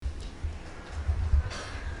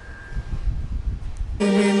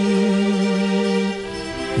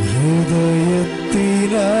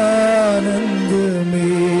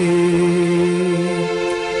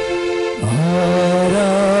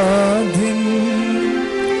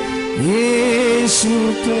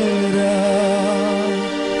യേശുപരാ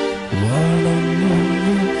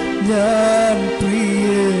വണങ്ങുന്നു ഞാൻ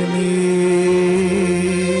പ്രിയനേ.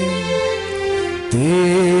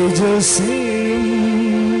 തേജസ്സും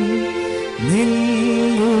നിൻ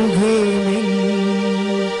മുഖമിൻ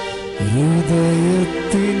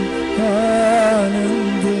ഹൃദയത്തിൻ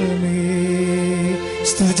ആനന്ദമേ.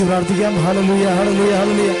 സ്തുതിച്ച് പ്രാർത്ഥിക്കാം. ഹല്ലേലൂയ, ഹല്ലേലൂയ,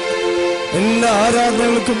 ഹല്ലേലൂയ. എല്ലാ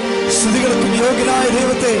ആരാധനകൾക്കും സ്തുതികൾക്കും യോഗ്യനായ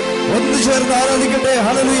ദൈവത്തെ ഒന്നു ചേർന്ന് ആരാധിക്കട്ടെ.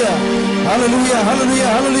 ഹല്ലേലൂയ, ഹല്ലേലൂയ, ഹല്ലേലൂയ,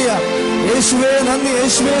 ഹല്ലേലൂയ. യേശുവേ നന്ദി,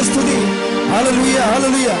 യേശുവേ സ്തുതി. ഹല്ലേലൂയ,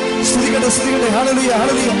 ഹല്ലേലൂയ. സ്തുതിക്കട്ടെ, സ്തുതിക്കട്ടെ. ഹല്ലേലൂയ,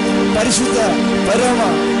 ഹല്ലേലൂയ. പരിശുദ്ധ പരമ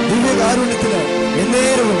ദിവ്യകാരുണ്യത്തിന്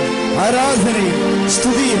എന്നേരവും ആരാധനയും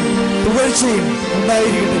സ്തുതിയും പുകഴ്ചയും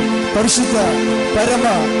ഉണ്ടായിരിക്കട്ടെ. പരിശുദ്ധ പരമ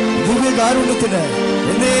ദിവ്യകാരുണ്യത്തിന്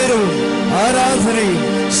എന്നേരവും ആരാധനയും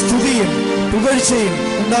സ്തുതിയും പുകഴ്ചയും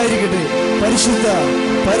ഉണ്ടായിരിക്കട്ടെ. പരിശുദ്ധ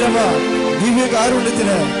പരമ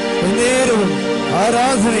ദിവ്യകാരുണ്യത്തിന് എന്നേരവും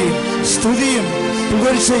ആരാധനയും സ്തുതിയും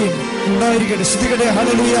പുകഴ്ചയും ഉണ്ടായിരിക്കട്ടെ. സ്തുതിക്കട്ടെ.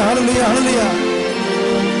 ഹല്ലേലൂയ, ഹല്ലേലൂയ, ഹല്ലേലൂയ.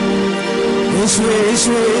 യേശുവേ,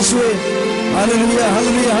 യേശുവേ, യേശുവേ. ഹല്ലേലൂയ,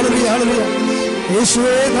 ഹല്ലേലൂയ, ഹല്ലേലൂയ, ഹല്ലേലൂയ.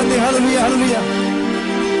 യേശുവേ നന്ദി. ഹല്ലേലൂയ, ഹല്ലേലൂയ,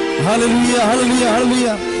 ഹല്ലേലൂയ, ഹല്ലേലൂയ, ഹല്ലേലൂയ,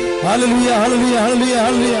 ഹല്ലേലൂയ, ഹല്ലേലൂയ, ഹല്ലേലൂയ,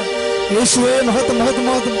 ഹല്ലേലൂയ. യേശുവേ മഹത്വം, മഹത്വം,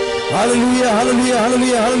 മഹത്വം. ഹല്ലേലൂയ, ഹല്ലേലൂയ,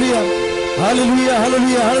 ഹല്ലേലൂയ, ഹല്ലേലൂയ, ഹല്ലേലൂയ,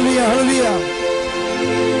 ഹല്ലേലൂയ, ഹല്ലേലൂയ, ഹല്ലേലൂയ.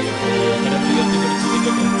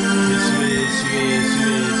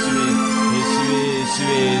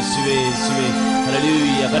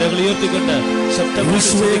 കരങ്ങൾ ഉയർത്തിക്കൊണ്ട് ശബ്ദമായി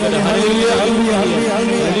സ്തുതിക്കട്ടെ. ഹല്ലേലൂയ, ഹല്ലേലൂയ,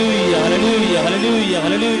 ഹല്ലേലൂയ, ഹല്ലേലൂയ, ഹല്ലേലൂയ,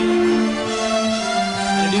 ഹല്ലേലൂയ,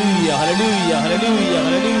 ഹല്ലേലൂയ, ഹല്ലേലൂയ,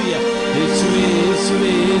 ഹല്ലേലൂയ. യേശുവേ,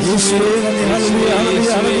 യേശുവേ, യേശുവേ, ഹല്ലേലൂയ,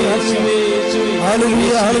 ഹല്ലേലൂയ, ഹല്ലേലൂയ,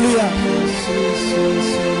 ഹല്ലേലൂയ, ഹല്ലേലൂയ.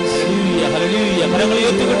 കരങ്ങൾ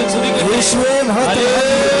ഉയർത്തിക്കൊണ്ട് സ്തുതിക്കട്ടെ. യേശുവേ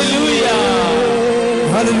ഹല്ലേലൂയ,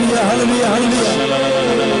 ഹല്ലേലൂയ, ഹല്ലേലൂയ, ഹല്ലേലൂയ,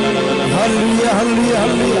 ഹല്ലേലൂയ, ഹല്ലേലൂയ,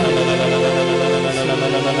 ഹല്ലേലൂയ.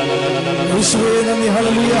 യേശുവേ നന്ദി.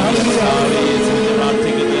 ഹല്ലേലൂയ, ഹല്ലേലൂയ, ഹല്ലേലൂയ.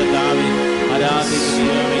 പ്രാർത്ഥിക്കുന്ന ദാവീദ്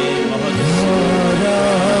ആരാധിക്കുന്നവനെ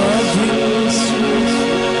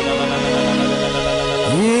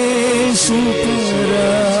യേശുപരാ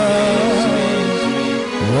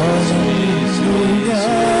വണങ്ങുന്നു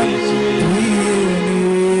ഞാൻ പ്രിയനേ.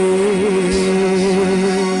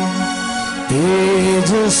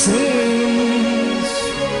 തേജസ്സും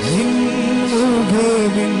നിൻ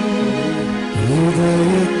മുഖമിൻ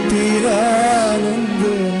ഹൃദയത്തിലാനന്ദമേ.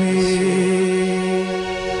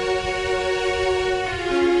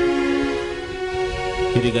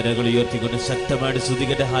 ഇരുകരങ്ങൾ ഉയർത്തിക്കൊണ്ട് ശക്തമായിട്ട്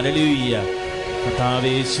സ്തുതിക്കട്ടെ. ഹല്ലേലൂയ.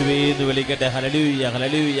 കർത്താവേ യേശുവേ എന്ന് വിളിക്കട്ടെ. ഹല്ലേലൂയ,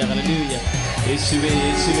 ഹല്ലേലൂയ, ഹല്ലേലൂയ. യേശുവേ,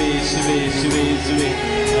 യേശുവേ, യേശുവേ, യേശുവേ, യേശുവേ.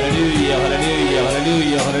 ഹല്ലേലൂയ, ഹല്ലേലൂയ,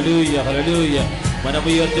 ഹല്ലേലൂയ, ഹല്ലേലൂയ, ഹല്ലേലൂയ.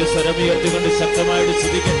 മനമുയർത്തി സ്വരമുയർത്തിക്കൊണ്ട് ശക്തമായിട്ട്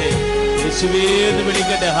സ്തുതിക്കട്ടെ. യേശുവേ എന്ന്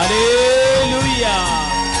വിളിക്കട്ടെ. ഹല്ലേലൂയ,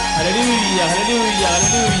 ഹല്ലേലൂയ, ഹല്ലേലൂയ,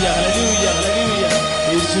 ഹല്ലേലൂയ, ഹല്ലേലൂയ, ഹല്ലേലൂയ.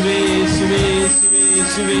 യേശുവേ, യേശുവേ, യേശുവേ,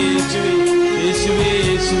 യേശുവേ, യേശുവേ, യേശുവേ,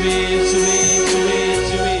 യേശുവേ, യേശുവേ,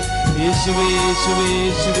 യേശുവേ, യേശുവേ, യേശുവേ,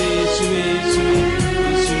 യേശുവേ, യേശുവേ, യേശുവേ,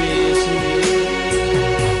 യേശുവേ, യേശുവേ.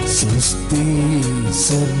 സൃഷ്ടി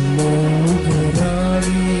സർവ്വോപരി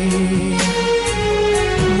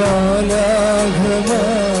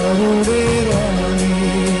മാലാഖമാരുടെ റാണി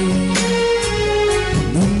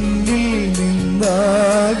നിന്നിൽ നിന്നാഗതമായി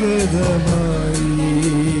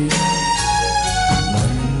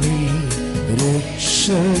മണ്ണിൽ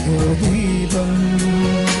രക്ഷകദീപം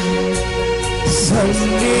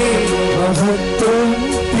സന്നിമഹത്വം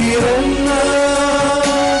പിറന്ന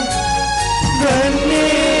ധന്യേ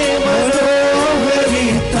മനോഹരിതായേ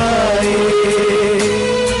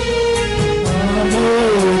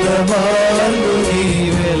ആമോദമാർന്നു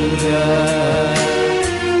നീവല്ല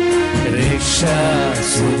രക്ഷാസുതയ്ക്കും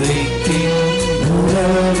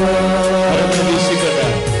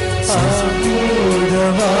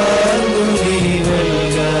ആമോദമാർന്നു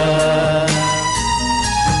നീവല്ല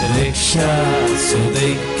രക്ഷാസുതയ്ക്കും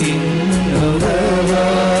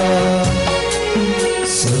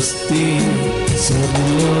സ്വസ്തി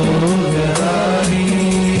സർവ്വോപരി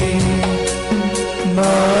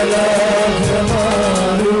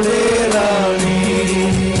മാലാഖമാരുടെ റാണി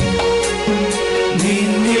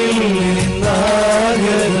നിന്നിൽ നിന്നാഗതമായി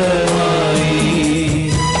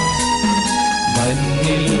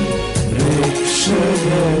മഞ്ഞിൽ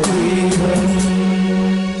രക്ഷകദീപം.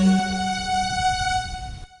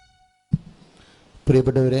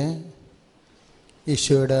 പ്രിയപ്പെട്ടവരെ,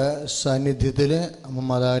 ഈശോയുടെ സാന്നിധ്യത്തിൽ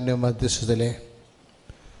മാതാവിൻ്റെ മധ്യസ്ഥതയിൽ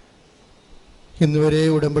ഇന്നുവരെ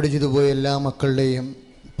ഉടമ്പടി ചെയ്തു പോയ എല്ലാ മക്കളുടെയും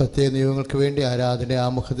പ്രത്യേക നിയമങ്ങൾക്ക് വേണ്ടി ആരാധന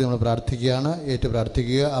ആമുഖത്തിൽ നമ്മൾ പ്രാർത്ഥിക്കുകയാണ്. ഏറ്റു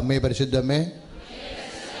പ്രാർത്ഥിക്കുക. അമ്മേ, പരിശുദ്ധമ്മേ,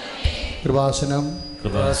 കൃപാസനം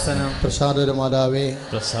പ്രസാദപരമാതാവേ,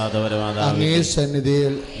 അങ്ങേ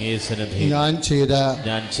സന്നിധിയിൽ ഞാൻ ചെയ്ത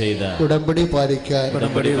ഉടമ്പടി പാലിക്കാൻ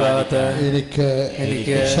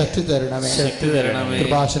എനിക്ക് ശക്തി തരണമേ.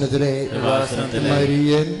 കൃപാസനത്തിലെ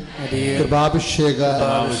മരിയൻ കൃപാഭിഷേക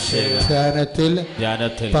ധ്യാനത്തിൽ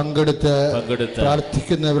പങ്കെടുത്ത്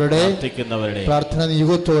പ്രാർത്ഥിക്കുന്നവരുടെ പ്രാർത്ഥന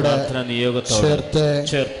നിയോഗത്തോട് ചേർത്ത്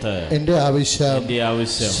എന്റെ ആവശ്യം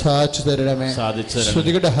സാധിച്ചു തരണമേ.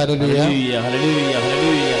 ശ്രുതികളുടെ ഹല്ലേലൂയ.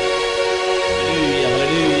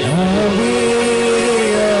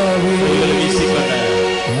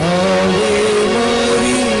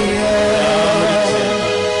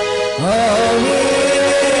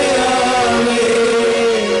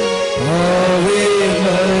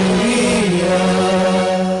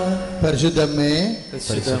 പരിശുദ്ധമ്മേ,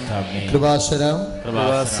 കൃപാസനം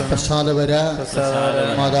പ്രസാദപര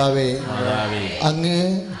മാതാവേ, അങ്ങ്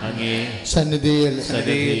സന്നിധിയിൽ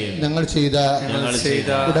ഞങ്ങൾ ചെയ്ത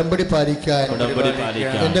ഉടമ്പടി പാലിക്കാൻ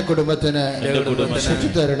എന്റെ കുടുംബത്തിന് ശക്തി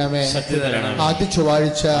തരണമേ. ആദ്യ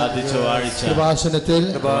ചൊവ്വാഴ്ച കൃപാസനത്തിൽ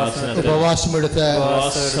ഉപവാസമെടുത്ത്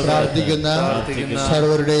പ്രാർത്ഥിക്കുന്ന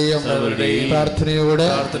സർവരുടെയും പ്രാർത്ഥനയോട്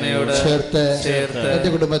ചേർത്ത് എന്റെ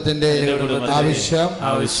കുടുംബത്തിന്റെ ആവശ്യം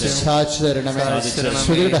സാധിച്ചു തരണമേ.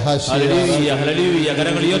 ശ്രുതിയുടെ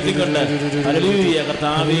കരങ്ങൾ ഉയർത്തിക്കൊണ്ട് ഹല്ലേലൂയ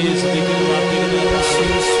കർത്താവേ സ്തുതിക്കുന്നു പ്രാർത്ഥിക്കുന്നു.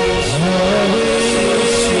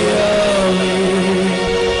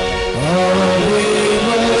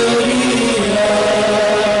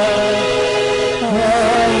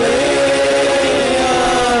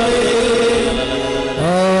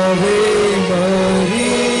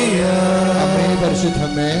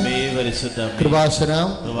 കൃപാസനം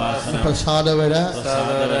പ്രസാദപര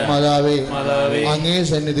മാതാവേ, അങ്ങേ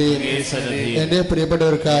സന്നിധിയിൽ എന്റെ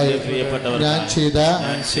പ്രിയപ്പെട്ടവർക്കായി ഞാൻ ചെയ്ത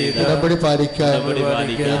ഉടമ്പടി പാലിക്കാൻ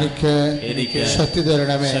എനിക്ക് ശക്തി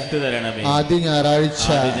തരണമേ. ആദ്യ ഞായറാഴ്ച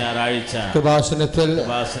കൃപാസനത്തിൽ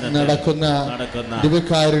നടക്കുന്ന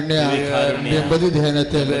ദിവ്യകാരുണ്യ ദമ്പതി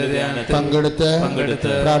ധ്യാനത്തിൽ പങ്കെടുത്ത്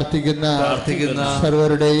പ്രാർത്ഥിക്കുന്ന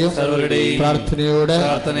സർവരുടെയും പ്രാർത്ഥനയോട്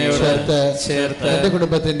ചേർത്ത് എന്റെ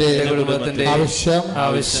കുടുംബത്തിന്റെ ആവശ്യം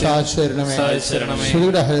സാധിച്ചു തരണമേ.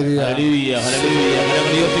 ശ്രുതിയുടെ ഹല്ലേലൂയ.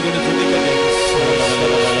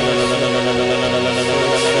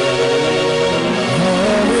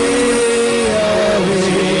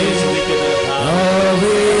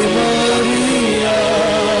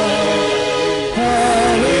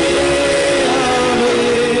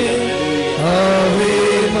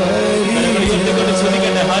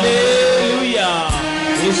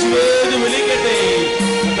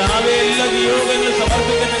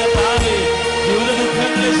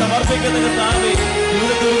 സമർപ്പിക്കുന്ന കർത്താവേ,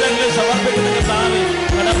 ജീവിത ദുരിതങ്ങളെ സമർപ്പിക്കുന്ന കർത്താവേ,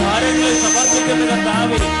 കടഭാരങ്ങളെ സമർപ്പിക്കുന്ന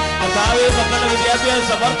കർത്താവേ, കർത്താവേ മക്കളുടെ വിദ്യാഭ്യാസം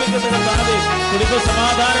സമർപ്പിക്കുന്ന കർത്താവേ, കുടുംബ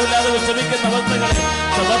സമാധാനമില്ലാതെ വിഷമിക്കുന്ന അവസ്ഥകളെ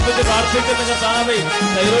സമർപ്പിച്ച് പ്രാർത്ഥിക്കുന്ന കർത്താവേ,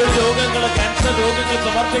 തൈറോയ്ഡ് രോഗങ്ങൾ, ക്യാൻസർ രോഗങ്ങൾ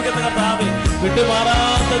സമർപ്പിക്കുന്ന കർത്താവേ,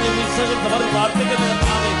 വിട്ടുമാറാത്ത നിമിഷങ്ങൾ സമർപ്പിച്ച് പ്രാർത്ഥിക്കുന്ന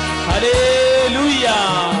കർത്താവേ. ഹല്ലേലൂയ.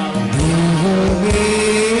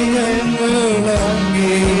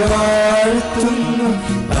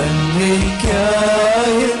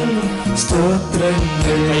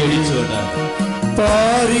 സ്തോത്രങ്ങൾ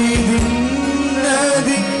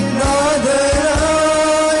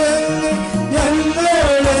പാരിതിന്നതിനാദരായ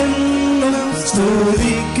ഞങ്ങളെന്നും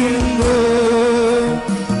സ്തുതിക്കുന്നു.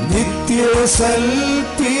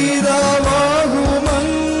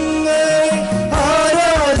 നിത്യസൽപിതാവാകുമങ്ങേ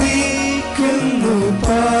ആരാധിക്കുന്നു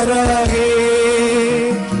പാരാകേ,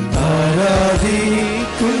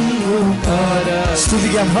 ആരാധിക്കുന്നു പാരാ.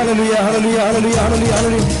 സ്തുതിക്കാം. ഹല്ലേലൂയ, ഹല്ലേലൂയ, ഹല്ലേലൂയ, ഹല്ലേലൂയ,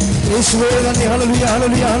 ഹല്ലേലൂയ. യേശുവേ നന്ദി. ഹല്ലേലൂയ,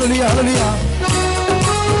 ഹല്ലേലൂയ, ഹല്ലേലൂയ, ഹല്ലേലൂയ.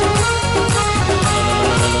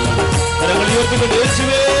 കരങ്ങൾ ഉയർത്തിക്കൊണ്ട്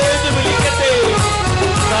യേശുവേ എന്ന് വിളിക്കട്ടെ.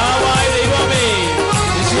 കർത്താവായ ദൈവമേ,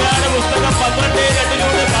 യെശയ്യായുടെ പുസ്തകം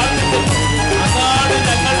 12:2 പ്രാർത്ഥിച്ചു. അങ്ങാണ്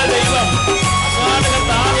ഞങ്ങളുടെ ദൈവം, അങ്ങാണ്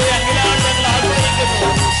കർത്താവേ, അങ്ങിലാണ് ഞങ്ങൾ ആശ്രയിക്കുന്നു,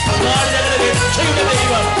 അങ്ങാണ് ഞങ്ങളുടെ രക്ഷയുടെ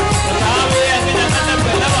ദൈവം. കർത്താവേ, അങ്ങ് ഞങ്ങളുടെ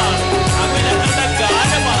ബലമാണ്, അങ്ങ് ഞങ്ങളുടെ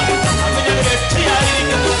ഗാനമാണ്, അങ്ങ് ഞങ്ങളുടെ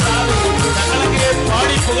രക്ഷയായിരിക്കുന്നു. കർത്താവേ, ഞങ്ങളെ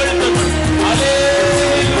പാടി പുകഴ്ത്തുന്നു.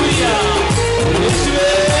 ഹല്ലേലൂയ. യേശുവേ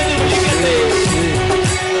എന്ന് വിളിക്കട്ടെ.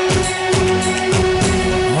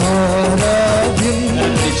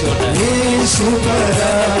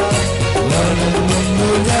 യേശുവരാ വണങ്ങുന്നു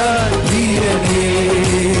ഞാൻ വീരനേ,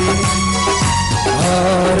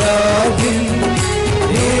 ആരാധ്യൻ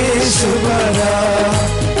യേശുവരാ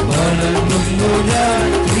വണങ്ങുന്നു ഞാൻ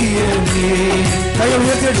വീരനേ. കൈ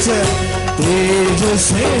ഉയർത്തിയടിച്ച്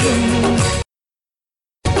തേജസ്സേനും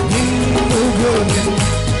നിന്നുകൊല്ലും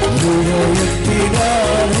ഹൃദയത്തിനാനന്ദമേ,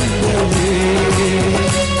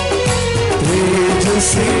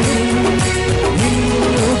 തേജസ്സേനും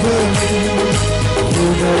നിന്നുകൊല്ലും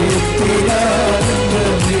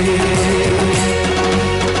ഹൃദയത്തിലാനന്ദമേ.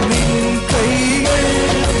 നിൻ കൈകൾ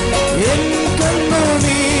എൻ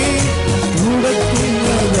കണ്ണുനീർ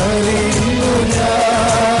തുടയ്ക്കുന്നതറിയുന്നു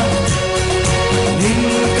ഞാൻ. നിൻ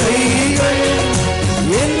കൈകൾ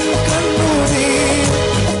എൻ കണ്ണുനീർ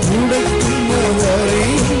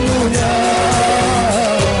തുടയ്ക്കുന്നതറിയുന്നു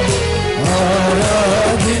ഞാൻ.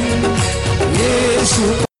 ആരാധ്യൻ യേശു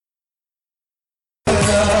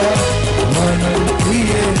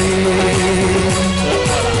പ്രിയനേ,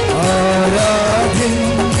 ആരാധ്യൻ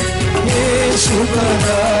യേശുവര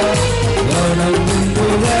വണങ്ങുന്നു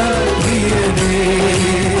ഞാൻ പ്രിയനേ.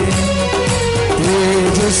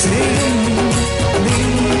 തേജസ്സിൻ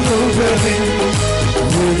നിന്നുകളിൽ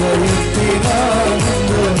ഹൃദയത്തിലാനന്ദമേ.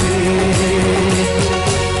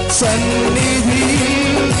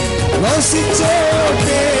 സന്നിധിയിൽ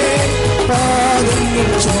വസിച്ചോട്ടെ, പാദങ്ങൾ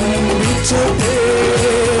ചുംബിച്ചോട്ടെ.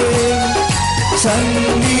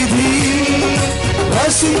 സന്നിധിയിൽ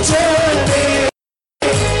വസിച്ചോട്ടെ,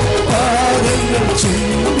 പാദങ്ങൾ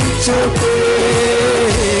ചുംബിച്ചോട്ടെ.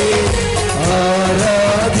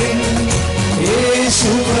 ആരാധ്യൻ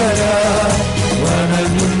യേശുവര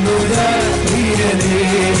വണങ്ങുന്നു ഞാൻ പ്രിയനേ.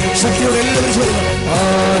 ശക്തിയോടെ എല്ലാവരും ചോദിക്കണം.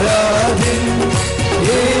 ആരാധ്യൻ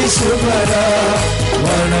യേശുവര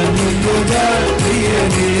വണങ്ങുന്നു ഞാൻ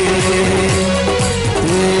പ്രിയനേ.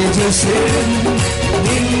 തേജസ്സിൻ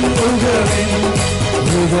നിന്നുകളിൽ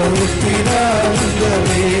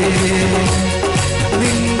ഹൃദയത്തിലാനന്ദമേ.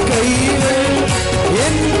 നിൻ കൈകൾ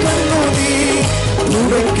എൻ കണ്ണുനീർ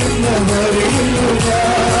തുടയ്ക്കുന്നതറിയുന്നു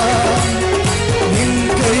ഞാൻ. നിൻ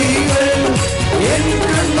കൈകൾ എൻ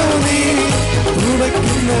കണ്ണുനീർ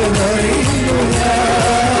തുടയ്ക്കുന്നതറിയുന്നു ഞാൻ.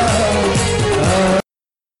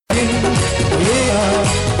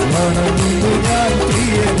 വണങ്ങുന്നു ഞാൻ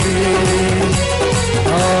പ്രിയനേ.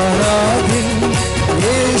 ആരാധ്യൻ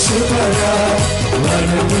യേശുവര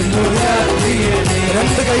വണങ്ങുന്നു ഞാൻ പ്രിയനേ.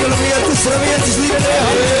 രണ്ട് കൈകളും ഉയർത്തി ശ്രമയത്തി സ്തുതിക്കട്ടെ.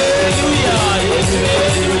 ഹല്ലേലൂയ. യേശുവേ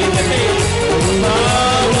വിളിക്കട്ടെ.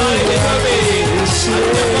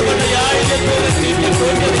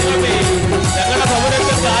 ഞങ്ങളുടെ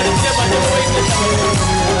ഭവനത്തെ ദാരിദ്ര്യം അനുഭവിക്കുന്നവരെ,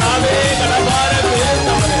 കടഭാരം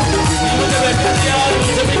വീഴുന്നവരെ, ജീവിത വ്യക്തിയാൽ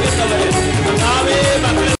വിഷമിക്കുന്നവരെ,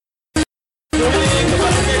 മക്കളെ തൊഴിലേക്ക്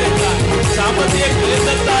പറഞ്ഞെടുക്കാൻ സാമ്പത്തിക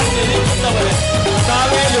കേന്ദ്രത്താൽ നിലനിൽക്കുന്നവരെ,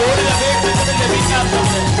 ലോണിൽ അപേക്ഷിച്ചത്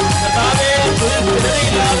ലഭിക്കാത്തവരെ,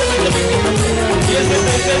 സ്ഥിരതയില്ലാതെ വിഷമിക്കുന്നവർ,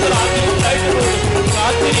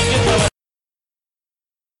 കാത്തിരിക്കുന്നവർ,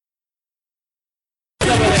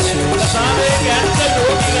 ക്യാൻസർ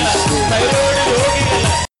രോഗികള്, തൈറോയ്ഡ് രോഗികള്,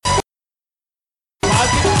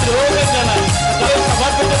 രോഗങ്ങള്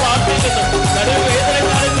സമർപ്പിച്ച് പ്രാർത്ഥിക്കുന്നു. നടുവ്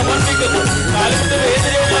വേദനകളെ സമർപ്പിക്കുന്നു. കാലത്ത്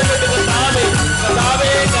വേദനയുള്ളവരുടെ കർത്താവേ,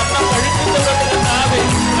 കണ്ണം പഴുക്കുന്നവരുടെ കർത്താവേ,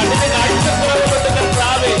 കണ്ണിന് കാഴ്ചക്കുറവുകൊണ്ട്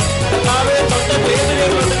കർത്താവേ, തൊണ്ട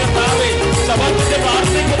വേദനകളുണ്ട് കർത്താവേ, സമർപ്പിച്ച്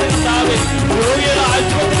പ്രാർത്ഥിക്കുന്ന കർത്താവേ. രോഗികളെ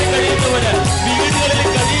ആശുപത്രിയിൽ കഴിയുന്നവര്, വീടുകളിൽ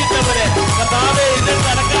കഴിയുന്നവര്, കർത്താവേ ഇതിൽ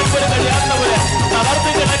നടക്കാൻ പോലും കഴിയാത്തവര്,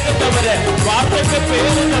 തളർന്നു കിടക്കുന്നവര്, വാർത്തയ്ക്ക്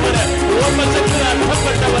പേരുന്നവര്, ഓർമ്മശക്തി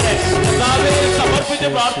നഷ്ടപ്പെട്ടവര്, കർത്താവേ സമർപ്പിച്ച്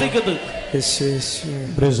പ്രാർത്ഥിക്കുന്നു.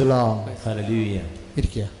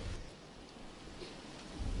 ഇരിക്കുക.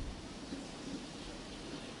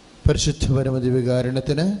 പരിശുദ്ധ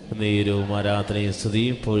പരമദിവ്യകാരുണ്യത്തിന് നേരവും ആരാധനയും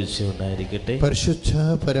സ്തുതിയും പൊഴിച്ചുണ്ടായിരിക്കട്ടെ. പരിശുദ്ധ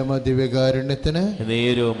പരമദിവ്യകാരുണ്യത്തിന്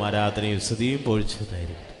നേരവും ആരാധനയും സ്തുതിയും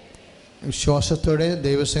പൊഴിച്ചുണ്ടായിരിക്കട്ടെ. വിശ്വാസത്തോടെ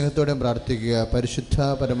ദൈവസ്നേഹത്തോടെ പ്രാർത്ഥിക്കുക. പരിശുദ്ധ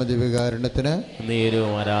പരമദിവ്യകാരുണ്യത്തിന്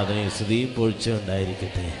നേരവും ആരാധനയും സ്തുതിയും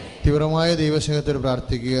പൊഴിച്ചുണ്ടായിരിക്കട്ടെ. തീവ്രമായ ദൈവസ്നേഹത്തോടെ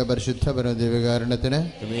പ്രാർത്ഥിക്കുക. പരിശുദ്ധ പരമദിവ്യകാരുണ്യത്തിന്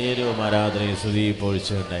നേരവും ആരാധനയും സ്തുതിയും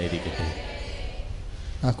പൊഴിച്ചുണ്ടായിരിക്കട്ടെ.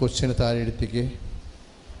 ആ കൊച്ചിനെ താഴെ ഇരുത്തിക്ക്.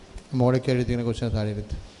 മോളിക്ക് എഴുതിക്കുന്ന കൊച്ചിനെ താഴെ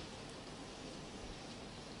ഇരുത്ത്.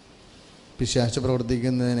 പിശാച്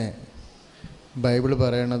പ്രവർത്തിക്കുന്നതിന് ബൈബിൾ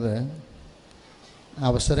പറയണത്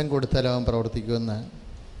അവസരം കൊടുത്താൽ അവൻ പ്രവർത്തിക്കുമെന്ന്.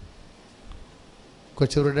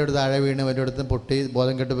 കൊച്ചുരുടെ അടുത്ത് താഴെ വീണ് വലിയടത്തും പൊട്ടി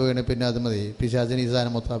ബോധം കെട്ടുപോയി വീണ് പിന്നെ അത് മതി പിശാചിന് ഈ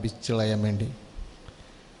സാധനം മൊത്തം അപിച്ചു കളയാൻ വേണ്ടി.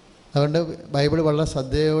 അതുകൊണ്ട് ബൈബിൾ വളരെ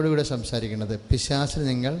ശ്രദ്ധയോടുകൂടെ സംസാരിക്കുന്നത്, പിശാചിന്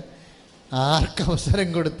നിങ്ങൾ ആർക്ക് അവസരം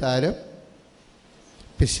കൊടുത്താലും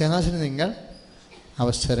പിശാചിന് നിങ്ങൾ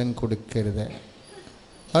അവസരം കൊടുക്കരുത്.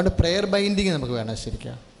 അതുകൊണ്ട് പ്രെയർ ബൈൻഡിങ് നമുക്ക് വേണം.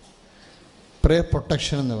 ശരിക്കും പ്രെയർ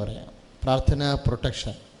പ്രൊട്ടക്ഷൻ എന്ന് പറയാം. പ്രാർത്ഥന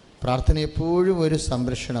പ്രൊട്ടക്ഷൻ. പ്രാർത്ഥന എപ്പോഴും ഒരു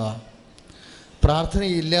സംരക്ഷണമാണ്.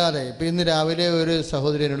 പ്രാർത്ഥനയില്ലാതെ ഇപ്പം ഇന്ന് രാവിലെ ഒരു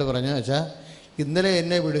സഹോദരി എന്നോട് പറഞ്ഞു, വെച്ചാൽ ഇന്നലെ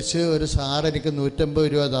എന്നെ വിളിച്ച് ഒരു സാർ എനിക്ക് 150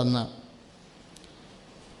 രൂപ തന്ന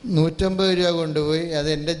 150 രൂപ കൊണ്ടുപോയി, അത്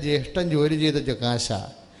എൻ്റെ ജ്യേഷ്ഠൻ ജോലി ചെയ്ത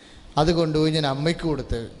കാശാണ്. അത് കൊണ്ടുപോയി ഞാൻ അമ്മയ്ക്ക്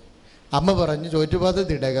കൊടുത്ത്. അമ്മ പറഞ്ഞു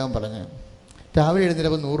ചോറ്റുപാത്രത്തിൽ ഇടേക്കാൻ പറഞ്ഞു. രാവിലെ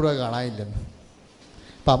എഴുന്നേറ്റപ്പോൾ 100 രൂപ കാണാനില്ലെന്ന്.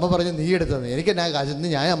 അപ്പം അമ്മ പറഞ്ഞു നീ എടുത്തത് എനിക്ക് എന്നാ കാശ്, ഇന്ന്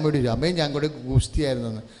ഞാൻ അമ്മയോട് ചോദിച്ചു, അമ്മയും ഞാൻ കൂടെ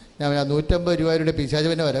ഗുസ്തിയായിരുന്നെന്ന്. ഞാൻ 150 രൂപയുടെ പിശാച്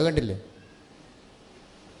പിന്നെ വരവ് കണ്ടില്ലേ.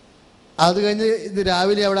 അത് കഴിഞ്ഞ് ഇത്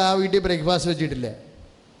രാവിലെ അവിടെ ആ വീട്ടിൽ ബ്രേക്ക്ഫാസ്റ്റ് വെച്ചിട്ടില്ലേ.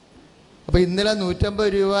 അപ്പോൾ ഇന്നലെ 150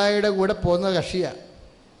 രൂപയുടെ കൂടെ പോകുന്ന കക്ഷിയാണ്.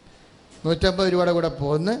 150 രൂപയുടെ കൂടെ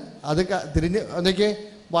പോന്ന് അത് തിരിഞ്ഞ് എന്നൊക്കെ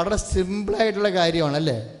വളരെ സിമ്പിളായിട്ടുള്ള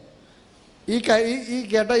കാര്യമാണല്ലേ. ഈ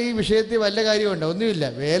കേട്ട ഈ വിഷയത്തിൽ വല്ല കാര്യമുണ്ടോ? ഒന്നുമില്ല.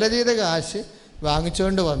 വേല ചെയ്ത കാശ്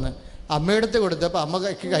വാങ്ങിച്ചുകൊണ്ട് വന്ന് അമ്മയെടുത്ത് കൊടുത്തപ്പോൾ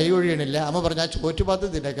അമ്മക്ക് കൈ ഒഴിയണില്ല. അമ്മ പറഞ്ഞു ആ ചോറ്റുപാത്ത്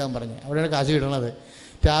തിരക്കാൻ പറഞ്ഞു. അവിടെയാണ് കാശ് കിട്ടണത്.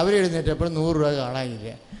 രാവിലെ എഴുന്നേറ്റപ്പോൾ 100 രൂപ കാണാനില്ല.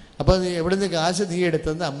 അപ്പോൾ എവിടെ നിന്ന് കാശ് നീ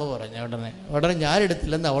എടുത്തെന്ന് അമ്മ പറഞ്ഞു. ഉടനെ ഞാൻ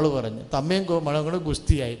എടുത്തില്ലെന്ന് അവൾ പറഞ്ഞു. തമ്മയും മണങ്ങളും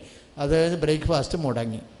ഗുസ്തിയായി. അത് കഴിഞ്ഞ് ബ്രേക്ക്ഫാസ്റ്റ്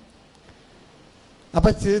മുടങ്ങി.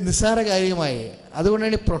 അപ്പം നിസ്സാര കാര്യമായി.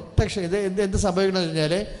 അതുകൊണ്ടാണ് ഈ പ്രൊട്ടക്ഷൻ. എന്ത് സംഭവിക്കണമെന്ന്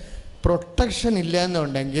വെച്ചാൽ പ്രൊട്ടക്ഷൻ ഇല്ല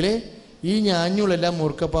എന്നുണ്ടെങ്കിൽ ഈ ഞാഞ്ഞൂളെല്ലാം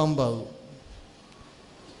മൂർഖപ്പാമ്പാകും.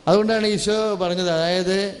 അതുകൊണ്ടാണ് ഈശോ പറഞ്ഞത്.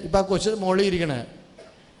 അതായത് ഇപ്പം ആ കൊച്ചു മോളിൽ ഇരിക്കണേ,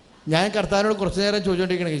 ഞാൻ കർത്താവിനോട് കുറച്ച് നേരം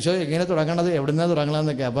ചോദിച്ചുകൊണ്ടിരിക്കണേ ഈശോ എങ്ങനെ തുടങ്ങണത്, എവിടെ നിന്നാണ്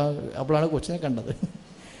തുടങ്ങണമെന്നൊക്കെ. അപ്പോഴാണ് കൊച്ചിനെ കണ്ടത്.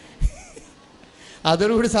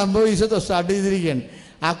 അതോടുകൂടി സംഭവം ഈശോ സ്റ്റാർട്ട് ചെയ്തിരിക്കുകയാണ്.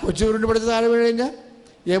 ആ കൊച്ചു ഉരുണ്ടുപിടിച്ച താഴെ വീണ് കഴിഞ്ഞാൽ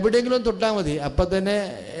എവിടെയെങ്കിലും തൊട്ടാൽ മതി, അപ്പം തന്നെ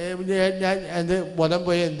ഞാൻ ബോധം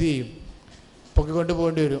പോയി എന്ത് ചെയ്യും, പൊക്കിക്കൊണ്ട്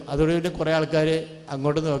പോകേണ്ടി വരും. അതോടെ പിന്നെ കുറേ ആൾക്കാർ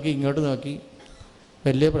അങ്ങോട്ട് നോക്കി ഇങ്ങോട്ട് നോക്കി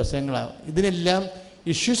വലിയ പ്രശ്നങ്ങളാവും. ഇതിനെല്ലാം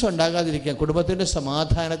ഇഷ്യൂസ് ഉണ്ടാകാതിരിക്കാൻ കുടുംബത്തിൻ്റെ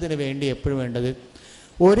സമാധാനത്തിന് വേണ്ടി എപ്പോഴും വേണ്ടത്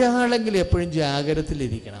ഒരാളെങ്കിലും എപ്പോഴും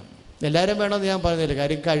ജാഗ്രതയിലിരിക്കണം. എല്ലാവരും വേണമെന്ന് ഞാൻ പറഞ്ഞില്ല.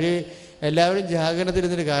 കാര്യം എല്ലാവരും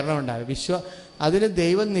ജാഗ്രതയിലിരുന്നൊരു കാരണം ഉണ്ടാകും. അതിന്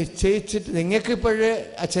ദൈവം നിശ്ചയിച്ചിട്ട് നിങ്ങൾക്കിപ്പോഴേ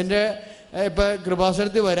അച്ഛൻ്റെ ഇപ്പം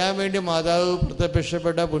കൃപാസനത്തിൽ വരാൻ വേണ്ടി മാതാവ്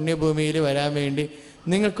പ്രത്യക്ഷപ്പെട്ട പുണ്യഭൂമിയിൽ വരാൻ വേണ്ടി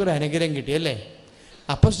നിങ്ങൾക്കൊരു അനുഗ്രഹം കിട്ടി അല്ലേ.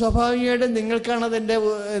 അപ്പം സ്വാഭാവികമായിട്ടും നിങ്ങൾക്കാണ് അതിൻ്റെ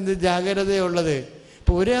ജാഗ്രതയുള്ളത്.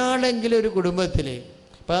 ഇപ്പോൾ ഒരാളെങ്കിലും ഒരു കുടുംബത്തിൽ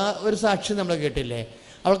ഇപ്പം ഒരു സാക്ഷി നമ്മൾ കേട്ടില്ലേ,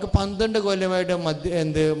 അവൾക്ക് 12 കൊല്ലമായിട്ട്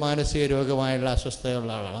മാനസിക രോഗമായുള്ള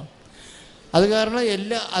അസ്വസ്ഥതയുള്ള ആളാണ്. അത് കാരണം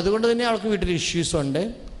അതുകൊണ്ട് തന്നെ അവൾക്ക് വീട്ടിൽ ഇഷ്യൂസ് ഉണ്ട്.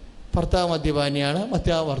 ഭർത്താവ് മദ്യപാനിയാണ്,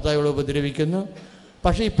 ഭർത്താവിനെ ഉപദ്രവിക്കുന്നു.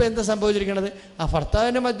 പക്ഷേ ഇപ്പം എന്താ സംഭവിച്ചിരിക്കുന്നത്, ആ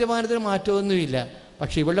ഭർത്താവിൻ്റെ മദ്യപാനത്തിന് മാറ്റമൊന്നുമില്ല.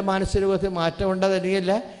 പക്ഷേ ഇവളുടെ മാനസിക രോഗത്തിൽ മാറ്റം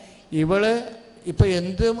ഉണ്ടാകുന്നില്ല. ഇവള് ഇപ്പം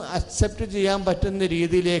എന്തും അക്സെപ്റ്റ് ചെയ്യാൻ പറ്റുന്ന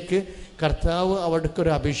രീതിയിലേക്ക് കർത്താവ്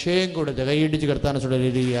അവർക്കൊരു അഭിഷേകം കൊടുത്ത് കൈയിടിച്ച് കർത്താവിനെ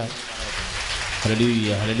തുടരുക.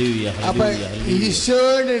 അപ്പം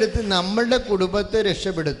ഈശോയുടെ അടുത്ത് നമ്മളുടെ കുടുംബത്തെ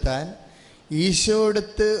രക്ഷപ്പെടുത്താൻ ഈശോയുടെ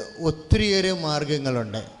അടുത്ത് ഒത്തിരിയേറെ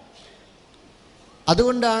മാർഗങ്ങളുണ്ട്.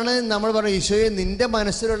 അതുകൊണ്ടാണ് നമ്മൾ പറയുന്നത് ഈശോയെ നിൻ്റെ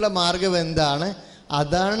മനസ്സിലുള്ള മാർഗം എന്താണ്,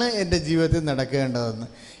 അതാണ് എൻ്റെ ജീവിതത്തിൽ നടക്കേണ്ടതെന്ന്.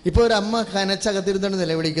 ഇപ്പോൾ ഒരു അമ്മ കനച്ചകത്തിരുന്നുകൊണ്ട്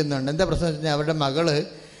നിലവിളിക്കുന്നുണ്ട്. എന്താ പ്രശ്നം വെച്ച് കഴിഞ്ഞാൽ അവരുടെ മകള്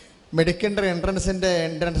മെഡിക്കൽ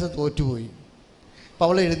എൻട്രൻസ് തോറ്റുപോയി. അപ്പോൾ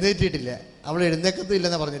അവൾ എഴുന്നേറ്റിട്ടില്ല, അവൾ എഴുന്നേക്കത്തും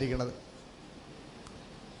ഇല്ലെന്നാണ് പറഞ്ഞിരിക്കുന്നത്.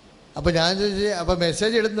 അപ്പോൾ ഞാൻ ചോദിച്ചു, അപ്പോൾ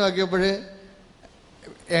മെസ്സേജ് എടുത്ത് നോക്കിയപ്പോൾ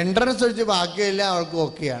എൻട്രൻസ് വെച്ച് ബാക്കിയെല്ലാം അവൾക്ക്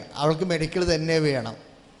ഓക്കെയാണ്. അവൾക്ക് മെഡിക്കൽ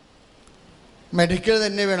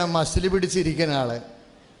തന്നെ വേണം, മസിൽ പിടിച്ചിരിക്കുന്ന ആൾ.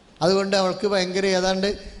 അതുകൊണ്ട് അവൾക്ക്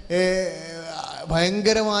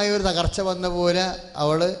ഭയങ്കരമായ ഒരു തകർച്ച വന്ന പോലെ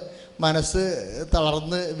അവൾ മനസ്സ്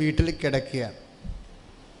തളർന്ന് വീട്ടിൽ കിടക്കുകയാണ്.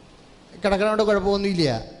 കിടക്കണോണ്ട് കുഴപ്പമൊന്നുമില്ല.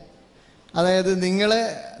 അതായത് നിങ്ങൾ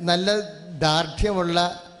നല്ല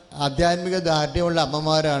ആധ്യാത്മിക ദാർഢ്യമുള്ള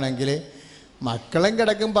അമ്മമാരാണെങ്കിൽ മക്കളും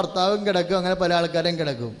കിടക്കും, ഭർത്താവും കിടക്കും, അങ്ങനെ പല ആൾക്കാരും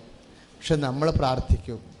കിടക്കും. പക്ഷെ നമ്മൾ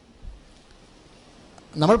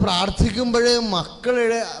പ്രാർത്ഥിക്കുമ്പോൾ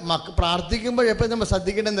എപ്പോഴും നമ്മൾ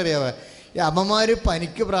ശ്രദ്ധിക്കണമെന്നറിയാമോ, ഈ അമ്മമാർ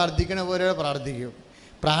പനിക്ക് പ്രാർത്ഥിക്കണ പോലെ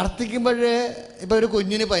പ്രാർത്ഥിക്കുമ്പോൾ ഇപ്പോൾ ഒരു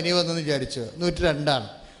കുഞ്ഞിന് പനി വന്നെന്ന് വിചാരിച്ചു, 102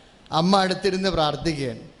 അമ്മ അടുത്തിരുന്ന്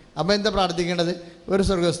പ്രാർത്ഥിക്കുകയാണ്. അമ്മ എന്താ പ്രാർത്ഥിക്കേണ്ടത്, ഒരു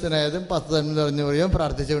സ്വർഗസ്ഥനായതും 10 നന്മ നിറഞ്ഞു പറയുമ്പോൾ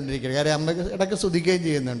പ്രാർത്ഥിച്ചുകൊണ്ടിരിക്കുകയാണ്. കാര്യം അമ്മയ്ക്ക് ഇടയ്ക്ക് സ്തുതിക്കുകയും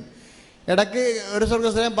ചെയ്യുന്നുണ്ട്. ഇടയ്ക്ക് ഒരു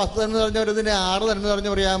സ്വർഗസ്ഥനായ 10 നന്മ നിറഞ്ഞവരതിന് 6 നന്മ നിറഞ്ഞു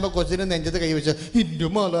പറയുമ്പോൾ കൊച്ചിന് നെഞ്ചത്ത് കൈവച്ച് ഇന്നു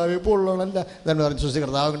മാതാവെ പൊള്ളണല്ല എന്ന് പറഞ്ഞു. സുസ്ഥി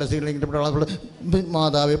കർത്താവിൻ്റെ സ്വീകരിക്കുന്ന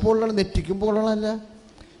മാതാവെ പൊള്ളണം, നെറ്റിക്കും പൊള്ളണമല്ല.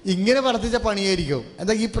 ഇങ്ങനെ പ്രാർത്ഥിച്ച പണിയായിരിക്കും.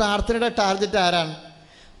 എന്താ ഈ പ്രാർത്ഥനയുടെ ടാർഗറ്റ് ആരാണ്?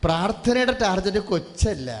 പ്രാർത്ഥനയുടെ ടാർഗറ്റ്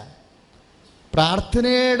കൊച്ചല്ല,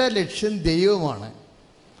 പ്രാർത്ഥനയുടെ ലക്ഷ്യം ദൈവമാണ്.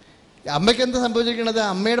 അമ്മയ്ക്ക് എന്താ സംഭവിച്ചിരിക്കുന്നത്,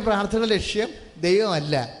 അമ്മയുടെ പ്രാർത്ഥനയുടെ ലക്ഷ്യം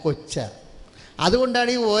ദൈവമല്ല, കൊച്ചാണ്. അതുകൊണ്ടാണ്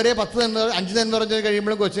ഈ ഓരോ 5 നന്മ പറഞ്ഞ്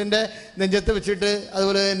കഴിയുമ്പോഴും കൊച്ചിൻ്റെ നെഞ്ചത്ത് വെച്ചിട്ട്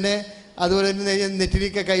അതുപോലെ തന്നെ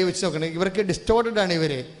നെറ്റിലേക്ക് കൈ വെച്ച് നോക്കണം. ഇവർക്ക് ഡിസ്റ്റോർട്ടഡ് ആണ്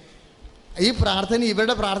ഇവർ.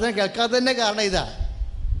 ഇവരുടെ പ്രാർത്ഥന കേൾക്കാത്തതിൻ്റെ കാരണം ഇതാ.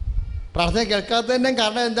 പ്രാർത്ഥന കേൾക്കാത്തതിൻ്റെ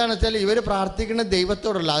കാരണം എന്താണെന്ന് വെച്ചാൽ ഇവർ പ്രാർത്ഥിക്കുന്ന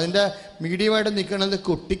ദൈവത്തോടുള്ള അതിൻ്റെ മീഡിയമായിട്ട് നിൽക്കുന്നത്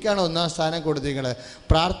കുട്ടിക്കാണ് 1ാം സ്ഥാനം കൊടുത്തിരിക്കുന്നത്.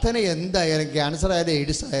 പ്രാർത്ഥന എന്തായാലും ക്യാൻസർ ആയാലും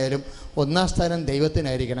എയ്ഡ്സ് ആയാലും 1ാം സ്ഥാനം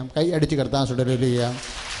ദൈവത്തിനായിരിക്കണം. കൈ അടിച്ച് കർത്താൻ തുടരുക.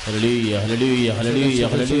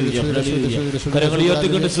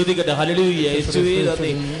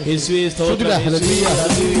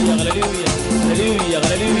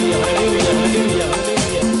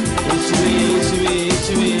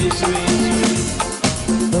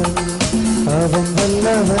 അവൻ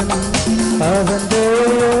വല്ലവൻ അവൻ്റെ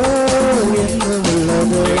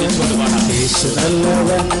എന്നുമുള്ളത്. യേശു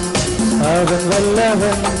നല്ലവൻ അവൻ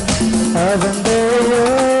വല്ലവൻ അവൻ്റെ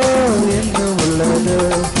എന്നുമുള്ളത്.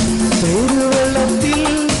 പെരുവെള്ളത്തിൽ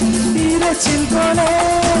ഇരച്ചിൽ പോലെ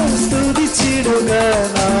സ്തുതിച്ചിടുക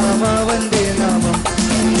നാം അവൻ്റെ നാമം.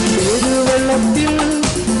 പെരുവെള്ളത്തിൽ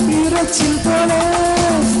ഇരച്ചിൽ പോലെ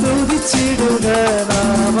സ്തുതിച്ചിടുക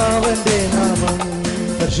നാം അവൻ്റെ നാമം.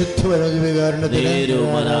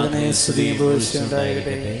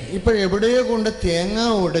 ഇപ്പോൾ എവിടെയോ കൊണ്ട് തേങ്ങ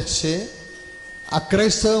ഉടച്ച്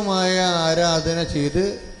അക്രൈസ്തവമായ ആരാധന ചെയ്ത്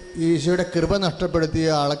ഈശോയുടെ കൃപ നഷ്ടപ്പെടുത്തിയ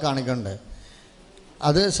ആളെ കാണിക്കണ്ടേ?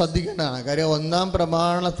 അത് ശ്രദ്ധിക്കേണ്ടതാണ്. കാര്യം ഒന്നാം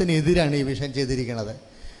പ്രമാണത്തിനെതിരാണ് ഈ വിഷയം ചെയ്തിരിക്കുന്നത്.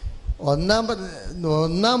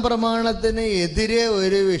 ഒന്നാം പ്രമാണത്തിന് എതിരെ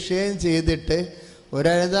ഒരു വിഷയം ചെയ്തിട്ട്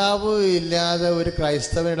ഒരനുതാപവും ഇല്ലാതെ ഒരു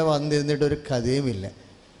ക്രൈസ്തവനിടെ വന്നിരുന്നിട്ട് ഒരു കഥയുമില്ല.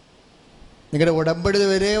 നിങ്ങളുടെ ഉടമ്പടി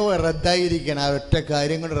വരെ റദ്ദായിരിക്കണം. ആ ഒറ്റ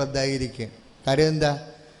കാര്യം കൊണ്ട് റദ്ദായിരിക്കുക. കാര്യം എന്താ?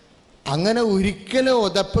 അങ്ങനെ ഒരിക്കലും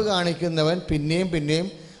ഉതപ്പ് കാണിക്കുന്നവൻ പിന്നെയും പിന്നെയും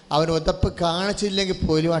അവൻ ഉതപ്പ് കാണിച്ചില്ലെങ്കിൽ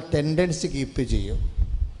പോലും ആ ടെൻഡൻസി കീപ്പ് ചെയ്യും.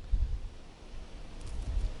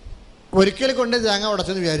 ഒരിക്കൽ കൊണ്ട് തേങ്ങ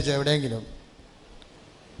ഉടച്ചെന്ന് വിചാരിച്ചോ എവിടെയെങ്കിലും,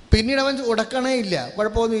 പിന്നീട് അവൻ ഉടക്കണേ ഇല്ല,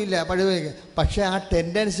 കുഴപ്പമൊന്നുമില്ല, പഴയ. പക്ഷേ ആ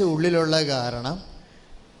ടെൻഡൻസി ഉള്ളിലുള്ള കാരണം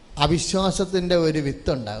അവിശ്വാസത്തിൻ്റെ ഒരു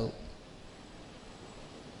വിത്തുണ്ടാകും.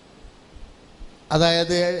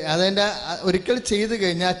 അതായത് അതെൻ്റെ ഒരിക്കൽ ചെയ്തു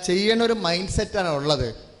കഴിഞ്ഞാൽ ചെയ്യണ ഒരു മൈൻഡ് സെറ്റാണ് ഉള്ളത്.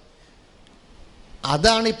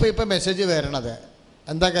 അതാണ് ഇപ്പം മെസ്സേജ് വരണത്.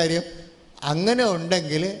 എന്താ കാര്യം? അങ്ങനെ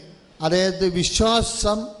ഉണ്ടെങ്കിൽ അതായത്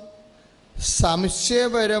വിശ്വാസം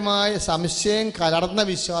സംശയം കലർന്ന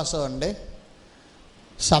വിശ്വാസമുണ്ട്,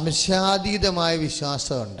 സംശയാതീതമായ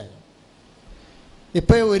വിശ്വാസമുണ്ട്.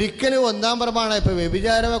 ഇപ്പം ഒരിക്കലും ഒന്നാം പ്രമാണം, ഇപ്പം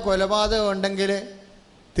വ്യഭിചാരമോ കൊലപാതകം ഉണ്ടെങ്കിൽ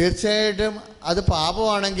തീർച്ചയായിട്ടും അത്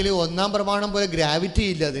പാപമാണെങ്കിൽ ഒന്നാം പ്രമാണം പോലെ ഗ്രാവിറ്റി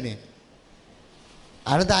ഇല്ല അതിന്.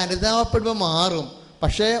 അത് അനുതാപപ്പെടുമ്പോൾ മാറും.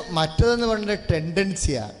 പക്ഷേ മറ്റതെന്ന് പറഞ്ഞ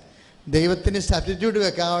ടെൻഡൻസിയാണ്, ദൈവത്തിന് സബ്സ്റ്റിറ്റ്യൂട്ട്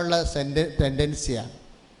വെക്കാനുള്ള ടെൻഡൻസിയാണ്.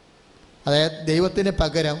 അതായത് ദൈവത്തിന്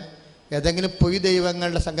പകരം ഏതെങ്കിലും പൊയ്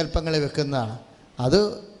ദൈവങ്ങളുടെ സങ്കല്പങ്ങൾ വെക്കുന്നതാണ്. അത്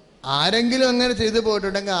ആരെങ്കിലും അങ്ങനെ ചെയ്തു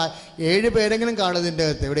പോയിട്ടുണ്ടെങ്കിൽ 7 പേരെങ്കിലും കാണും ഇതിൻ്റെ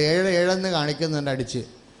അകത്ത്. ഇവിടെ 7 കാണിക്കുന്നുണ്ട് അടിച്ച്.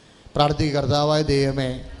 പ്രാർത്ഥിക്കുക, കർത്താവായ ദൈവമേ,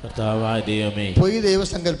 പൊയ്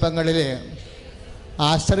ദൈവസങ്കല്പങ്ങളിലെ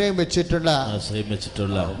ആശ്രയം വെച്ചിട്ടുള്ള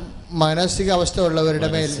മാനസിക അവസ്ഥ ഉള്ളവരുടെ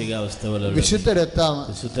മേൽ വിശുദ്ധ രക്തം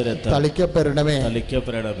തളിക്കപ്പെടണമേ.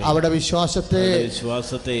 അവിടെ വിശ്വാസത്തെ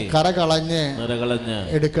കറകളഞ്ഞ്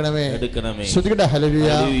എടുക്കണമേ. ശ്രുതിക്കട്ടെ, ഹല്ലേലൂയ,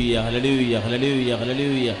 ഹല്ലേലൂയ, ഹല്ലേലൂയ,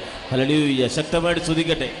 ഹല്ലേലൂയ, ഹല്ലേലൂയ. ശക്തമായിട്ട്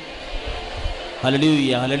സ്തുതിക്കട്ടെ.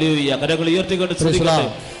 ഹല്ലേലൂയ, ഹല്ലേലൂയ. കരങ്ങൾ ഉയർത്തിക്കൊണ്ട് സ്തുതിക്കട്ടെ.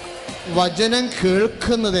 വചനം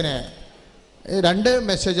കേൾക്കുന്നതിന് 2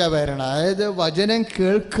 മെസ്സേജാണ് വരണം. അതായത് വചനം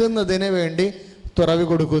കേൾക്കുന്നതിന് വേണ്ടി തുറവി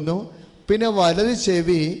കൊടുക്കുന്നു. പിന്നെ വലത്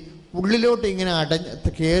ചെവി ഉള്ളിലോട്ട് ഇങ്ങനെ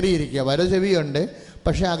കയറിയിരിക്കുക. വലത് ചെവിയുണ്ട്,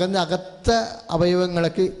 പക്ഷെ അകത്ത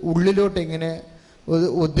അവയവങ്ങളൊക്കെ ഉള്ളിലോട്ട് ഇങ്ങനെ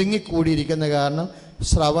ഒതുങ്ങിക്കൂടിയിരിക്കുന്ന കാരണം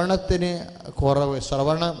ശ്രവണത്തിന് കുറവ്,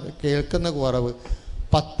 ശ്രവണം കേൾക്കുന്ന കുറവ്.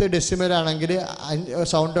 10 ഡെസിമലാണെങ്കിൽ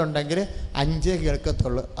സൗണ്ട് ഉണ്ടെങ്കിൽ 5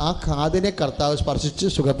 കേൾക്കത്തുള്ളൂ. ആ കാതിനെ കർത്താവ് സ്പർശിച്ച്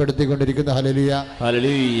സുഖപ്പെടുത്തിക്കൊണ്ടിരിക്കുന്നു. ഹല്ലേലൂയ,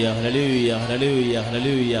 ഹല്ലേലൂയ, ഹല്ലേലൂയ, ഹല്ലേലൂയ,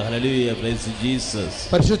 ഹല്ലേലൂയ, ഹല്ലേലൂയ. Praise Jesus.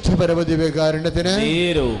 പരിശുദ്ധ പരമദിവ്യകാരുണ്യത്തിന്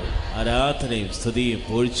ആരാധനയും സ്തുതിയും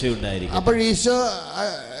പോഴ്ചയുണ്ടായിരിക്കും. അപ്പോൾ ഈശോ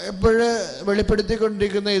എപ്പോഴും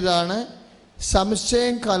വെളിപ്പെടുത്തിക്കൊണ്ടിരിക്കുന്ന ഇതാണ്,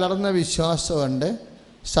 സംശയം കലർന്ന വിശ്വാസമുണ്ട്,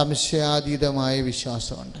 സംശയാതീതമായ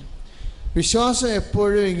വിശ്വാസമുണ്ട്. വിശ്വാസം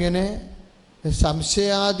എപ്പോഴും ഇങ്ങനെ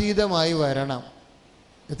സംശയാതീതമായി വരണം.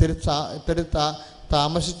 ഇത്തിരി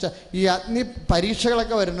താമസിച്ച ഈ അഗ്നി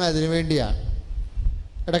പരീക്ഷകളൊക്കെ വരുന്നത് അതിനു വേണ്ടിയാണ്.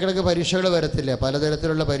 ഇടയ്ക്കിടയ്ക്ക് പരീക്ഷകൾ വരത്തില്ല,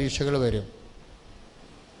 പലതരത്തിലുള്ള പരീക്ഷകൾ വരും.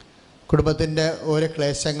 കുടുംബത്തിൻ്റെ ഓരോ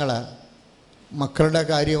ക്ലേശങ്ങൾ, മക്കളുടെ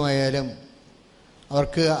കാര്യമായാലും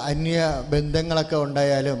അവർക്ക് അന്യ ബന്ധങ്ങളൊക്കെ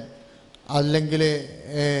ഉണ്ടായാലും, അല്ലെങ്കിൽ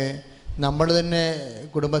നമ്മൾ തന്നെ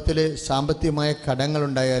കുടുംബത്തിൽ സാമ്പത്തികമായ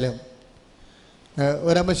കടങ്ങളുണ്ടായാലും.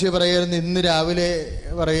 ഒരമ്മച്ചി പറയായിരുന്നു, ഇന്ന് രാവിലെ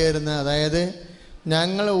പറയായിരുന്നു, അതായത്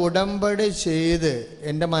ഞങ്ങൾ ഉടമ്പടി ചെയ്ത്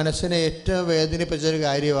എൻ്റെ മനസ്സിനെ ഏറ്റവും വേദനിപ്പിച്ചൊരു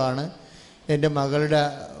കാര്യമാണ് എൻ്റെ മകളുടെ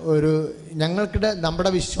ഞങ്ങൾക്കിടെ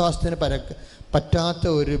നമ്മുടെ വിശ്വാസത്തിന് പറ്റാത്ത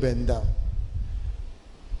ഒരു ബന്ധം.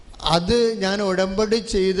 അത് ഞാൻ ഉടമ്പടി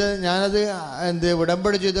ചെയ്ത്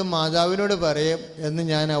ഉടമ്പടി ചെയ്ത് മാതാവിനോട് പറയും എന്ന്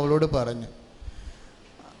ഞാൻ അവളോട് പറഞ്ഞു.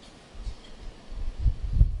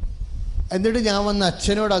 എന്നിട്ട് ഞാൻ വന്ന്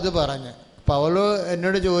അച്ഛനോട് അത് പറഞ്ഞു. അപ്പോൾ അവളോ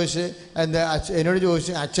എന്നോട് ചോദിച്ച്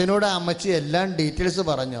അച്ഛനോട് അമ്മച്ചി എല്ലാം ഡീറ്റെയിൽസ്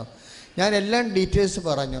പറഞ്ഞോ? ഞാൻ എല്ലാം ഡീറ്റെയിൽസ്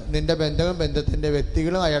പറഞ്ഞു. നിൻ്റെ ബന്ധത്തിൻ്റെ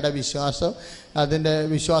വ്യക്തികളും അയാളുടെ വിശ്വാസം, അതിൻ്റെ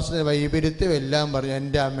വിശ്വാസത്തിൻ്റെ വൈപരീത്യം എല്ലാം പറഞ്ഞു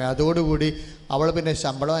എൻ്റെ അമ്മ. അതോടുകൂടി അവൾ പിന്നെ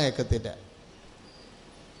ശമ്പളം അയക്കത്തില്ല,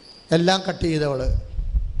 എല്ലാം കട്ട് ചെയ്തവൾ.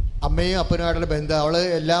 അമ്മയും അപ്പനുമായിട്ടുള്ള ബന്ധം. അവൾ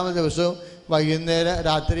എല്ലാ ദിവസവും വൈകുന്നേരം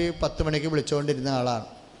രാത്രി 10 മണിക്ക് വിളിച്ചുകൊണ്ടിരുന്ന ആളാണ്.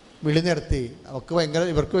 വിളി നിർത്തി. ഇവർക്ക്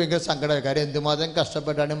ഭയങ്കര സങ്കടമായി. കാര്യം എന്തുമാത്രം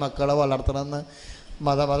കഷ്ടപ്പെട്ടാണ് മക്കളെ വളർത്തണമെന്ന്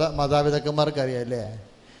മാതാപിതാക്കന്മാർക്ക് അറിയാമല്ലേ.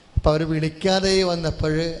 അപ്പോൾ അവർ വിളിക്കാതെ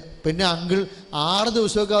വന്നപ്പോൾ പിന്നെ അങ്കിൾ 6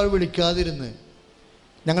 ദിവസമൊക്കെ അവൾ വിളിക്കാതിരുന്ന്.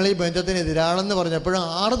 ഞങ്ങൾ ഈ ബന്ധത്തിന് എതിരാണെന്ന് പറഞ്ഞപ്പോഴും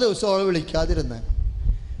 6 ദിവസം അവൾ വിളിക്കാതിരുന്ന്.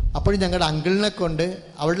 അപ്പോൾ ഞങ്ങളുടെ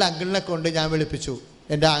അവളുടെ അങ്കിളിനെ കൊണ്ട് ഞാൻ വിളിപ്പിച്ചു,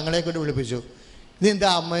 എൻ്റെ ആങ്ങളെ കൊണ്ട് വിളിപ്പിച്ചു. നീ എന്താ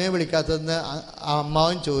അമ്മയെ വിളിക്കാത്തതെന്ന്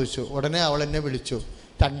അമ്മാവൻ ചോദിച്ചു. ഉടനെ അവൾ എന്നെ വിളിച്ചു.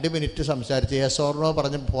 2 മിനിറ്റ് സംസാരിച്ച് യേസോർണോ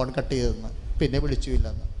പറഞ്ഞ് ഫോൺ കട്ട് ചെയ്തെന്ന്, പിന്നെ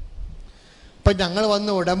വിളിച്ചില്ലെന്ന്. അപ്പം ഞങ്ങൾ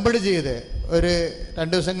വന്ന് ഉടമ്പടി ചെയ്ത് ഒരു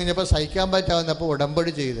 2 ദിവസം കഴിഞ്ഞപ്പോൾ സഹിക്കാൻ പറ്റാവുന്നപ്പോൾ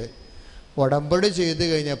ഉടമ്പടി ചെയ്ത്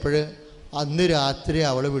കഴിഞ്ഞപ്പോൾ അന്ന് രാത്രി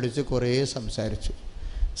അവൾ വിളിച്ച് കുറേ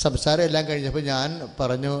സംസാരം എല്ലാം കഴിഞ്ഞപ്പോൾ ഞാൻ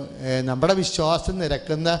പറഞ്ഞു, നമ്മുടെ വിശ്വാസം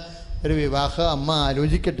നിരക്കുന്ന ഒരു വിവാഹം അമ്മ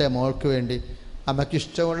ആലോചിക്കട്ടെ മോൾക്ക് വേണ്ടി, അമ്മയ്ക്ക്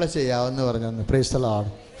ഇഷ്ടമുള്ള ചെയ്യാമെന്ന് പറഞ്ഞു. Price the Lord.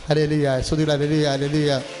 ഹല്ലേലൂയ. സ്തുതി. ഹല്ലേലൂയ.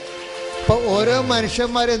 ഹല്ലേലൂയ. അപ്പോൾ ഓരോ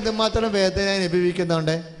മനുഷ്യന്മാരും എന്തുമാത്രം വേദന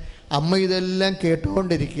അനുഭവിക്കുന്നുണ്ട്. അമ്മ ഇതെല്ലാം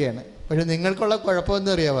കേട്ടുകൊണ്ടിരിക്കുകയാണ്. പക്ഷെ നിങ്ങൾക്കുള്ള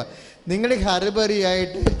കുഴപ്പമെന്ന് അറിയാമോ? നിങ്ങൾ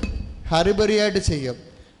ഹറിബറിയായിട്ട് ചെയ്യും.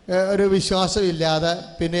 ഒരു വിശ്വാസമില്ലാതെ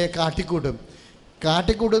പിന്നെ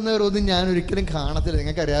കാട്ടിക്കൂട്ടുന്നവരൊന്നും ഞാൻ ഒരിക്കലും കാണത്തില്ല.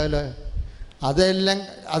 നിങ്ങൾക്കറിയാമല്ലോ.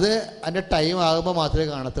 അതിൻ്റെ ടൈം ആകുമ്പോൾ മാത്രമേ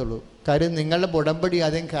കാണത്തുള്ളൂ. കാര്യം നിങ്ങളുടെ ഉടമ്പടി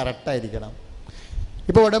ആദ്യം കറക്റ്റായിരിക്കണം.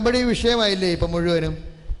 ഇപ്പോൾ ഉടമ്പടി വിഷയമായില്ലേ ഇപ്പം മുഴുവനും.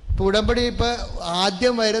 ഇപ്പോൾ ഉടമ്പടി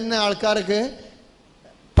ആദ്യം വരുന്ന ആൾക്കാർക്ക്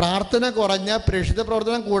പ്രാർത്ഥന കുറഞ്ഞ പ്രേക്ഷിത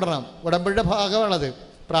പ്രവർത്തനം കൂടണം. ഉടമ്പടിയുടെ ഭാഗമാണത്.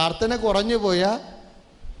 പ്രാർത്ഥന കുറഞ്ഞു പോയാൽ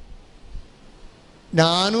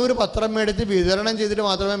 400 പത്രം മേടിച്ച് വിതരണം ചെയ്തിട്ട്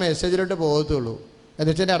മാത്രമേ മെസ്സേജിലോട്ട് പോകത്തുള്ളൂ.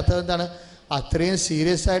 എന്നുവെച്ചതിൻ്റെ അർത്ഥം എന്താണ്? അത്രയും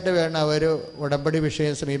സീരിയസ് ആയിട്ട് വേണം അവർ ഉടമ്പടി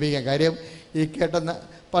വിഷയം സമീപിക്കാൻ. കാര്യം ഈ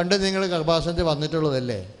പണ്ട് നിങ്ങൾ കൃപാസനത്തിൽ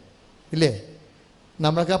വന്നിട്ടുള്ളതല്ലേ, ഇല്ലേ?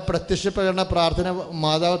 നമ്മൾക്ക് ആ പ്രത്യക്ഷപ്പെടുന്ന പ്രാർത്ഥന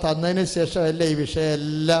മാതാവ് തന്നതിന് ശേഷമല്ലേ ഈ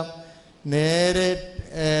വിഷയമെല്ലാം നേരെ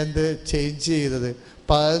ചേഞ്ച് ചെയ്തത്.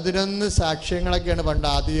 11 സാക്ഷ്യങ്ങളൊക്കെയാണ് പണ്ട്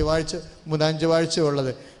ആദ്യ ചൊവ്വാഴ്ച 3-5 ചൊവ്വാഴ്ച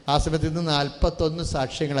ഉള്ളത്. ആ സമയത്ത് ഇന്ന് 41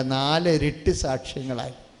 സാക്ഷ്യങ്ങളായി, 4 ഇരട്ടി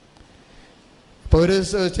സാക്ഷ്യങ്ങളായി. ഇപ്പോൾ ഒരു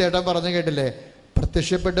ചേട്ടൻ പറഞ്ഞു കേട്ടില്ലേ,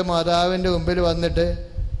 പ്രത്യക്ഷപ്പെട്ട് മാതാവിൻ്റെ മുമ്പിൽ വന്നിട്ട്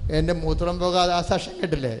എൻ്റെ മൂത്രം പോകാതെ, ആ സാക്ഷ്യം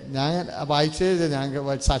കേട്ടില്ലേ? ഞാൻ വായിച്ചത്, ഞാൻ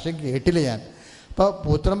സാക്ഷ്യം കേട്ടില്ല ഞാൻ. അപ്പോൾ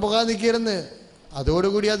മൂത്രം പോകാതെ നിൽക്കരുന്ന്.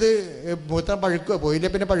 അതോടുകൂടി അത് മൂത്രം പോയില്ലേ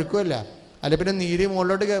പിന്നെ പഴുക്കുമല്ല, അല്ലെ പിന്നെ നീര്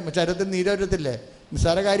മുകളിലോട്ട് ശരീരത്തിൽ നീര് വരത്തില്ലേ?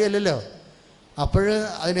 നിസ്സാര കാര്യമല്ലല്ലോ. അപ്പോൾ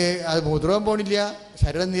അത് മൂത്രവും പോണില്ല,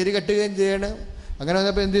 ശരീരം നീര് കെട്ടുകയും ചെയ്യണം. അങ്ങനെ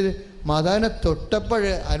വന്നപ്പോൾ എന്ത് ചെയ്ത്? മാതാവിനെ തൊട്ടപ്പോൾ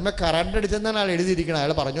അതിന്മേൽ കറണ്ട് അടിച്ചെന്നാണ് ആൾ എഴുതിയിരിക്കണം.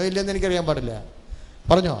 അയാൾ പറഞ്ഞോ ഇല്ലെന്ന് എനിക്കറിയാൻ പാടില്ല.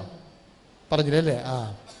 പറഞ്ഞില്ലല്ലേ?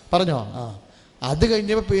 പറഞ്ഞോ? അത്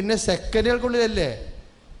കഴിഞ്ഞപ്പോൾ പിന്നെ സെക്കൻഡുകൾക്കുള്ളിലല്ലേ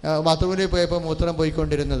ബാത്റൂമിൽ പോയപ്പോൾ മൂത്രം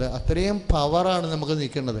പോയിക്കൊണ്ടിരുന്നത്. അത്രയും പവറാണ് നമുക്ക്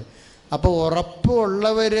നിൽക്കുന്നത്. അപ്പോൾ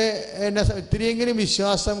ഉറപ്പുള്ളവർ എന്നെ ഇത്തിരിയെങ്കിലും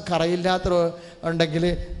വിശ്വാസം കറയില്ലാത്ത ഉണ്ടെങ്കിൽ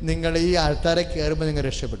നിങ്ങൾ ഈ ആൾക്കാരെ കയറുമ്പോൾ നിങ്ങൾ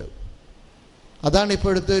രക്ഷപ്പെടും. അതാണ്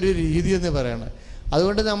ഇപ്പോഴത്തെ ഒരു രീതി എന്ന് പറയുന്നത്.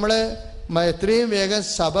 അതുകൊണ്ട് നമ്മൾ എത്രയും വേഗം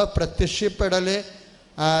സഭ പ്രത്യക്ഷപ്പെടൽ,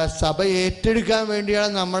 സഭ ഏറ്റെടുക്കാൻ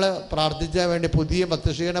വേണ്ടിയാണ് നമ്മൾ പ്രാർത്ഥിക്കാൻ വേണ്ടി പുതിയ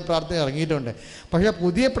പ്രത്യക്ഷീകരണ പ്രാർത്ഥന ഇറങ്ങിയിട്ടുണ്ട്. പക്ഷേ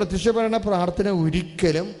പുതിയ പ്രത്യക്ഷീകരണ പ്രാർത്ഥന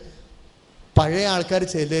ഒരിക്കലും പഴയ ആൾക്കാർ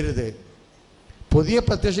ചെല്ലരുത്. പുതിയ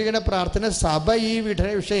പ്രത്യക്ഷീകരണ പ്രാർത്ഥന സഭ ഈ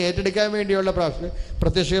വിഷയം ഏറ്റെടുക്കാൻ വേണ്ടിയുള്ള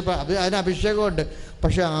അതിന് അഭിഷേകമുണ്ട്.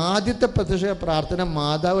 പക്ഷെ ആദ്യത്തെ പ്രത്യക്ഷ പ്രാർത്ഥന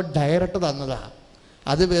മാതാവ് ഡയറക്റ്റ് തന്നതാണ്.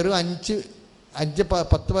 അത് വെറും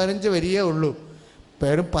 5-10-15 വരിയേ ഉള്ളൂ.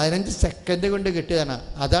 വെറും 15 സെക്കൻഡ് കൊണ്ട് കിട്ടിയതാണ്.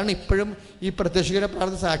 അതാണ് ഇപ്പോഴും ഈ പ്രത്യക്ഷീകരണ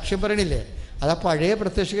പ്രാർത്ഥന സാക്ഷ്യം പറയണില്ലേ? അത് ആ പഴയ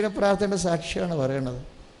പ്രത്യക്ഷീകരണ പ്രാർത്ഥനയുടെ സാക്ഷ്യമാണ് പറയണത്.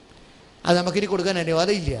 അത് നമുക്കിനി കൊടുക്കാൻ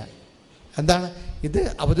അനുവാദമില്ല. എന്താണ് ഇത്?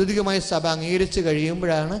 ഔദ്യോഗികമായി സഭ അംഗീകരിച്ച്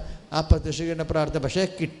കഴിയുമ്പോഴാണ് ആ പ്രത്യക്ഷീകരണ പ്രാർത്ഥന. പക്ഷേ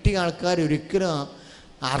കിട്ടിയ ആൾക്കാർ ഒരിക്കലും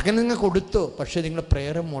ആർക്കും നിങ്ങൾ കൊടുത്തോ, പക്ഷേ നിങ്ങൾ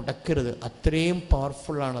പ്രേയർ മുടക്കരുത്. അത്രയും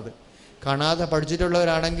പവർഫുള്ളാണത്. കാണാതെ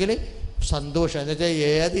പഠിച്ചിട്ടുള്ളവരാണെങ്കിൽ സന്തോഷം. എന്ന് വെച്ചാൽ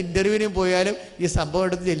ഏത് ഇൻ്റർവ്യൂവിനും പോയാലും ഈ സംഭവം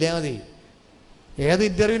എടുത്ത് ചെല്ലാൻ മതി. ഏത്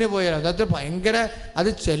ഇൻ്റർവ്യൂവിന് പോയാലും അതൊക്കെ ഭയങ്കര, അത്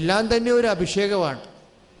ചെല്ലാൻ തന്നെ ഒരു അഭിഷേകമാണ്.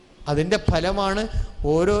 അതിൻ്റെ ഫലമാണ്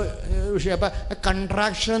ഓരോ വിഷയം. അപ്പം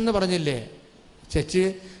കൺട്രാക്ഷൻ എന്ന് പറഞ്ഞില്ലേ ചേച്ചി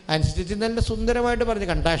നല്ല സുന്ദരമായിട്ട് പറഞ്ഞു.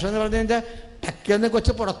 കൺട്രാക്ഷൻ എന്ന് പറഞ്ഞു കഴിഞ്ഞാൽ ടക്കെന്ന്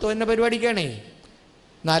കൊച്ച് പുറത്തു വരുന്ന പരിപാടിക്കാണേ.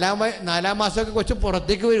 4-ാം മാസമൊക്കെ കൊച്ച്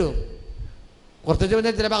പുറത്തേക്ക് വരും. പുറത്തേക്ക്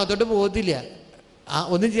വന്നാൽ ചിലപ്പോൾ അകത്തോട്ട് പോകത്തില്ല.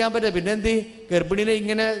 ഒന്നും ചെയ്യാൻ പറ്റില്ല. പിന്നെ എന്ത്? ഗർഭിണിനെ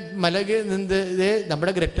ഇങ്ങനെ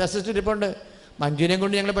നമ്മുടെ ഗ്രേറ്റ് അസിസ്റ്റൻ്റ് ഇപ്പോൾ ഉണ്ട്. മഞ്ജുവിനെ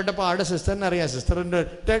കൊണ്ട് ഞങ്ങൾ പെട്ട പാട് സിസ്റ്ററിനെ അറിയാം. സിസ്റ്ററിൻ്റെ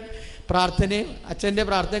ഒറ്റ പ്രാർത്ഥനയും അച്ഛൻ്റെ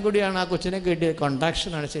പ്രാർത്ഥനയും കൂടിയാണ് ആ കൊച്ചിനെ കിട്ടിയത്.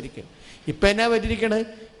 കോൺട്രാക്ഷനാണ് ശരിക്കും. ഇപ്പം എന്നാ പറ്റിയിരിക്കണത്?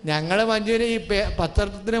 ഞങ്ങൾ മഞ്ജുവിനെ ഈ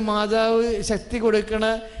പത്രത്തിന് മാതാവ് ശക്തി കൊടുക്കണ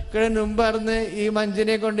മുമ്പായിരുന്നു ഈ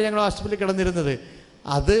മഞ്ജുവിനെ കൊണ്ട് ഞങ്ങൾ ഹോസ്പിറ്റലിൽ കിടന്നിരുന്നത്.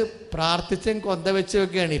 അത് പ്രാർത്ഥിച്ചും കൊന്ത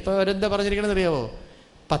വെച്ചൊക്കെയാണ്. ഇപ്പം അവരെന്താ പറഞ്ഞിരിക്കണമെന്ന് അറിയാമോ?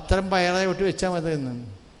 പത്രം പയറായി വിട്ട് വെച്ചാൽ മതി എന്ന്.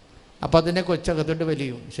 അപ്പം അതിനെ കൊച്ചകത്തോട്ട്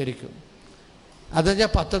വലിയും ശരിക്കും. അതെന്ന്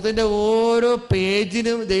വെച്ചാൽ പത്രത്തിൻ്റെ ഓരോ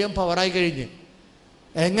പേജിനും ദൈവം പവറായി കഴിഞ്ഞ്.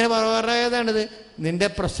 എങ്ങനെ പവറായതാണിത്? നിൻ്റെ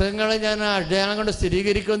പ്രസംഗങ്ങൾ ഞാൻ അടയാളം കൊണ്ട്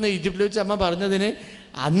സ്ഥിരീകരിക്കുമെന്ന് ഈജിപ്തിൽ വെച്ച് അമ്മ പറഞ്ഞതിന്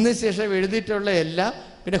അന്ന് ശേഷം എഴുതിയിട്ടുള്ള എല്ലാം,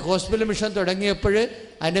 പിന്നെ ഹോസ്പിറ്റൽ മിഷൻ തുടങ്ങിയപ്പോൾ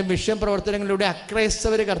അതിൻ്റെ മിഷൻ പ്രവർത്തനങ്ങളിലൂടെ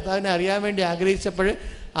അക്രൈസ്തവർ കർത്താവിനെ അറിയാൻ വേണ്ടി ആഗ്രഹിച്ചപ്പോൾ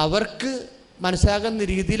അവർക്ക് മനസ്സിലാകുന്ന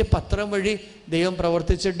രീതിയിൽ പത്രം വഴി ദൈവം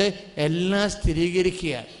പ്രവർത്തിച്ചിട്ട് എല്ലാം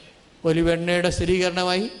സ്ഥിരീകരിക്കുകയാണ്. ഒലിവെണ്ണയുടെ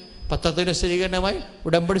സ്ഥിരീകരണമായി, പത്രത്തിൻ്റെ സ്ഥിരീകരണമായി,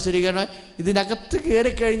 ഉടമ്പടി സ്ഥിരീകരണമായി. ഇതിനകത്ത്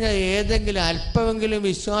കയറിക്കഴിഞ്ഞാൽ ഏതെങ്കിലും അല്പമെങ്കിലും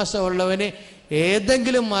വിശ്വാസമുള്ളവന്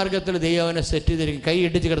ഏതെങ്കിലും മാർഗത്തിൽ ദൈവം അവനെ സെറ്റ് ചെയ്തിരിക്കും. കൈ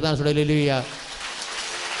ഇടിച്ച് കിടത്താൻ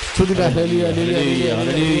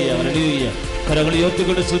കരങ്ങൾ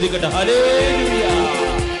ഉയർത്തിക്കൊണ്ട് സ്തുതിക്കട്ടെ. ഹല്ലേലൂയ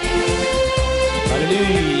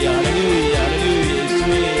ഹല്ലേലൂയ ഹല്ലേലൂയ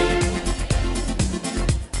ഹല്ലേലൂയ.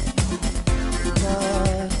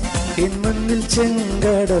 മുന്നിൽ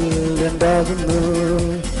ചെങ്കടൽ രണ്ടാകുന്നു,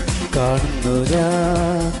 കാണുന്നു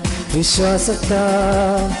ഞാൻ വിശ്വാസത്താ.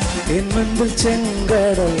 മുൻപിൽ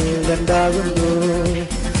ചെങ്കടൽ രണ്ടാകുന്നു,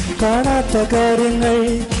 കാണാത്ത കാര്യങ്ങൾ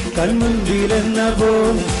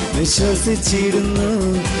കൺമുൻപിലെന്നപ്പോൾ വിശ്വസിച്ചിരുന്നു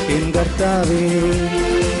എൻ കർത്താവേ.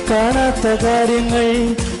 കാണാത്ത കാര്യങ്ങൾ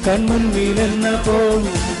കൺമുൻപിലെന്നപ്പോൾ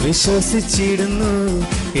വിശ്വസിച്ചിരുന്നു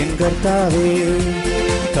എൻ കർത്താവേ.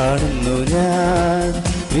 കാണുന്നു ഞാൻ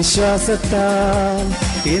വിശ്വാസത്താൽ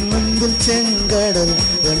എൻ മുൻപിൽ ചെങ്കടൽ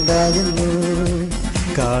രണ്ടാകുന്നു,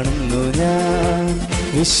 കാണുന്നു ഞാൻ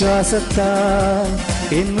വിശ്വാസത്താൽ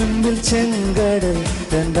എൻ മുൻപിൽ ചെങ്കടൽ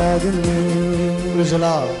രണ്ടാകുന്നു.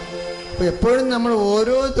 അപ്പോൾ എപ്പോഴും നമ്മൾ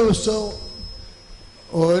ഓരോ ദിവസവും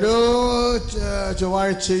ഓരോ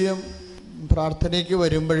ചൊവ്വാഴ്ചയും പ്രാർത്ഥനയ്ക്ക്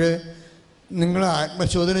വരുമ്പോൾ നിങ്ങൾ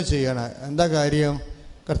ആത്മശോധന ചെയ്യണം. എന്താ കാര്യം?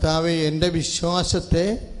 കർത്താവേ, എൻ്റെ വിശ്വാസത്തെ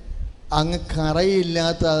അങ്ങ്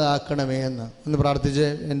കറയില്ലാത്തതാക്കണമേ എന്ന് ഒന്ന് പ്രാർത്ഥിച്ച്.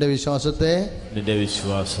 എൻ്റെ വിശ്വാസത്തെ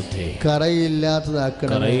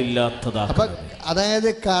കറയില്ലാത്തതാക്കണമേ. അപ്പം അതായത്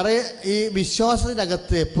ഈ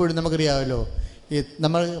വിശ്വാസത്തിനകത്ത് എപ്പോഴും നമുക്കറിയാമല്ലോ, ഈ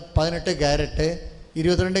നമ്മൾ 18 ക്യാരറ്റ്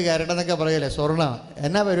 22 ക്യാരറ്റ് എന്നൊക്കെ പറയല്ലേ, സ്വർണ്ണ.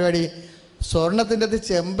 എന്നാ പരിപാടി? സ്വർണത്തിൻ്റെ അത്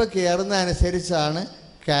ചെമ്പ് കയറുന്ന അനുസരിച്ചാണ്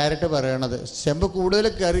ക്യാരറ്റ് പറയണത്. ചെമ്പ് കൂടുതൽ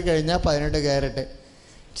കയറി കഴിഞ്ഞാൽ 18 ക്യാരറ്റ്,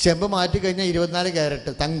 ചെമ്പ് മാറ്റിക്കഴിഞ്ഞാൽ 24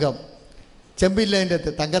 ക്യാരറ്റ് തങ്കം. ചെമ്പില്ല അതിൻ്റെ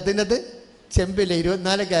അകത്ത്, തങ്കത്തിൻ്റെ അകത്ത് ചെമ്പില്ല,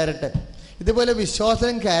 24 ക്യാരറ്റ്. ഇതുപോലെ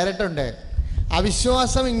വിശ്വാസം ക്യാരറ്റുണ്ട്.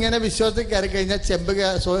 അവിശ്വാസം ഇങ്ങനെ വിശ്വാസത്തിൽ കയറി കഴിഞ്ഞാൽ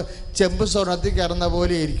ചെമ്പ് സ്വർണത്തിൽ കയറുന്ന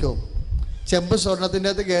പോലെ ഇരിക്കും. ചെമ്പ് സ്വർണത്തിൻ്റെ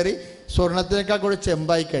അകത്ത് കയറി സ്വർണത്തിനേക്കാൾ കൂടെ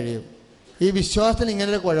ചെമ്പായി കഴിയും. ഈ വിശ്വാസത്തിന്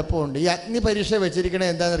ഇങ്ങനൊരു കുഴപ്പമുണ്ട്. ഈ അഗ്നി പരീക്ഷ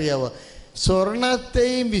വെച്ചിരിക്കണത് എന്താണെന്നറിയാവോ?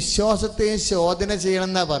 സ്വർണത്തെയും വിശ്വാസത്തെയും ശോധന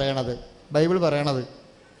ചെയ്യണമെന്നാണ് പറയണത്, ബൈബിൾ പറയണത്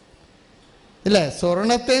ഇല്ലേ?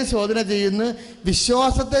 സ്വർണത്തെയും ശോധന ചെയ്യുന്നു,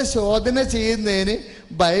 വിശ്വാസത്തെ ശോധന ചെയ്യുന്നതിന്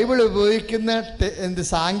ബൈബിൾ ഉപയോഗിക്കുന്ന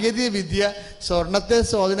സാങ്കേതിക വിദ്യ സ്വർണത്തെ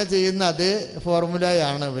ശോധന ചെയ്യുന്ന അതേ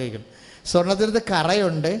ഫോർമുലയാണ് ഉപയോഗിക്കുന്നത്. സ്വർണത്തിനകത്ത്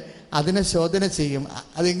കറയുണ്ട്, അതിനെ ശോധന ചെയ്യും.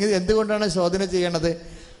 എന്തുകൊണ്ടാണ് ശോധന ചെയ്യണത്?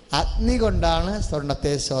 അഗ്നി കൊണ്ടാണ്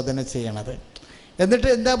സ്വർണത്തെ ശോധന ചെയ്യണത്. എന്നിട്ട്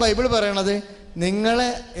എന്താ ബൈബിൾ പറയണത്? നിങ്ങളെ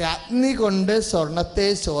അഗ്നി കൊണ്ട് സ്വർണത്തെ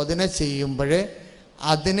ശോധന ചെയ്യുമ്പോൾ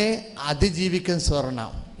അതിനെ അതിജീവിക്കും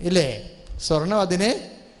സ്വർണം, ഇല്ലേ? സ്വർണം അതിനെ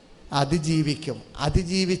അതിജീവിക്കും.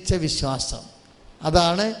 അതിജീവിച്ച വിശ്വാസം,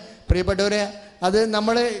 അതാണ് പ്രിയപ്പെട്ടവരെ. അത്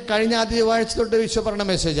നമ്മൾ കഴിഞ്ഞ ആദ്യ ആഴ്ച തൊട്ട് വിശ്വ പറഞ്ഞ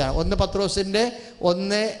മെസ്സേജാണ്. 1 പത്രോസിൻ്റെ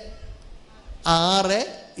 1, 6,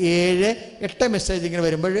 7, 8 മെസ്സേജ് ഇങ്ങനെ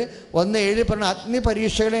വരുമ്പോൾ 1:7 പറഞ്ഞ അഗ്നി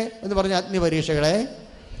പരീക്ഷകളെ എന്ന് പറഞ്ഞ അഗ്നി പരീക്ഷകളെ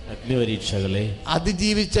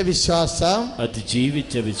അതിജീവിച്ച വിശ്വാസം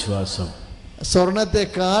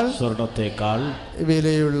സ്വർണത്തെക്കാൾ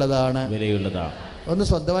വിലയുള്ളതാണ്. ഒന്ന്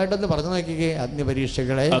സ്വന്തമായിട്ടൊന്ന് പറഞ്ഞു നോക്കിക്കേ. അഗ്നി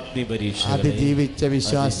പരീക്ഷകളെ അതിജീവിച്ച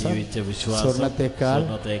വിശ്വാസം സ്വർണത്തെക്കാൾ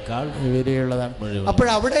വിലയുള്ളതാണ്.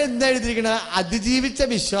 അപ്പോഴവിടെ എന്താ എഴുതിയിരിക്കണത്? അതിജീവിച്ച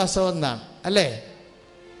വിശ്വാസം എന്നാണ്, അല്ലേ?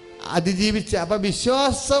 അതിജീവിച്ച. അപ്പം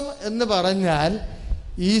വിശ്വാസം എന്ന് പറഞ്ഞാൽ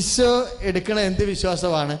ഈശോ എടുക്കണ എന്ത്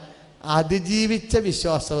വിശ്വാസമാണ്? അതിജീവിച്ച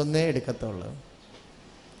വിശ്വാസം എന്നേ എടുക്കത്തുള്ളൂ.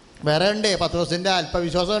 വേറെ ഉണ്ടേ, പത്രോസിൻ്റെ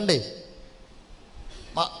അല്പവിശ്വാസം ഉണ്ടേ.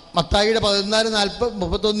 മത്തായിയുടെ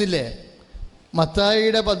 14:31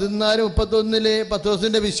 മത്തായിയുടെ 14:31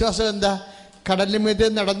 പത്രോസിൻ്റെ വിശ്വാസം എന്താ? കടലിന് മീതെ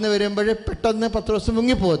നടന്നു വരുമ്പോൾ പെട്ടെന്ന് പത്രോസ്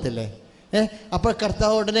മുങ്ങിപ്പോകത്തില്ലേ? അപ്പോൾ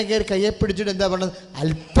കർത്താവ് ഉടനെ കയറി കയ്യെ പിടിച്ചിട്ട് എന്താ പറഞ്ഞത്?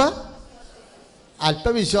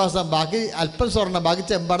 അല്പവിശ്വാസം, ബാക്കി അല്പം സ്വർണം, ബാക്കി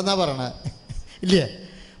ചെമ്പാടെന്നാ പറയണത്, ഇല്ലേ?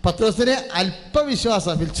 പത്രോസിന്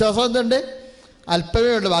വിശ്വാസം എന്തുണ്ട്?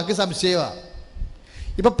 അല്പമേ ഉള്ളൂ, ബാക്കി സംശയമാണ്.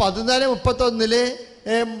 ഇപ്പം 14:31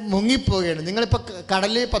 മുങ്ങിപ്പോവുകയാണ്. നിങ്ങളിപ്പോൾ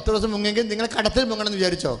കടലിൽ 10 ദിവസം മുങ്ങിയെങ്കിൽ നിങ്ങൾ കടത്തിൽ മുങ്ങണമെന്ന്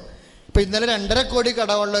വിചാരിച്ചോ? ഇപ്പം ഇന്നലെ 2.5 കോടി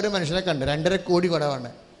കടമുള്ള ഒരു മനുഷ്യനെ കണ്ട്. 2.5 കോടി കടമാണ്.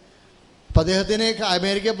 അപ്പം അദ്ദേഹത്തിന്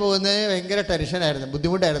അമേരിക്കയിൽ പോകുന്നതിന് ഭയങ്കര ടെൻഷനായിരുന്നു,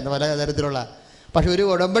 ബുദ്ധിമുട്ടായിരുന്നു പല തരത്തിലുള്ള. പക്ഷെ ഒരു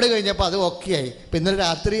ഉടമ്പടി കഴിഞ്ഞപ്പോൾ അത് ഓക്കെ ആയി. ഇപ്പം ഇന്നലെ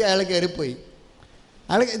രാത്രി അയാൾ കയറിപ്പോയി.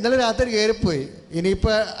 ഇന്നലെ രാത്രി കയറിപ്പോയി.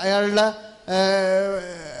 ഇനിയിപ്പോൾ അയാളുടെ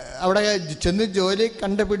അവിടെ ചെന്ന് ജോലി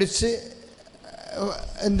കണ്ടുപിടിച്ച്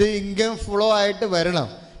ഇൻകം ഫ്ലോ ആയിട്ട് വരണം.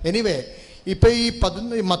 എനിവേ ഇപ്പം ഈ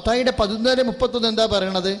മത്തായിയുടെ 14:31 എന്താ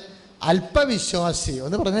പറയണത്? അല്പവിശ്വാസി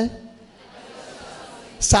ഒന്ന് പറഞ്ഞേ,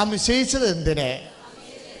 സംശയിച്ചത് എന്തിനെ?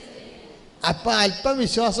 അപ്പം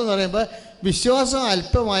അല്പവിശ്വാസം എന്ന് പറയുമ്പോൾ വിശ്വാസം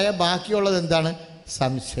അല്പമായ ബാക്കിയുള്ളത് എന്താണ്?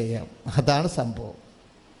 സംശയം. അതാണ് സംഭവം.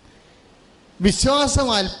 വിശ്വാസം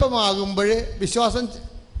അല്പമാകുമ്പോൾ വിശ്വാസം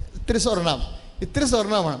ഇത്തിരി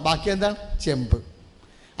സ്വർണ്ണമാണ്, ബാക്കി എന്താണ്? ചെമ്പ്.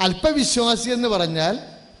 അല്പവിശ്വാസി എന്ന് പറഞ്ഞാൽ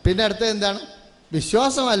പിന്നെ അടുത്ത എന്താണ്?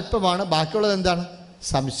 വിശ്വാസം അല്പമാണ്, ബാക്കിയുള്ളത് എന്താണ്?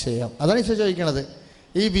 സംശയം. അതാണ് ഈശോ ചോദിക്കണത്.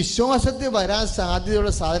 ഈ വിശ്വാസത്തിൽ വരാൻ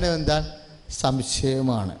സാധ്യതയുള്ള സാധനം എന്താണ്?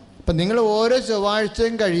 സംശയമാണ്. അപ്പം നിങ്ങൾ ഓരോ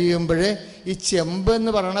ചൊവ്വാഴ്ചയും കഴിയുമ്പോൾ ഈ ചെമ്പ്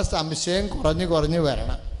എന്ന് പറയുന്ന സംശയം കുറഞ്ഞ്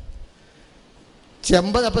വരണം.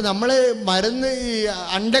 ചെമ്പ് അപ്പം നമ്മൾ മരുന്ന് ഈ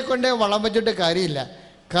അണ്ടക്കൊണ്ടേ വളം വെച്ചിട്ട് കാര്യമില്ല.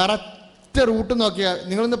 കറക്റ്റ് റൂട്ട് നോക്കിയാൽ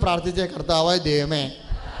നിങ്ങളൊന്ന് പ്രാർത്ഥിച്ചേ, കർത്താവായ ദൈവമേ,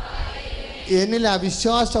 എന്നിൽ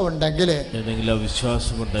അവിശ്വാസം ഉണ്ടെങ്കിൽ,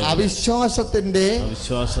 അവിശ്വാസത്തിന്റെ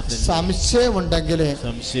സംശയമുണ്ടെങ്കിൽ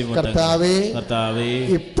കർത്താവേ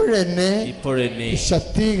ഇപ്പോഴെന്നെ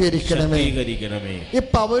ശക്തീകരിക്കണമേ. ഈ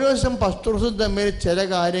പൗലോസും പത്രോസും തമ്മിൽ ചില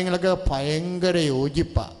കാര്യങ്ങളൊക്കെ ഭയങ്കര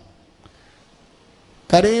യോജിപ്പാ.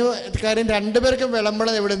 കാര്യം രണ്ടുപേർക്കും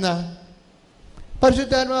വിളമ്പണം എവിടുന്നാ?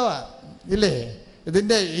 പരിശുദ്ധാത്മാവാ, ഇല്ലേ?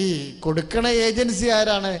 ഇതിൻ്റെ ഈ കൊടുക്കണ ഏജൻസി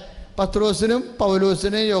ആരാണ്? പത്രോസിനും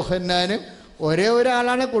പൗലോസിനും യോഹന്നാനും ഒരേ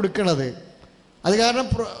ഒരാളാണ് കൊടുക്കുന്നത്. അത് കാരണം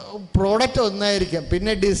പ്രോഡക്റ്റ് ഒന്നായിരിക്കും,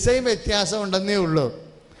 പിന്നെ ഡിസൈൻ വ്യത്യാസം ഉണ്ടെന്നേ ഉള്ളൂ.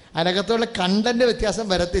 അതിനകത്തുള്ള കണ്ടൻറ്റ് വ്യത്യാസം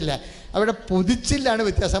വരത്തില്ല. അവിടെ പൊതിച്ചിലാണ്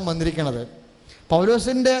വ്യത്യാസം വന്നിരിക്കുന്നത്.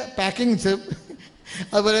 പൗലോസിൻ്റെ പാക്കിങ്സും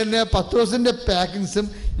അതുപോലെ തന്നെ പത്രോസിൻ്റെ പാക്കിങ്സും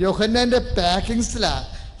യോഹന്നാൻ്റെ പാക്കിങ്സിലാണ്.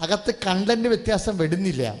 അകത്ത് കണ്ടൻറ്റ് വ്യത്യാസം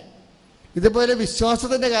വരുന്നില്ല. ഇതുപോലെ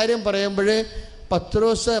വിശ്വാസത്തിൻ്റെ കാര്യം പറയുമ്പോൾ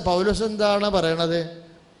പൗലോസ് എന്താണ് പറയണത്?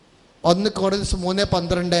 1 കൊറിന്തോസ്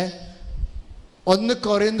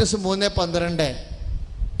 3:12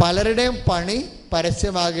 പലരുടെയും പണി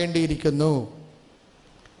പരസ്യമാകേണ്ടിയിരിക്കുന്നു.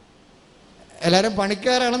 എല്ലാവരും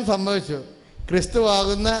പണിക്കാരാണെന്ന് സമ്മതിച്ചു.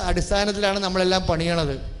 ക്രിസ്തുവാകുന്ന അടിസ്ഥാനത്തിലാണ് നമ്മളെല്ലാം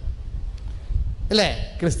പണിയണത്, അല്ലേ?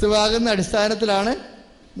 ക്രിസ്തുവാകുന്ന അടിസ്ഥാനത്തിലാണ്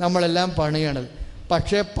നമ്മളെല്ലാം പണിയണത്.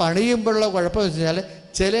 പക്ഷേ പണിയുമ്പോഴുള്ള കുഴപ്പം വെച്ച് കഴിഞ്ഞാൽ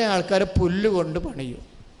ചില ആൾക്കാർ പുല്ല് കൊണ്ട് പണിയും,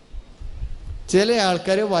 ചില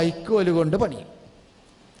ആൾക്കാർ വൈക്കോല് കൊണ്ട് പണിയും,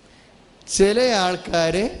 ചില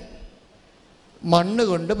ആൾക്കാർ മണ്ണ്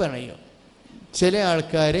കൊണ്ട് പണിയും, ചില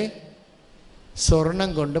ആൾക്കാർ സ്വർണം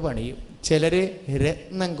കൊണ്ട് പണിയും, ചിലർ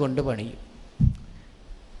രത്നം കൊണ്ട് പണിയും.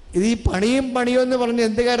 ഇത് ഈ പണിയും എന്ന് പറഞ്ഞ്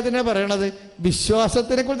എന്ത് കാര്യത്തിനാണ് പറയണത്?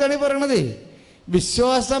 വിശ്വാസത്തിനെ കുറിച്ചാണ് പറയണത്.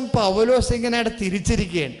 വിശ്വാസം പൗലോസ് ഇങ്ങനെ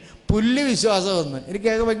തിരിച്ചിരിക്കുകയാണ്. പുല്ല് വിശ്വാസം ഒന്ന് എനിക്ക്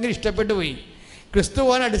ഭയങ്കര ഇഷ്ടപ്പെട്ടു പോയി. ക്രിസ്തു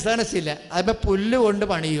പോകാൻ അടിസ്ഥാനമില്ല, അതിപ്പോൾ പുല്ല് കൊണ്ട്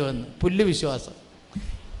പണിയുമെന്ന്. പുല്ല് വിശ്വാസം.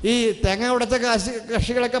 ഈ തേങ്ങ ഉടച്ച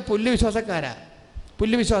കർഷികളൊക്കെ പുല്ല് വിശ്വാസക്കാരാ.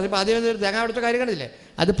 പുല്ല് വിശ്വാസം. ഇപ്പം ആദ്യം തേങ്ങ ഉടച്ച കാര്യം കണ്ടില്ലേ?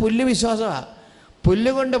 അത് പുല്ല് വിശ്വാസമാണ്.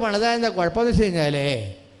 പുല്ല് കൊണ്ട് പണിതാൽ എന്താ കുഴപ്പമെന്ന് വെച്ച് കഴിഞ്ഞാലേ,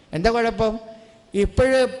 എന്താ കുഴപ്പം?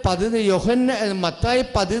 മത്തായി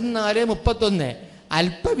 14:31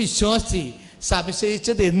 അല്പവിശ്വാസി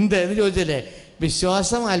സംശയിച്ചത് എന്ത് എന്ന് ചോദിച്ചല്ലേ?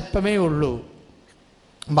 വിശ്വാസം അല്പമേ ഉള്ളൂ,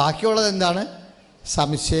 ബാക്കിയുള്ളത് എന്താണ്?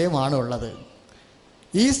 സംശയമാണ് ഉള്ളത്.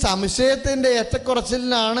 ഈ സംശയത്തിൻ്റെ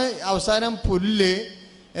ഏറ്റക്കുറച്ചിലാണ് അവസാനം പുല്ല്,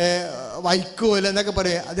 വൈക്കോല് എന്നൊക്കെ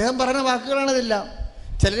പറയുക. അദ്ദേഹം പറയുന്ന വാക്കുകളാണിതെല്ലാം.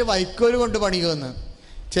 ചിലർ വൈക്കോല് കൊണ്ട് പണിയുമെന്ന്,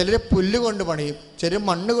 ചിലർ പുല്ല് കൊണ്ട് പണിയും, ചിലർ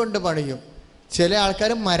മണ്ണ് കൊണ്ട് പണിയും, ചില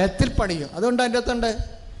ആൾക്കാർ മരത്തിൽ പണിയും. അതുകൊണ്ട് അതിൻ്റെ അകത്തുണ്ട്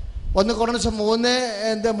 1 കൊറിന്തോസ്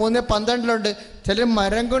 3:12 ചിലർ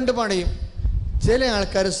മരം കൊണ്ട് പണിയും, ചില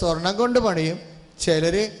ആൾക്കാർ സ്വർണം കൊണ്ട് പണിയും,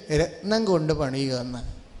 ചിലർ രത്നം കൊണ്ട് പണിയുക എന്ന്.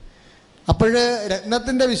 അപ്പോൾ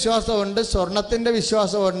രത്നത്തിൻ്റെ വിശ്വാസമുണ്ട്, സ്വർണത്തിൻ്റെ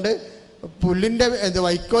വിശ്വാസമുണ്ട്, പുല്ലിൻ്റെ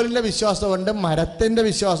വൈക്കോലിൻ്റെ വിശ്വാസമുണ്ട്, മരത്തിൻ്റെ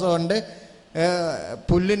വിശ്വാസമുണ്ട്,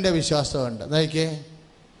 പുല്ലിൻ്റെ വിശ്വാസമുണ്ട്. നോക്കിയേ,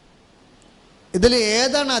 ഇതിൽ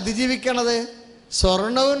ഏതാണ് അതിജീവിക്കണത്?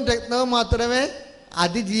 സ്വർണവും രത്നവും മാത്രമേ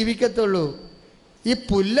അതിജീവിക്കത്തുള്ളൂ. ഈ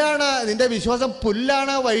പുല്ലാണ് നിൻ്റെ വിശ്വാസം,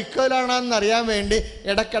 പുല്ലാണോ വൈക്കോലാണോ എന്നറിയാൻ വേണ്ടി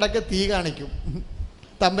ഇടയ്ക്കിടയ്ക്ക് തീ കാണിക്കും,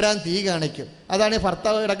 തമ്പുരാൻ തീ കാണിക്കും. അതാണ് ഈ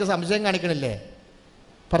ഭർത്താവ് ഇടയ്ക്ക് സംശയം കാണിക്കണില്ലേ?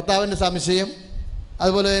 ഭർത്താവിൻ്റെ സംശയം.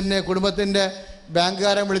 അതുപോലെ തന്നെ കുടുംബത്തിൻ്റെ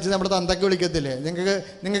ബാങ്കുകാരൻ വിളിച്ച് നമ്മുടെ തന്തയ്ക്ക് വിളിക്കത്തില്ലേ?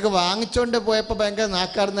 നിങ്ങൾക്ക് വാങ്ങിച്ചുകൊണ്ട് പോയപ്പോൾ ഭയങ്കര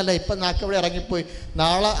നാക്കാറുന്നല്ല, ഇപ്പം നാക്ക് അവിടെ ഇറങ്ങിപ്പോയി,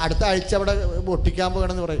 നാളെ അടുത്ത ആഴ്ച അവിടെ ഒട്ടിക്കാൻ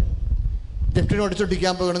പോകണമെന്ന് പറയും, ജപ്റ്റിന്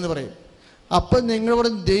ഒട്ടിച്ചൊട്ടിക്കാൻ പോകണമെന്ന് പറയും. അപ്പം നിങ്ങളിവിടെ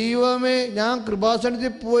ദൈവമേ, ഞാൻ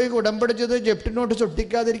കൃപാസനത്തിൽ പോയി ഉടമ്പടിച്ചത് ജപ്റ്റിന്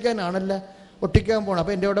ഒട്ടിച്ചൊട്ടിക്കാതിരിക്കാനാണല്ല, ഒട്ടിക്കാൻ പോകണം.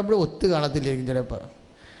 അപ്പം എൻ്റെ ഉടമ്പടി ഒത്തു കാണത്തില്ലായിരിക്കും ചിലപ്പോൾ,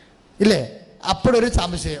 ഇല്ലേ? അപ്പോഴൊരു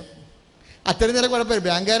സംശയം. അത്രയും നേരം കുഴപ്പമില്ല.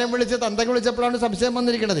 ബാങ്കുകാരൻ വിളിച്ച് തന്തയ്ക്ക് വിളിച്ചപ്പോഴാണ് സംശയം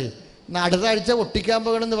വന്നിരിക്കണത്, അടുത്ത ആഴ്ച ഒട്ടിക്കാൻ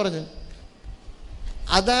പോകണമെന്ന് പറഞ്ഞു.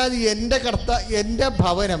 അതായത് എൻ്റെ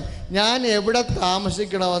ഭവനം, ഞാൻ എവിടെ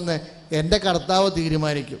താമസിക്കണമെന്ന് എൻ്റെ കർത്താവ്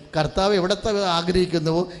തീരുമാനിക്കും. കർത്താവ് എവിടെ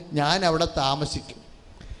ആഗ്രഹിക്കുന്നുവോ ഞാൻ അവിടെ താമസിക്കും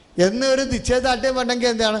എന്നൊരു നിശ്ചയദാർഢ്യം വേണമെങ്കിൽ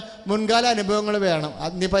എന്താണ്? മുൻകാല അനുഭവങ്ങൾ വേണം.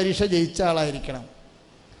 നീ പരീക്ഷ ജയിച്ച ആളായിരിക്കണം.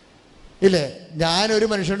 ഇല്ലേ? ഞാനൊരു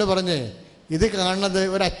മനുഷ്യനോട് പറഞ്ഞേ, ഇത് കാണുന്നത്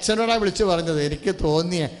ഒരു അച്ഛനോടാണ് വിളിച്ച് പറഞ്ഞത്, എനിക്ക്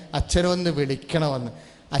തോന്നിയ അച്ഛനൊന്ന് വിളിക്കണമെന്ന്.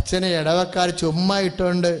 അച്ഛനെ ഇടവക്കാർ ചുമ്മാ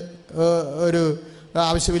ഇട്ടുകൊണ്ട് ഒരു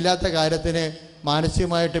ആവശ്യമില്ലാത്ത കാര്യത്തിന്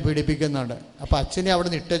മാനസികമായിട്ട് പീഡിപ്പിക്കുന്നുണ്ട്. അപ്പോൾ അച്ഛനെ അവിടെ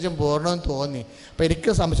നിന്ന് ഇട്ടച്ചും പോരണമെന്ന് തോന്നി. അപ്പോൾ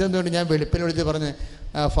എനിക്ക് സംശയം തോന്നി. ഞാൻ വെളുപ്പിനെ വിളിച്ച് പറഞ്ഞ്,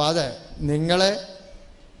 ഫാദർ, നിങ്ങളെ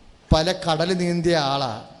പല കടൽ നീന്തിയ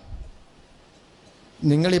ആളാണ്,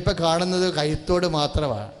 നിങ്ങളിപ്പോൾ കാണുന്നത് കൈത്തോട്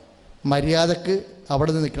മാത്രമാണ്, മര്യാദക്ക് അവിടെ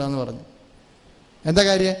നിന്ന് നിൽക്കണമെന്ന് പറഞ്ഞു. എന്താ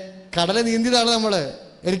കാര്യം? കടൽ നീന്തിയതാണ് നമ്മൾ.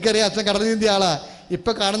 എനിക്കറിയാം അച്ഛൻ കടൽ നീന്തിയ ആളാ.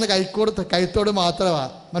 ഇപ്പം കാണുന്ന കൈത്തോട്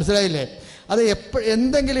മാത്രമാണ്. മനസ്സിലായില്ലേ? അത്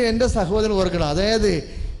എന്തെങ്കിലും എൻ്റെ സഹോദരൻ ഓർക്കണം. അതായത്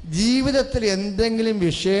ജീവിതത്തിൽ എന്തെങ്കിലും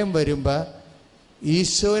വിഷയം വരുമ്പോൾ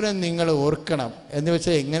ഈശോനെ നിങ്ങൾ ഓർക്കണം. എന്ന്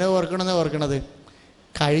വെച്ചാൽ എങ്ങനെ ഓർക്കണം എന്ന് ഓർക്കണത്?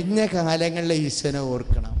 കഴിഞ്ഞ കാലങ്ങളിലെ ഈശോനെ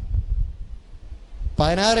ഓർക്കണം.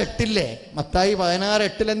 16:8 മത്തായി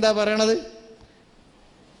 16:8 എന്താ പറയണത്?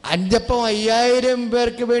 5 അപ്പം 5000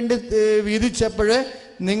 പേർക്ക് വേണ്ടി വീതിച്ചപ്പോൾ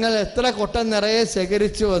നിങ്ങൾ എത്ര കൊട്ട നിറയെ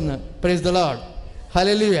ശേഖരിച്ചു വന്ന്. Price the Lord,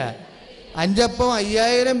 hallelujah. 5 അപ്പം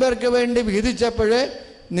 5000 പേർക്ക് വേണ്ടി വീതിച്ചപ്പോൾ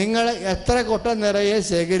നിങ്ങൾ എത്ര കൊട്ട നിറയെ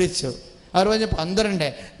ശേഖരിച്ചു? അവർ പറഞ്ഞ് 12.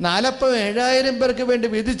 4 അപ്പം 7000 പേർക്ക് വേണ്ടി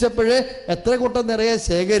വീതിച്ചപ്പോൾ എത്ര കൊട്ട നിറയെ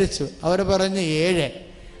ശേഖരിച്ചു? അവർ പറഞ്ഞ് 7.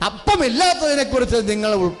 അപ്പമില്ലാത്തതിനെക്കുറിച്ച്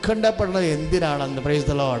നിങ്ങൾ ഉത്കണ്ഠപ്പെടുന്നത് എന്തിനാണെന്ന്. Praise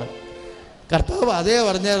the Lord. കർത്താവ് അതേ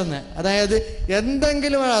പറഞ്ഞിരുന്നു. അതായത്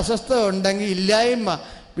എന്തെങ്കിലും ഒരു അസ്വസ്ഥത ഉണ്ടെങ്കിൽ, ഇല്ലായ്മ,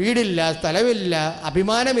 വീടില്ല, സ്ഥലമില്ല,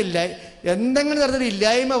 അഭിമാനമില്ല, എന്തെങ്കിലും തരത്തിൽ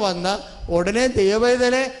ഇല്ലായ്മ വന്നാൽ ഉടനെ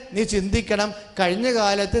ദൈവവേദനെ നീ ചിന്തിക്കണം, കഴിഞ്ഞ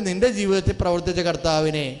കാലത്ത് നിന്റെ ജീവിതത്തിൽ പ്രവർത്തിച്ച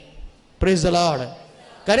കർത്താവിനെ. Praise the Lord.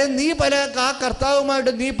 കാര്യം നീ ആ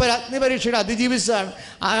കർത്താവുമായിട്ട് നീ അഗ്നിപരീക്ഷയുടെ അതിജീവിച്ചാണ്.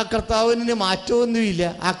 ആ കർത്താവിന് മാറ്റമൊന്നുമില്ല.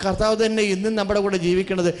 ആ കർത്താവ് തന്നെ ഇന്നും നമ്മുടെ കൂടെ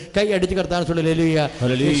ജീവിക്കുന്നത്. കൈ അടിച്ച് കർത്താവിനെ ഹല്ലേലൂയ.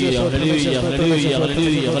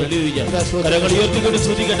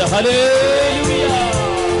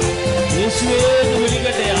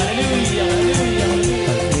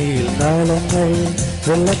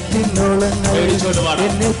 വെള്ളത്തിനോളങ്ങൾ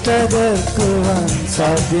എന്നെ തകർക്കുവാൻ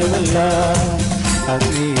സാധ്യമല്ല.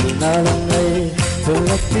 അഗ്നിയിൽ നാളങ്ങൾ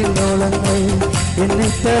വെള്ളത്തിനോളങ്ങൾ എന്നെ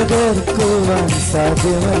തകർക്കുവാൻ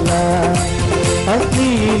സാധ്യമല്ല.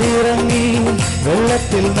 അഗ്നിയിലിറങ്ങി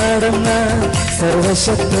വെള്ളത്തിൽ നടന്ന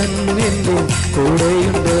സർവശക്തൻ എൻ്റെ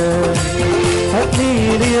കൂടെയുണ്ട്.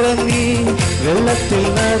 അഗ്നിയിലിറങ്ങി വെള്ളത്തിൽ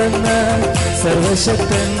നടന്ന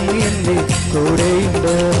സർവശക്തൻ എൻ്റെ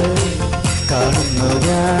കൂടെയുണ്ട്. കാണുന്നു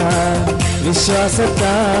ഞാൻ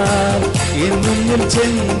വിശ്വാസത്താൽ എന്നും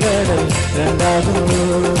ചെങ്കടൽ രണ്ടാകുന്നു.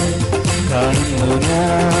 കാണുന്നു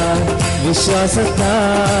ഞാൻ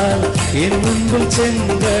വിശ്വാസത്താൽ എന്നും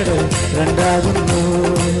ചെങ്കടൽ രണ്ടാകുന്നു.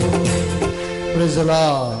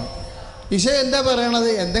 ഈശോ എന്താ പറയണത്?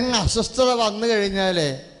 എന്തെങ്കിലും അസ്വസ്ഥത വന്നു കഴിഞ്ഞാലേ,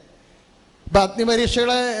 ഇപ്പം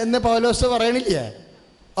അഗ്നിപരീക്ഷകളെ എന്ന് പൗലോസ് പറയണില്ലേ?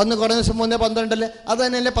 1 കൊരിന്ത്യർ 3:12 അത്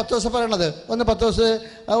തന്നെയല്ലേ 10 ദിവസം പറയണത്. 1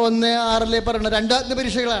 1:6 പറയണത്. 2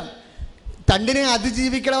 അഗ്നിപരീക്ഷകളാണ്. രണ്ടിനെ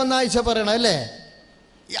അതിജീവിക്കണമെന്നാണ് ഈശോ പറയണത് അല്ലേ?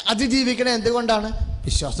 അതിജീവിക്കണം എന്തുകൊണ്ടാണ്?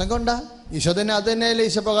 വിശ്വാസം കൊണ്ടാണ്. ഈശോ തന്നെ അത് തന്നെയല്ലേ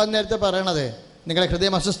ഈശോ പോകാൻ നേരത്തെ പറയണത്, നിങ്ങളുടെ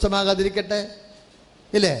ഹൃദയം അസ്വസ്ഥമാകാതിരിക്കട്ടെ.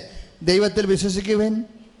 ഇല്ലേ? ദൈവത്തിൽ വിശ്വസിക്കുവിൻ,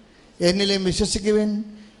 എന്നിലും വിശ്വസിക്കുവിൻ.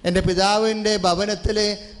 എൻ്റെ പിതാവിൻ്റെ ഭവനത്തിൽ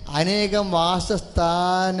അനേകം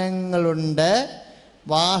വാസസ്ഥലങ്ങളുണ്ട്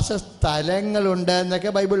എന്നൊക്കെ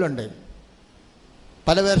ബൈബിളുണ്ട്.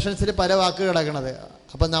 പല വേർഷൻസിൽ പല വാക്ക് കിടക്കണത്.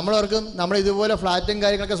 അപ്പം നമ്മളവർക്കും നമ്മൾ ഇതുപോലെ ഫ്ലാറ്റും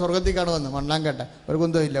കാര്യങ്ങളൊക്കെ സ്വർഗത്തിൽ കാണുമെന്ന് മണ്ണാങ്കട്ട ഒരു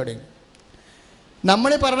കുന്തവും ഇല്ല അവിടെയും.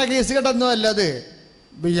 നമ്മളീ പറഞ്ഞ കേസ് കേട്ടൊന്നും അല്ലത്.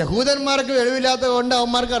 യഹൂദന്മാർക്ക് വെളിവില്ലാത്തത് കൊണ്ട്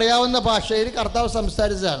അവന്മാർക്ക് അറിയാവുന്ന ഭാഷയിൽ കർത്താവ്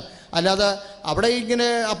സംസാരിച്ചതാണ്. അല്ലാതെ അവിടെ ഇങ്ങനെ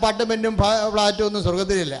അപ്പാർട്ട്മെൻറ്റും ഫ്ലാറ്റും ഒന്നും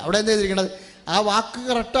സ്വർഗത്തിലില്ല. അവിടെ എന്താ ചെയ്തിരിക്കണത്? ആ വാക്ക്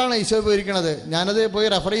കറക്റ്റാണ് ഈശോ പോയിരിക്കണത്. ഞാനത് പോയി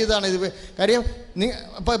റെഫർ ചെയ്താണ്. ഇത് കാര്യം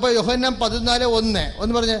ഇപ്പോൾ യോഹന്നാൻ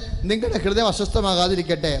 14:1 പറഞ്ഞ് നിങ്ങളുടെ ഹൃദയം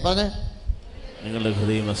അസ്വസ്ഥമാകാതിരിക്കട്ടെ. പറഞ്ഞേ, നിങ്ങളുടെ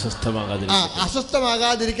ഹൃദയം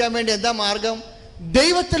അസ്വസ്ഥമാകാതിരിക്കാൻ വേണ്ടി എന്താ മാർഗം?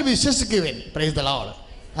 ദൈവത്തിൽ വിശ്വസിക്കുവേൻ. Price the Lord.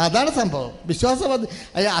 അതാണ് സംഭവം. വിശ്വാസം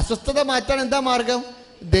അസ്വസ്ഥത മാറ്റാൻ എന്താ മാർഗം?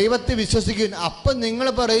 ദൈവത്തെ വിശ്വസിക്കും. അപ്പം നിങ്ങൾ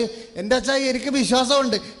പറയും, എൻ്റെ അച്ഛാ എനിക്ക്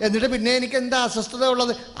വിശ്വാസമുണ്ട്, എന്നിട്ട് പിന്നെ എനിക്ക് എന്താ അസ്വസ്ഥത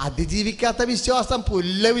ഉള്ളത്? അതിജീവിക്കാത്ത വിശ്വാസം,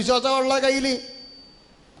 പുല്ല വിശ്വാസമുള്ള കയ്യിൽ.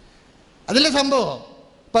 അതല്ലേ സംഭവം.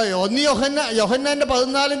 ഇപ്പം യോഹന്നാൻ്റെ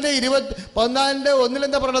 14:1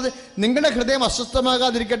 എന്താ പറയണത്? നിങ്ങളുടെ ഹൃദയം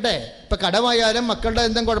അസ്വസ്ഥമാകാതിരിക്കട്ടെ. ഇപ്പം കടമായാലും മക്കളുടെ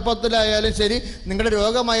എന്തെങ്കിലും കുഴപ്പത്തിലായാലും ശരി, നിങ്ങളുടെ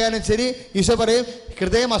രോഗമായാലും ശരി, ഈശോ പറയും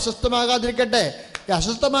ഹൃദയം അസ്വസ്ഥമാകാതിരിക്കട്ടെ.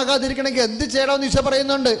 അസ്വസ്ഥമാകാതിരിക്കണമെങ്കിൽ എന്ത് ചെയ്യണമെന്ന് ഈശോ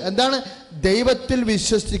പറയുന്നുണ്ട്. എന്താണ്? ദൈവത്തിൽ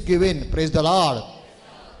വിശ്വസിക്കുവിൻ. Price the Lord.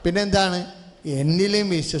 പിന്നെന്താണ്? എന്നിലും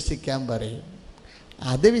വിശ്വസിക്കാൻ പറയും.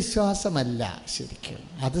 അത് വിശ്വാസമല്ല, ശരിക്കും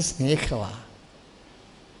അത് സ്നേഹമാണ്.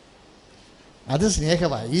 അത്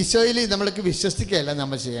സ്നേഹമാണ്. ഈശോയിൽ നമ്മൾക്ക് വിശ്വസിക്കുകയല്ല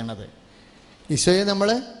നമ്മൾ ചെയ്യണത്. ഈശോയെ നമ്മൾ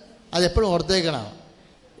അതെപ്പോഴും ഓർത്തേക്കണം.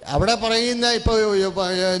 അവിടെ പറയുന്ന ഇപ്പോൾ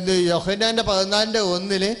യോഹന്നാൻ്റെ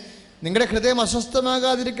 14:1 നിങ്ങളുടെ ഹൃദയം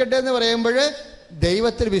അസ്വസ്ഥമാകാതിരിക്കട്ടെ എന്ന് പറയുമ്പോൾ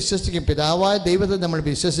ദൈവത്തിൽ വിശ്വസിക്കും. പിതാവായ ദൈവത്തിൽ നമ്മൾ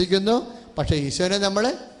വിശ്വസിക്കുന്നു, പക്ഷേ ഈശോനെ നമ്മൾ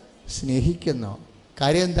സ്നേഹിക്കുന്നു.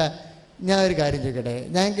 കാര്യം എന്താ? ഞാൻ ഒരു കാര്യം ചോദിക്കട്ടെ.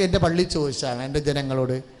 ഞാൻ എൻ്റെ പള്ളിയിൽ ചോദിച്ചാണ് എൻ്റെ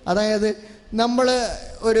ജനങ്ങളോട്, അതായത് നമ്മൾ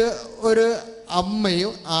ഒരു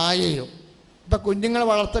അമ്മയും ആയയും ഇപ്പം കുഞ്ഞുങ്ങളെ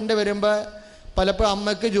വളർത്തേണ്ടി വരുമ്പോൾ പലപ്പോഴും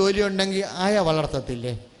അമ്മയ്ക്ക് ജോലി ഉണ്ടെങ്കിൽ ആയ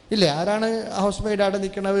വളർത്തത്തില്ലേ? ഇല്ലേ? ആരാണ് ഹൗസ് മെയ്ഡായിട്ട്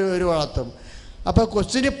നിൽക്കണവർ ഒരു വളർത്തും. അപ്പോൾ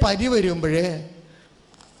കൊച്ചിന് പനി വരുമ്പോഴേ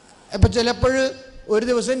ഇപ്പം ചിലപ്പോൾ ഒരു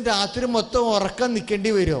ദിവസം രാത്രി മൊത്തം ഉറക്കം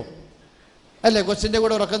നിൽക്കേണ്ടി വരുമോ? അല്ലേ? കൊച്ചിൻ്റെ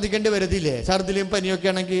കൂടെ ഉറക്കം നിൽക്കേണ്ടി വരത്തില്ലേ? ഛർദിലും പനിയൊക്കെ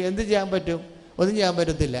ആണെങ്കിൽ എന്ത് ചെയ്യാൻ പറ്റും? ഒന്നും ചെയ്യാൻ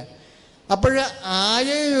പറ്റത്തില്ല. അപ്പോൾ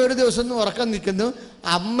ആയയും ഒരു ദിവസം ഉറക്കം നിൽക്കുന്നു,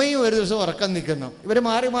 അമ്മയും ഒരു ദിവസം ഉറക്കം നിൽക്കുന്നു. ഇവർ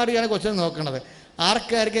മാറി മാറിയാണ് കൊച്ചിനെ നോക്കണത്.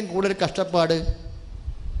 ആർക്കായിരിക്കും കൂടുതൽ കഷ്ടപ്പാട്?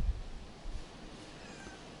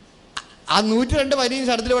 ആ 102 പനിയും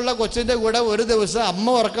ഛർദിലുമുള്ള കൊച്ചിൻ്റെ കൂടെ ഒരു ദിവസം അമ്മ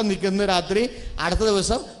ഉറക്കം നിൽക്കുന്നു രാത്രി, അടുത്ത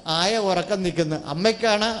ദിവസം ആയ ഉറക്കം നിൽക്കുന്നു.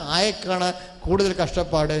 അമ്മയ്ക്കാണ് ആയക്കാണ് കൂടുതൽ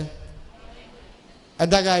കഷ്ടപ്പാട്?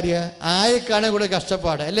 എന്താ കാര്യം? ആയക്കാണ് കൂടുതൽ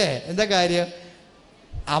കഷ്ടപ്പാട് അല്ലേ? എന്താ കാര്യം?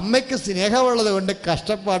 അമ്മയ്ക്ക് സ്നേഹമുള്ളത് കൊണ്ട്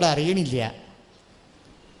കഷ്ടപ്പാട് അറിയണില്ല.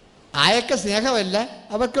 ആയക്ക് സ്നേഹമല്ല,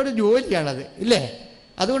 അവർക്കൊരു ജോലിയാണത് ഇല്ലേ?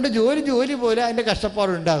 അതുകൊണ്ട് ജോലി പോലെ അതിൻ്റെ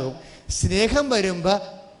കഷ്ടപ്പാടുണ്ടാകും. സ്നേഹം വരുമ്പോൾ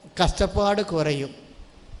കഷ്ടപ്പാട് കുറയും.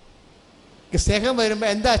 സ്നേഹം വരുമ്പോൾ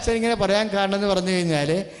എന്താ അച്ഛൻ ഇങ്ങനെ പറയാൻ കാരണം എന്ന് പറഞ്ഞു കഴിഞ്ഞാൽ,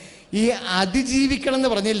 ഈ അതിജീവിക്കണം എന്ന്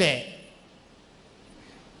പറഞ്ഞില്ലേ,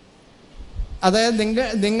 അതായത്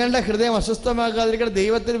നിങ്ങളുടെ ഹൃദയം അസ്വസ്ഥമാകാതിരിക്കണം,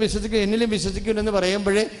 ദൈവത്തിൽ വിശ്വസിക്കുക, എന്നിലും വിശ്വസിക്കുമെന്ന്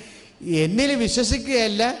പറയുമ്പോൾ എന്നിൽ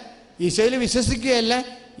വിശ്വസിക്കുകയല്ല, ഈശോയിൽ വിശ്വസിക്കുകയല്ല,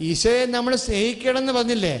 ഈശോയെ നമ്മൾ സ്നേഹിക്കണം എന്ന്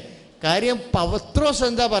പറഞ്ഞില്ലേ. കാര്യം പത്രോസ്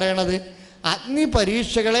എന്താ പറയണത്? അഗ്നി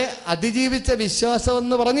പരീക്ഷകളെ അതിജീവിച്ച വിശ്വാസം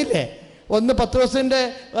എന്ന് പറഞ്ഞില്ലേ. 1 പത്രോസിൻ്റെ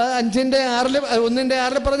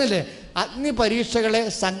 5:6 പറഞ്ഞില്ലേ, അഗ്നി പരീക്ഷകളെ,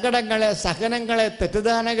 സങ്കടങ്ങളെ, സഹനങ്ങളെ,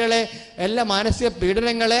 തെറ്റിദ്ധാരണകളെ, എല്ലാ മാനസിക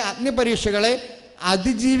പീഡനങ്ങളെ, അഗ്നി പരീക്ഷകളെ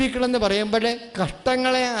അതിജീവിക്കണം എന്ന് പറയുമ്പോൾ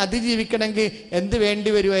കഷ്ടങ്ങളെ അതിജീവിക്കണമെങ്കിൽ എന്ത് വേണ്ടി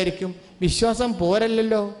വരുമായിരിക്കും? വിശ്വാസം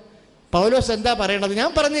പോരല്ലോ. പൗലോസ് എന്താ പറയണത്?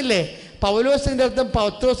 ഞാൻ പറഞ്ഞില്ലേ, പൗലോസിൻ്റെ അടുത്തും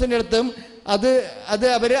പത്രോസിൻ്റെ അടുത്തും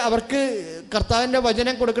അവർക്ക് കർത്താവിൻ്റെ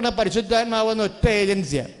വചനം കൊടുക്കുന്ന പരിശുദ്ധാത്മാവെന്ന ഒറ്റ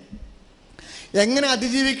ഏജൻസിയാണ്. എങ്ങനെ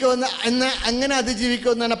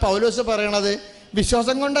അതിജീവിക്കുമെന്നാണ് പൗലോസ് പറയണത്?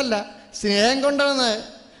 വിശ്വാസം കൊണ്ടല്ല, സ്നേഹം കൊണ്ടാണ്.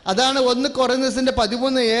 അതാണ് 1 കൊറിന്തോസിന്റെ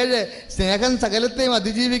 13:7 സ്നേഹം സകലത്തെയും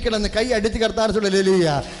അതിജീവിക്കണമെന്ന്. കൈ അടിച്ച് കർത്താവ്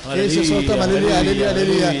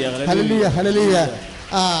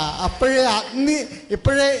അപ്പോഴേ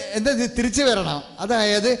ഇപ്പോഴേ എന്താ തിരിച്ചു വരണം.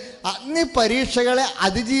 അതായത് അഗ്നി പരീക്ഷകളെ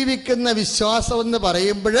അതിജീവിക്കുന്ന വിശ്വാസം എന്ന്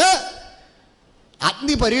പറയുമ്പോൾ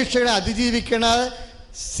അഗ്നി പരീക്ഷകളെ അതിജീവിക്കണ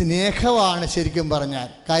സ്നേഹമാണ് ശരിക്കും പറഞ്ഞാൽ.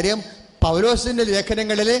 കാര്യം പൗലോസിൻ്റെ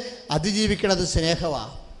ലേഖനങ്ങളിൽ അതിജീവിക്കണത്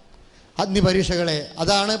സ്നേഹമാണ്. അഗ്നി പരീക്ഷകളെ,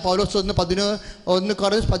 അതാണ് പൗലോസ് 1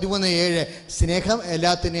 കൊറിന്തോസ് 13:7 സ്നേഹം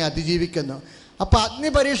എല്ലാത്തിനെയും അതിജീവിക്കുന്നു. അപ്പോൾ അഗ്നി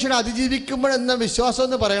പരീക്ഷയെ അതിജീവിക്കുമ്പോഴെന്ന വിശ്വാസം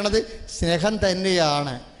എന്ന് പറയണത് സ്നേഹം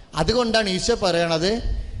തന്നെയാണ്. അതുകൊണ്ടാണ് ഈശോ പറയണത്,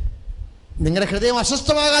 നിങ്ങളുടെ ഹൃദയം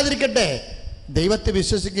അസ്വസ്ഥമാകാതിരിക്കട്ടെ, ദൈവത്തെ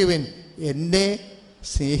വിശ്വസിക്കുവിൻ, എന്നെ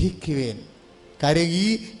സ്നേഹിക്കുവിൻ. കാര്യം ഈ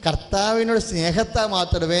കർത്താവിനോട് സ്നേഹത്താൽ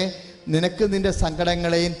മാത്രമേ നിനക്ക് നിൻ്റെ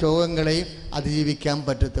സങ്കടങ്ങളെയും രോഗങ്ങളെയും അതിജീവിക്കാൻ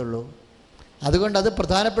പറ്റത്തുള്ളൂ. അതുകൊണ്ട് അത്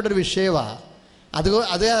പ്രധാനപ്പെട്ടൊരു വിഷയമാണ്.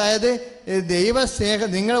 അതായത് ദൈവസ്നേഹം.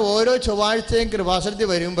 നിങ്ങൾ ഓരോ ചൊവ്വാഴ്ചയും കൃപാസനത്തിൽ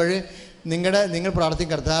വരുമ്പോൾ നിങ്ങൾ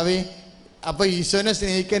പ്രാർത്ഥിക്കും, കർത്താവേ, അപ്പോൾ ഈശോനെ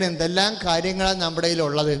സ്നേഹിക്കാൻ എന്തെല്ലാം കാര്യങ്ങളാണ് നമ്മുടെ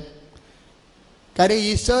കയ്യിലുള്ളത്. കാര്യം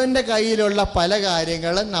ഈശോൻ്റെ കയ്യിലുള്ള പല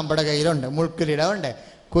കാര്യങ്ങളും നമ്മുടെ കയ്യിലുണ്ട്. മുൾക്കിലിടമുണ്ട്,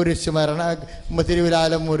 കുരിശ് മരണ,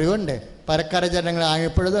 തിരുവിലാലം മുറിവുണ്ട്, പരക്കര ജനങ്ങൾ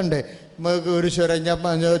ആയപ്പോഴതുണ്ട്, കുരിശുരഞ്ഞ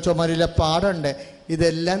ചുമരിലെ പാടുണ്ട്.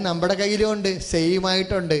 ഇതെല്ലാം നമ്മുടെ കയ്യിലുമുണ്ട്,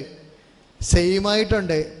 സെയിമായിട്ടുണ്ട്.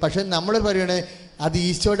 പക്ഷെ നമ്മൾ പറയണേ അത്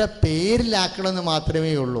ഈശോയുടെ പേരിലാക്കണമെന്ന്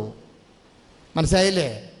മാത്രമേ ഉള്ളൂ. മനസ്സിലായില്ലേ?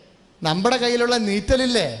 നമ്മുടെ കയ്യിലുള്ള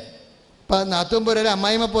നീറ്റലില്ലേ, ഇപ്പം നാത്തും പോരായാലും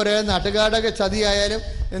അമ്മായിമ്മ പോരായാലും നാട്ടുകാരുടെ ചതിയായാലും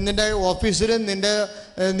നിൻ്റെ ഓഫീസിലും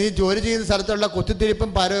നീ ജോലി ചെയ്യുന്ന സ്ഥലത്തുള്ള കുത്തിത്തിരിപ്പും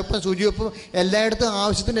പരവെപ്പും സൂചിവെപ്പും എല്ലായിടത്തും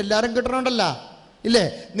ആവശ്യത്തിന് എല്ലാവരും കിട്ടണമുണ്ടല്ലോ ഇല്ലേ?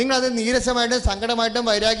 നിങ്ങളത് നീരസമായിട്ടും സങ്കടമായിട്ടും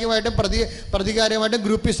വൈരാഗ്യമായിട്ടും പ്രതികാരമായിട്ടും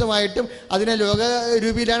ഗ്രൂപ്പിസമായിട്ടും അതിനെ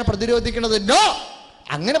ലോകരൂപിയിലാണ് പ്രതിരോധിക്കുന്നത്. നോ,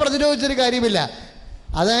 അങ്ങനെ പ്രതിരോധിച്ചൊരു കാര്യമില്ല.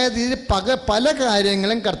 അതായത് ഇത് പല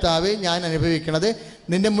കാര്യങ്ങളും കർത്താവ് ഞാൻ അനുഭവിക്കണത്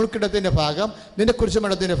നിൻ്റെ മുൾക്കിടത്തിൻ്റെ ഭാഗം, നിൻ്റെ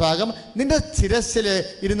കുരിശുമടത്തിൻ്റെ ഭാഗം, നിൻ്റെ ശിരസ്സിൽ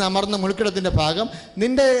ഇരുന്ന് അമർന്ന മുൾക്കിടത്തിൻ്റെ ഭാഗം,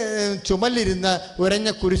 നിൻ്റെ ചുമലിരുന്ന ഉരഞ്ഞ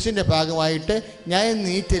കുരിശിൻ്റെ ഭാഗമായിട്ട് ഞാൻ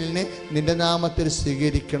നീറ്റലിനെ നിൻ്റെ നാമത്തിൽ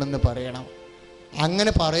സ്വീകരിക്കണമെന്ന് പറയണം.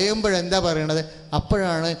 അങ്ങനെ പറയുമ്പോഴെന്താ പറയണത്?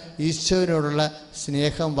 അപ്പോഴാണ് ഈശോയോടുള്ള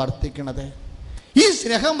സ്നേഹം വർദ്ധിക്കണത്. ഈ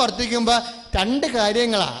സ്നേഹം വർദ്ധിക്കുമ്പോൾ രണ്ട്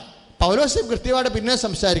കാര്യങ്ങളാണ്. പൗലോസ് കൃത്യമായിട്ട് പിന്നെ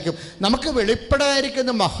സംസാരിക്കും. നമുക്ക്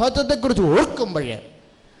വെളിപ്പെടാതിരിക്കുന്ന മഹത്വത്തെക്കുറിച്ച് ഓർക്കുമ്പോഴേ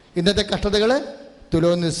ഇന്നത്തെ കഷ്ടതകൾ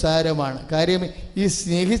തുലോ നിസ്സാരമാണ്. കാര്യം ഈ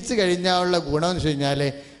സ്നേഹിച്ച് കഴിഞ്ഞാലുള്ള ഗുണമെന്ന് വെച്ച് കഴിഞ്ഞാൽ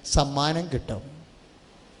സമ്മാനം കിട്ടും.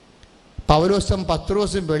 പൗലോസും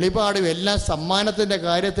പത്രോസും വെളിപാടും എല്ലാം സമ്മാനത്തിൻ്റെ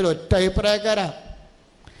കാര്യത്തിൽ ഒറ്റ അഭിപ്രായക്കാരാണ്.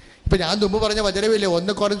 ഇപ്പം ഞാൻ മുമ്പ് പറഞ്ഞ വചനമില്ലേ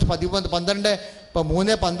 1 Corinthians 12 ഇപ്പം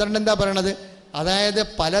 3:12 എന്താ പറയണത്? അതായത്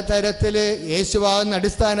പലതരത്തിൽ യേശുവാകുന്ന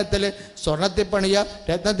അടിസ്ഥാനത്തിൽ സ്വർണത്തിൽ പണിയാം,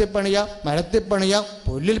 രത്നത്തിൽ പണിയാം, മരത്തിൽ പണിയാം,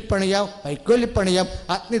 പുല്ലിൽ പണിയാം, വൈക്കോലിൽ പണിയാം.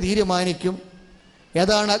 അഗ്നി തീരുമാനിക്കും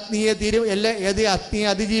ഏതാണ് അഗ്നിയെ ഏത് അഗ്നിയെ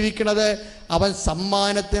അതിജീവിക്കണത്. അവൻ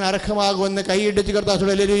സമ്മാനത്തിന് അർഹമാകുമെന്ന് കൈയിടിച്ച്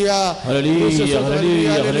കർത്താവ്.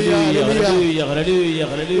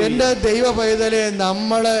 എൻ്റെ ദൈവ പൈതലെ,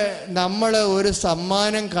 നമ്മൾ ഒരു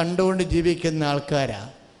സമ്മാനം കണ്ടുകൊണ്ട് ജീവിക്കുന്ന ആൾക്കാരാ.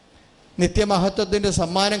 നിത്യമഹത്വത്തിൻ്റെ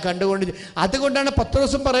സമ്മാനം കണ്ടുകൊണ്ട്. അതുകൊണ്ടാണ്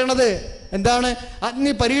പത്രോസും പറയണത് എന്താണ്?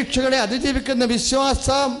 അഗ്നി പരീക്ഷകളെ അതിജീവിക്കുന്ന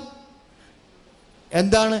വിശ്വാസം.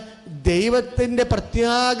 എന്താണ്? ദൈവത്തിൻ്റെ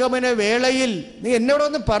പ്രത്യാഗമന വേളയിൽ നീ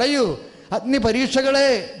എന്നോടൊന്ന് പറയൂ. അഗ്നി പരീക്ഷകളെ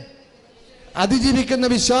അതിജീവിക്കുന്ന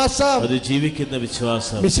വിശ്വാസം.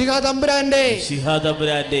 മിശിഹാ തമ്പുരാന്റെ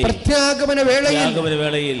പ്രത്യാഗമന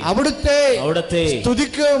വേളയിൽ അവിടുത്തെ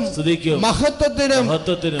സ്തുതിക്കും മഹത്വത്തിനും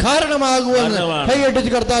കാരണമാകുമെന്ന്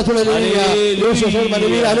കൈയടിച്ച് കർത്താവ്.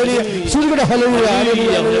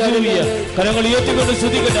 കരങ്ങൾ ഉയർത്തിക്കൊണ്ട്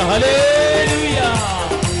സ്തുതിക്കട്ടെ. ഹല്ലേലൂയ,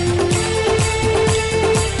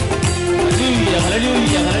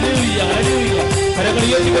 ഹല്ലേലൂയ, ഹല്ലേലൂയ, ഹല്ലേലൂയ. കരങ്ങൾ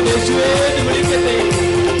ഉയർത്തിക്കൊണ്ട് യേശുവേ എന്ന് വിളിക്കട്ടെ.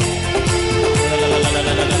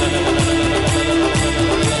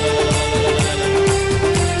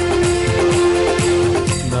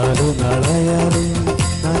 നാളുനാളായാലും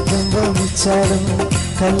നാട്ടം വമിച്ചാലും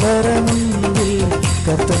കല്ലറ മുൻപിൽ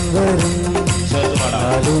കത്തം വരും.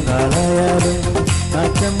 നാളുനാളായാലും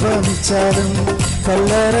നാട്ടം വമിച്ചാലും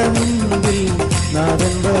കല്ലറ മുൻപിൽ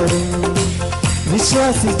നാടൻ വരും.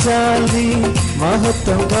 വിശ്വസിച്ചാൽ നീ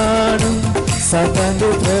മഹത്വം കാണും, സാത്താന്റെ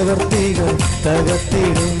പ്രവർത്തികൾ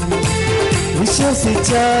തകർത്തിടും.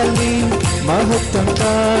 വിശ്വസിച്ചാൽ നീ മഹത്വം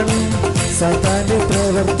കാണും, സാത്താന്റെ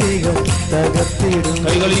പ്രവർത്തികൾ തകർത്തിടും.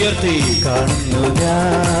 കാണുന്നു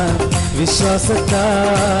ഞാൻ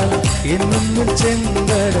വിശ്വാസത്താൽ എന്നും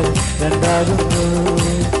ചെങ്കടൽ രണ്ടാകുന്നു.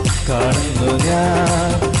 കാണുന്നു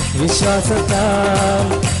ഞാൻ വിശ്വാസത്താൽ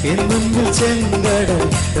എന്നും ചെങ്കടൽ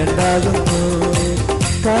രണ്ടാകുന്നു.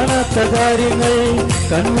 കാണാത്ത കാര്യങ്ങൾ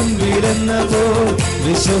കൺമുൻപിലെന്നപ്പോൾ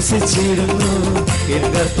വിശ്വസിച്ചിരുന്നു എൻ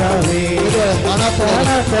കർത്താവേ.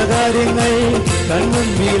 കാണാത്ത കാര്യങ്ങൾ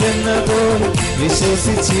കൺമുൻപിലെന്നപ്പോൾ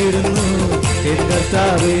വിശ്വസിച്ചിരുന്നു എൻ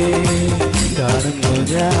കർത്താവേ. കാണുന്നു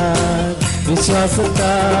ഞാൻ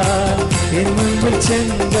വിശ്വാസത്താൽ എൻ മുൻപിൽ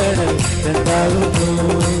ചെങ്കടൽ രണ്ടാകുന്നു.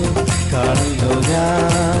 കാണുന്നു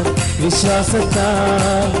ഞാൻ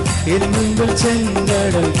വിശ്വാസത്താൽ എൻ മുൻപിൽ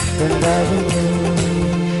ചെങ്കടൽ രണ്ടാകുന്നു.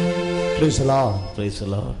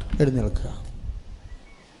 എഴുന്നേൽക്കുക,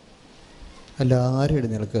 എല്ലാവരും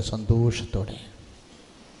എഴുന്നേൽക്കുക സന്തോഷത്തോടെ.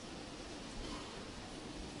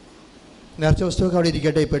 നേർച്ച പുസ്തകമൊക്കെ അവിടെ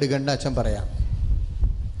ഇരിക്കട്ടെ, ഇപ്പം എടുക്കേണ്ട. അച്ഛൻ പറയാം.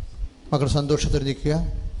 മക്കൾ സന്തോഷത്തോടെ നിൽക്കുക.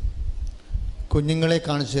 കുഞ്ഞുങ്ങളെ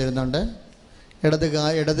കാണിച്ചു തരുന്നുണ്ട്.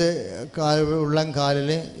 ഇടത് ഉള്ളം കാലിൽ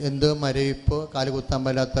എന്തോ മരവിപ്പോ, കാല് കുത്താൻ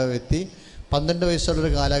പറ്റാത്ത വ്യക്തി. 12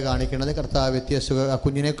 വയസ്സുള്ളൊരു കാലാണ് കാണിക്കുന്നത്. കർത്താവ് വ്യക്തിയെ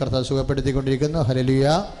കുഞ്ഞിനെ കർത്താവ് സുഖപ്പെടുത്തിക്കൊണ്ടിരിക്കുന്നു. ഹല്ലേലൂയ,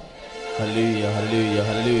 ഹല്ലേലൂയ,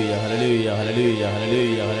 ഹല്ലേലൂയ, ഹല്ലേലൂയ, ഹല്ലേലൂയ,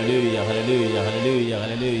 ഹല്ലേലൂയ, ഹല്ലേലൂയ, ഹല്ലേലൂയ, ഹല്ലേലൂയ,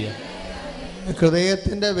 ഹല്ലേലൂയ.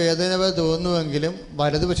 ഹൃദയത്തിൻ്റെ വേദന തോന്നുമെങ്കിലും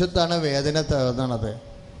വലതുവശത്താണ് വേദന തോന്നണത്.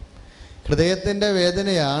 ഹൃദയത്തിൻ്റെ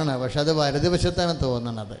വേദനയാണ്, പക്ഷെ അത് വലതുവശത്താണ്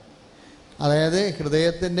തോന്നണത്. അതായത്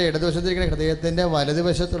ഹൃദയത്തിൻ്റെ ഇടതുവശത്തിരിക്കുന്ന ഹൃദയത്തിൻ്റെ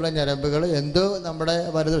വലതുവശത്തുള്ള ഞരമ്പുകൾ എന്തോ നമ്മുടെ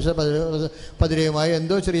വലതുവശ പതിരയുമായി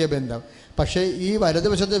എന്തോ ചെറിയ ബന്ധം. പക്ഷേ ഈ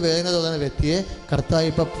വലതുവശത്ത് വേദന തോന്നുന്ന വ്യക്തിയെ കർത്താവ്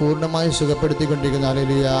ഇപ്പം പൂർണ്ണമായി സുഖപ്പെടുത്തിക്കൊണ്ടിരിക്കുന്നു.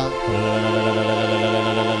 ഹല്ലേലൂയ.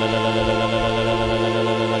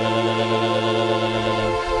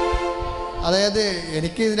 അതായത്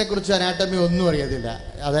എനിക്ക് ഇതിനെക്കുറിച്ച് അനാട്ടമി ഒന്നും അറിയത്തില്ല.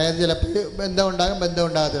 അതായത് ചിലപ്പോൾ ബന്ധം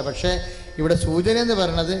ഉണ്ടാകത്തില്ല. പക്ഷേ ഇവിടെ സൂചന എന്ന്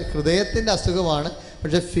പറയുന്നത് ഹൃദയത്തിൻ്റെ അസുഖമാണ്.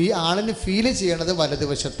 പക്ഷേ ആളിന് ഫീല് ചെയ്യണത്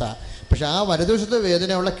വലതുവശത്താണ്. പക്ഷെ ആ വലതുവശത്തെ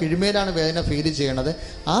വേദനയുള്ള കിഴിമേലാണ് വേദന ഫീല് ചെയ്യണത്.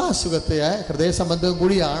 ആ അസുഖത്തെ ഹൃദയ സംബന്ധവും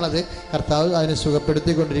കൂടിയാണത്. കർത്താവ് അതിനെ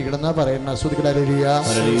സുഖപ്പെടുത്തിക്കൊണ്ടിരിക്കണം എന്നാണ് പറയുന്നത്.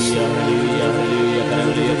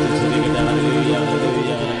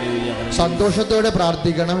 സന്തോഷത്തോടെ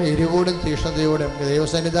പ്രാർത്ഥിക്കണം. എരിവോടും തീഷ്ണതയോടും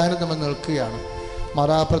ദൈവസന്നിധാനം നമ്മൾ നിൽക്കുകയാണ്.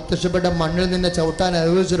 പ്രത്യക്ഷപ്പെട്ട മണ്ണിൽ നിന്നെ ചവിട്ടാൻ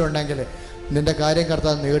അനുവദിച്ചിട്ടുണ്ടെങ്കിൽ നിന്റെ കാര്യം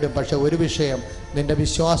കർത്താവ് നേടും. പക്ഷെ ഒരു വിഷയം, നിന്റെ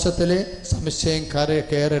വിശ്വാസത്തിൽ സംശയം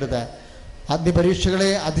കയറരുത്. അഗ്നിപരീക്ഷകളെ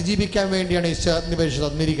അതിജീവിക്കാൻ വേണ്ടിയാണ് ഈശോ അഗ്നിപരീക്ഷ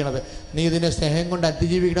തന്നിരിക്കുന്നത്. നീ ഇതിനെ സ്നേഹം കൊണ്ട്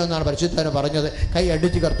അതിജീവിക്കണമെന്നാണ് പരിശുദ്ധന് പറഞ്ഞത്. കൈ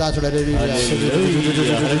അടിച്ച് കർത്താവ്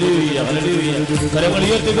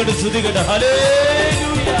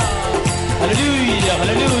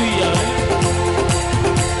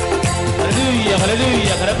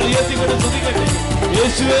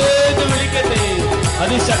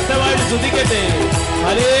അതിശക്തമായിട്ട് സ്തുതിക്കട്ടെ.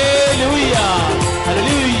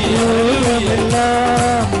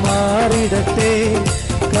 രോഗമെല്ലാം മാറിടട്ടെ,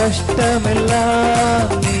 കഷ്ടമെല്ലാം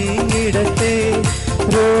നീങ്ങിടട്ടെ.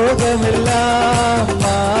 രോഗമെല്ലാം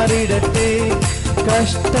മാറിടട്ടെ,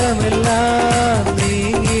 കഷ്ടമെല്ലാം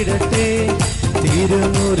നീങ്ങിടട്ടെ.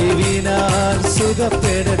 തിരുമുറിവിനാൽ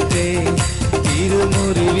സുഖപ്പെടട്ടെ,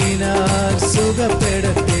 തിരുമുറിവിനാൽ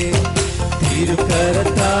സുഖപ്പെടട്ടെ.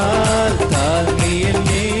 തിരുക്കരത്താൽ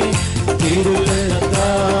താങ്ങിയെന്നെ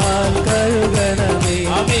തിരുരത്താൽ കഴുകണമേ.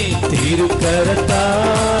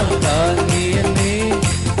 തിരുക്കരത്താൽ താങ്ങിയെന്നെ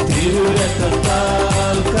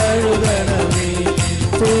തിരുരത്താൽ കഴുകണമേ.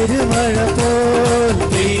 പെരുമഴ പോൽ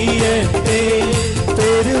പെയ്യട്ടെ,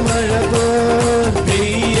 പെരുമഴ പോൽ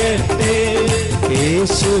പെയ്യട്ടെ.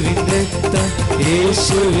 യേശുവിൻ രക്തം,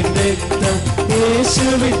 യേശുവിൻ രക്തം,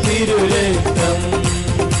 യേശുവിൻ തിരുരക്തം,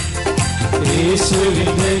 യേശുവിൻ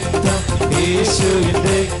രക്തം, യേശുവിൻ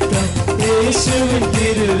രക്തം, യേശുവിൻ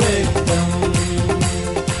തിരുരക്തം.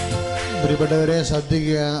 പ്രിയപ്പെട്ടവരെ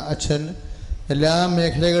ശ്രദ്ധിക്കുക. അച്ഛൻ എല്ലാ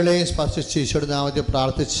മേഖലകളെയും സ്പർശിച്ച് ഈശോയുടെ നാമത്തിൽ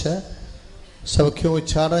പ്രാർത്ഥിച്ച് സൗഖ്യം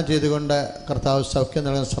ഉച്ചാരണം ചെയ്തുകൊണ്ട് കർത്താവ് സൗഖ്യം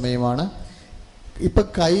നൽകുന്ന സമയമാണ്. ഇപ്പം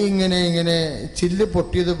കൈ ഇങ്ങനെ ചില്ല്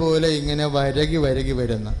പൊട്ടിയതുപോലെ ഇങ്ങനെ വരകി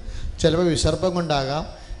വരുന്ന, ചിലപ്പോൾ വിസർപ്പം കൊണ്ടാകാം,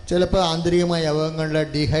 ചിലപ്പോൾ ആന്തരികമായ അവയവങ്ങളുടെ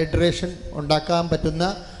ഡീഹൈഡ്രേഷൻ ഉണ്ടാക്കാൻ പറ്റുന്ന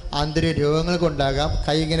ആന്തരിക രോഗങ്ങൾ കൊണ്ടാകാം.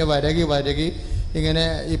 കൈ ഇങ്ങനെ വരകി ഇങ്ങനെ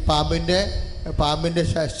ഈ പാമ്പിൻ്റെ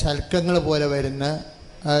ശൽക്കങ്ങൾ പോലെ വരുന്ന,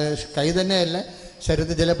 കൈ തന്നെയല്ല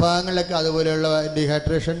ശരീരത്തിൽ ചില ഭാഗങ്ങളിലൊക്കെ അതുപോലെയുള്ള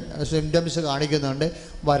ഡീഹൈഡ്രേഷൻ സിംറ്റംസ് കാണിക്കുന്നുണ്ട്.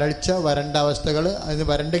 വരൾച്ച, വരണ്ട അവസ്ഥകൾ, അതിന്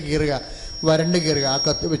വരണ്ട് കീറുക. ആ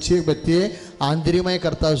വ്യക്തിയെ ആന്തരികമായി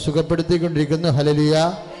കർത്താവ് സുഖപ്പെടുത്തിക്കൊണ്ടിരിക്കുന്നു. ഹല്ലേലൂയ.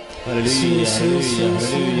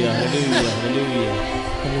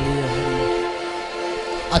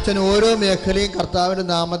 അച്ഛൻ ഓരോ മേഖലയും കർത്താവിൻ്റെ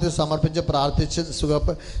നാമത്തിൽ സമർപ്പിച്ച് പ്രാർത്ഥിച്ച്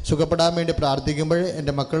സുഖപ്പെടാൻ വേണ്ടി പ്രാർത്ഥിക്കുമ്പോൾ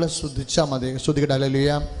എൻ്റെ മക്കൾ ശ്രദ്ധിച്ചാൽ മതി. ശ്രദ്ധിക്കട്ടെ.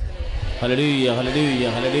 ഹല്ലേലൂയ. ഹല്ലേലൂയ.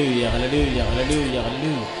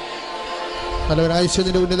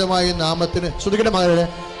 ഉന്നതമായ നാമത്തിന് ശ്രദ്ധിക്കട്ടെ മകളെ.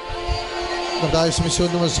 കർത്താവ്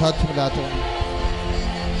ശ്രമിച്ചൊന്നും സാധ്യമില്ലാത്തവൻ,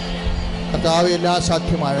 കർത്താവ് എല്ലാം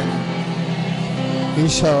സാധ്യമായവൻ.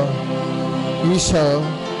 ഈശോ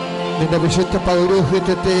നിന്റെ വിശുദ്ധ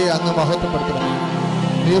പൗരോഹിത്യത്തെ അങ്ങ് മഹത്വപ്പെടുത്തണമേ.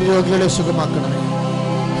 നീർരോഗികളെ സുഖമാക്കണമേ,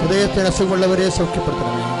 ഹൃദയത്തിന് അസുഖമുള്ളവരെ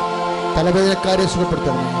സൗഖ്യപ്പെടുത്തണമേ, തലവേദനക്കാരെ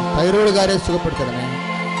സുഖപ്പെടുത്തണമേ, തൈറോയ്ഡുകാരെ സുഖപ്പെടുത്തണമേ,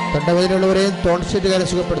 തൊണ്ടവേദനയുള്ളവരെയും ടോൺസിറ്റുകാരെ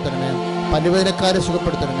സുഖപ്പെടുത്തണമേ, പല്ലുവേദനക്കാരെ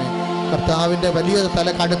സുഖപ്പെടുത്തണമേ. കർത്താവിൻ്റെ വലിയ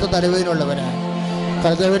കടുത്ത തലവേദന ഉള്ളവരെ,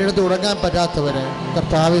 തലവേദനയെടുത്ത് ഉറങ്ങാൻ പറ്റാത്തവരെ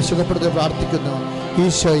കർത്താവെ സുഖപ്പെടുത്തി പ്രാർത്ഥിക്കുന്നു.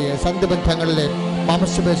 ഈശോയെ സന്ധിബന്ധങ്ങളിലെ,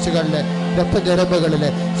 മാംസപേശികളിലെ, രക്തഞരമ്പുകളിലെ,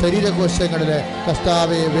 ശരീരകോശങ്ങളിലെ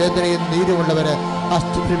കർത്താവെ വേദനയും നീരുമുള്ളവരെ,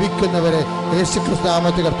 അസ്ഥി ദ്രവിക്കുന്നവരെ, യേശുക്രിസ്തു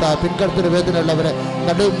നാമത്തിൽ കർത്താവ് പിൻകടത്തിന് വേദനയുള്ളവരെ,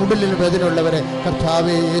 മുടലിൽ വേദനയുള്ളവരെ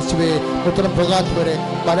കർത്താവെ യേശുവെ, പുത്രം പോകാത്തവരെ,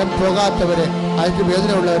 ബലം പോകാത്തവരെ, അതിന്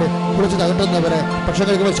വേദനയുള്ളവരെ, കുറിച്ച് തകട്ടുന്നവരെ,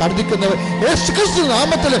 ഭക്ഷണം ഛർദ്ദിക്കുന്നവർ യേശുക്രിസ്തു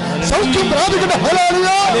നാമത്തിൽ സൗഖ്യം പ്രാപിക്കട്ടെ.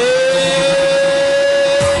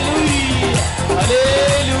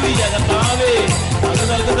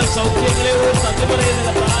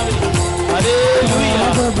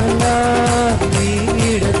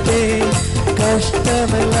 നീങ്ങിടട്ടെ,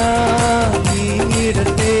 കഷ്ടമെല്ലാം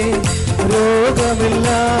നീങ്ങിടട്ടെ.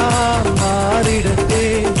 രോഗമെല്ലാം മാറിടട്ടെ,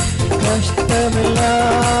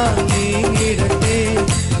 കഷ്ടമെല്ലാം നീങ്ങിടട്ടെ.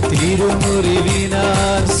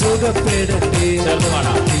 തിരുമുറിവിനാൽ സുഖപ്പെടട്ടെ,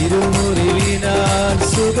 തിരുമുറിവിനാൽ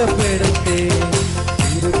സുഖപ്പെടട്ടെ.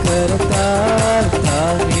 തിരുക്കരത്താൽ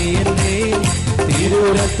താങ്ങിയെന്നെ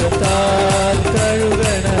തിരുരക്തത്താൽ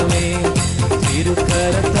കഴുകണമേ.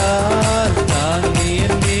 തിരുക്കരത്താൽ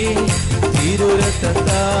താങ്ങിയെന്നെ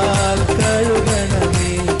തിരുരക്തത്താൽ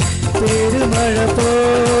കഴുകണമേ. പെരുമഴ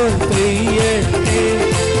പോൽ പെയ്യട്ടെ,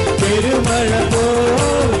 പെരുമഴ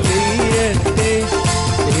പോൽ പെയ്യട്ടെ.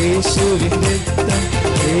 യേശുവിൻ രക്തം,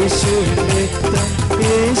 യേശുവിൻ രക്തം,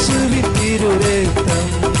 യേശുവിൻ തിരുരക്തം,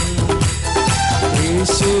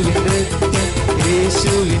 യേശുവിൻ രക്തം,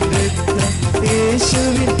 യേശുവിൻ രക്തം,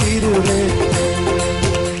 യേശുവിൻ തിരുരക്തം.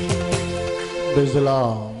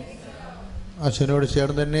 അച്ഛനോട്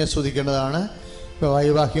ചേർന്ന് തന്നെ സ്തുതിക്കേണ്ടതാണ്.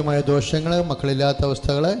 വൈവാഹികമായ ദോഷങ്ങൾ, മക്കളില്ലാത്ത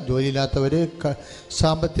അവസ്ഥകൾ, ജോലിയില്ലാത്തവർ,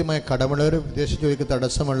 സാമ്പത്തികമായ കടമുള്ളവർ, വിദേശ ജോലിക്ക്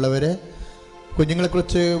തടസ്സമുള്ളവർ,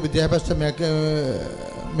 കുഞ്ഞുങ്ങളെക്കുറിച്ച് വിദ്യാഭ്യാസ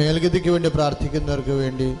മേൽഗതിക്ക് വേണ്ടി പ്രാർത്ഥിക്കുന്നവർക്ക്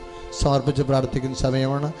വേണ്ടി സമർപ്പിച്ച് പ്രാർത്ഥിക്കുന്ന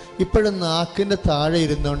സമയമാണ്. ഇപ്പോഴും നാക്കിൻ്റെ താഴെ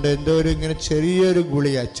ഇരുന്നുകൊണ്ട് എന്തോ ഒരു ഇങ്ങനെ ചെറിയൊരു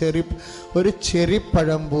ഗുളിക, ഒരു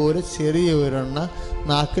ചെറിപ്പഴം പോലെ ചെറിയ ഒരെണ്ണ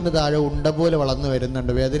നാക്കിൻ്റെ താഴെ ഉണ്ട പോലെ വളർന്നു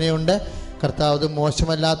വരുന്നുണ്ട്. വേദനയുണ്ട്. കർത്താവ് അത്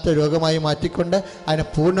മോശമല്ലാത്ത രോഗമായി മാറ്റിക്കൊണ്ട് അതിനെ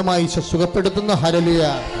പൂർണ്ണമായി സുഖപ്പെടുത്തുന്നു. ഹല്ലേലൂയ.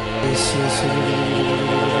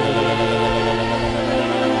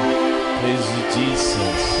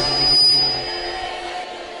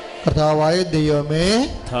 കർത്താവായ ദൈവമേ,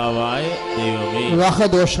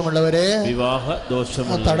 വിവാഹദോഷമുള്ളവരെ,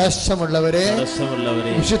 തടസ്സമുള്ളവരെ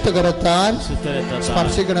വിശുദ്ധകരത്താൽ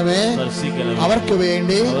സ്പർശിക്കണമേ. അവർക്ക്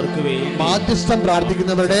വേണ്ടി മാധ്യസ്ഥം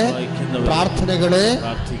പ്രാർത്ഥിക്കുന്നവരുടെ പ്രാർത്ഥനകളെ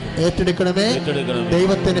ഏറ്റെടുക്കണമേ.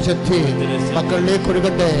 ദൈവത്തിന്റെ ശക്തി മക്കളിലേക്ക്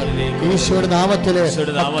ഒഴുകട്ടെ. ഈശോയുടെ നാമത്തില്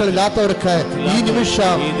മക്കളില്ലാത്തവർക്ക് ഈ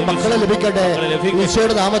നിമിഷം മക്കളെ ലഭിക്കട്ടെ.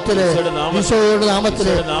 ഈശോയുടെ നാമത്തില്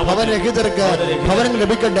ഭവനരഹിതർക്ക് ഭവനം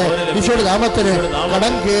ലഭിക്കട്ടെ. ഈശോയുടെ നാമത്തില്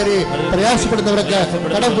കടം കയറി പ്രയാസപ്പെടുന്നവർക്ക്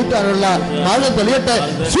കടം വീട്ടാനുള്ള മാർഗം തെളിയട്ടെ.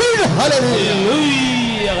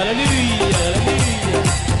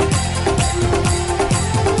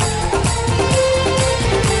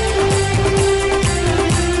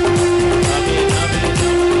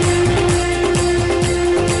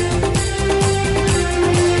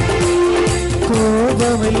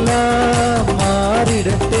 കോപമെല്ലാം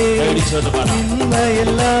മാറിടട്ടെ,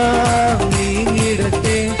 ഇന്നയെല്ലാം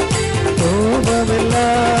നീങ്ങിടട്ടെ.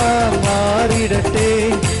 കോപമെല്ലാം മാറിടട്ടെ,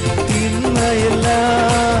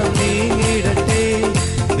 തിന്മയെല്ലാം നീങ്ങിടട്ടെ.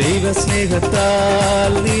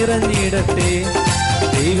 ദൈവസ്നേഹത്താൽ നിറഞ്ഞിടട്ടെ,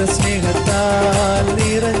 ദൈവസ്നേഹത്താൽ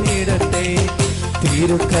നിറഞ്ഞിടട്ടെ.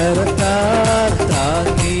 തിരുക്കരത്താൽ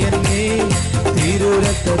താങ്ങിയെന്നെ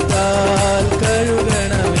തിരുരക്തത്താൽ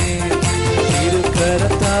കഴുകണമേ.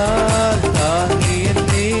 തിരുക്കരത്താൽ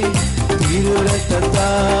താങ്ങിയെന്നെ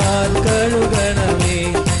തിരുരക്തത്താൽ കഴുകണമേ.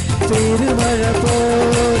 പെരുമഴ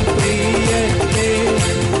പോൽ പെയ്യട്ടെ,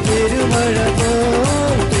 പെരുമഴ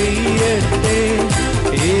പോൽ പെയ്യട്ടെ.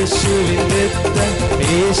 യേശുവിൻ രക്തം,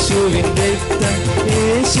 യേശുവിൻ രക്തം,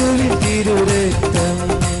 യേശുവിൻ തിരുരക്തം.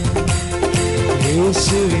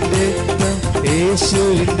 യേശുവിൻ രക്തം,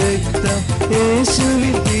 യേശുവിൻ രക്തം,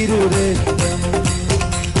 യേശുവിൻ തിരുരക്തം.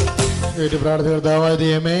 പ്രാർത്ഥന. കർത്താവായ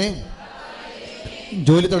ദൈവമേ,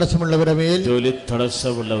 ജോലി തടസ്സമുള്ളവരുടെ മേൽ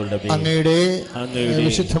അങ്ങയുടെ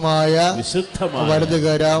വിശുദ്ധമായ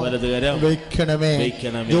വലതുകരം വയ്ക്കണമേ.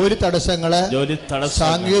 ജോലി തടസ്സങ്ങള്,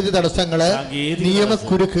 സാങ്കേതിക തടസ്സങ്ങള്,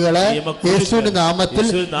 നിയമക്കുരുക്കുകള് യേശുവിന്റെ നാമത്തിൽ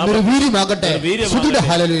നിർവീര്യമാകട്ടെ.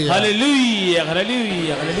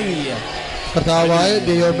 കർത്താവായ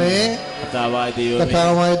ദൈവമേ,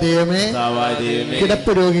 കർത്താവായ ദൈവമേ,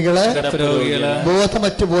 കിടപ്പ് രോഗികള്,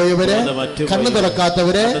 ബോധമറ്റു പോയവര്, കണ്ണു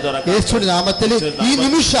തുറക്കാത്തവര് യേശുവിന്റെ നാമത്തിൽ ഈ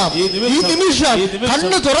നിമിഷം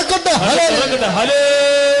കണ്ണു തുറക്കട്ടെ.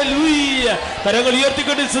 കരങ്ങൾ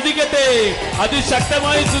ഉയർത്തിക്കൊണ്ട് സ്തുതിക്കട്ടെ,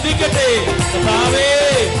 അതിശക്തമായി സ്തുതിക്കട്ടെ.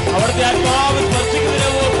 അവിടുത്തെ ആത്മാവ് സ്പർശിക്കുന്നതിനെ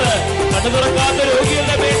ഓർത്ത് കണ്ണു തുറക്കാത്ത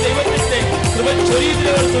രോഗികളുടെ മേൽ ദൈവത്തിന്റെ കൃപ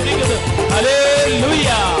ചൊരിയുന്നതിനെ സ്തുതിക്കുന്നു. ഹല്ലേലൂയ.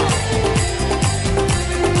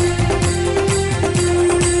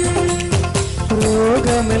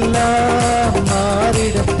 രോഗമെല്ലാം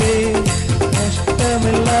മാറിടട്ടെ,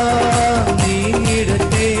 നഷ്ടമെല്ലാം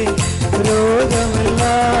നീങ്ങിടട്ടെ.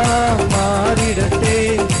 രോഗമെല്ലാം മാറിടട്ടെ,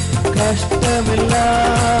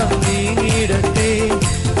 കഷ്ടമെല്ലാം നീങ്ങിടട്ടെ.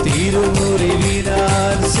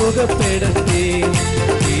 തിരുമുറിവിനാൽ സുഖപ്പെടട്ടെ,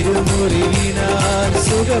 തിരുമുറിവിനാൽ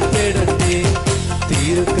സുഖപ്പെടട്ടെ.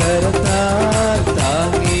 തിരുക്കരത്താൽ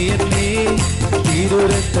താങ്ങിയെന്നെ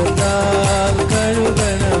തിരുരക്തത്താൽ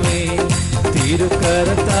കഴുകണമേ.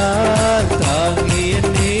 തിരുക്കരത്താൽ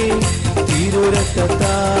താങ്ങിയെന്നെ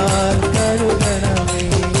തിരുരക്തത്താൽ കഴുകണമേ.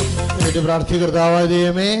 പ്രാർത്ഥികർത്താവായ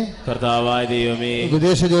ദൈവമേ, കർത്താവായ ദൈവമേ,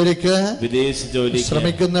 വിദേശ ജോലിക്ക്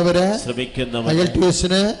ശ്രമിക്കുന്നവര്,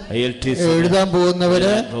 IELTS എഴുതാൻ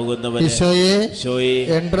പോകുന്നവര്, ഈശോയെ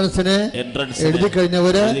എൻട്രൻസിന് എഴുതി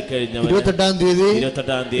കഴിഞ്ഞവര്, 28-ാം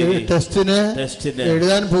തീയതി ടെസ്റ്റിന്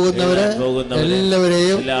എഴുതാൻ പോകുന്നവര്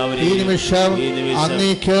എല്ലാവരെയും ഈ നിമിഷം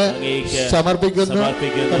അങ്ങേക്ക് സമർപ്പിക്കുന്നു.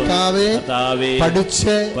 കർത്താവേ,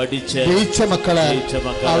 പഠിച്ച് ജയിച്ച മക്കളെ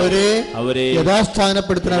അവരെ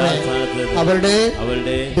യഥാസ്ഥാനപ്പെടുത്തണമേ. അവരുടെ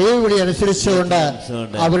ദൈവവിളി അനുസരിച്ചുകൊണ്ട്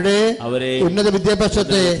അവരുടെ ഉന്നത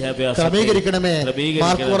വിദ്യാഭ്യാസത്തെ ക്രമീകരിക്കണമേ.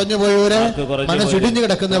 മാർക്ക് കുറഞ്ഞു പോയവര്, മനസ്സിടിഞ്ഞു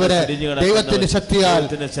കിടക്കുന്നവര് ദൈവത്തിന്റെ ശക്തിയാൽ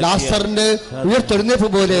ലാസറിന്റെ ഉയർത്തെഴുന്നേൽപ്പ്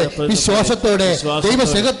പോലെ വിശ്വാസത്തോടെ,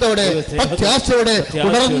 ദൈവസ്നേഹത്തോടെ, പ്രത്യാശയോടെ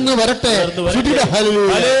ഉണർന്നു വരട്ടെ.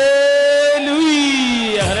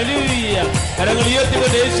 കരങ്ങൾ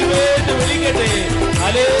ഉയർത്തിക്കൊണ്ട് യേശുവേ എന്ന് വിളിക്കട്ടെ.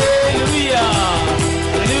 ഹല്ലേലൂയ,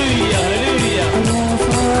 ഹല്ലേലൂയ, ഹല്ലേലൂയ.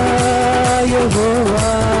 യഹോവ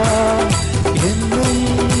എന്നും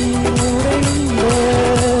ഉറയുന്നു,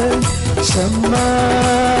 ശമ്മാ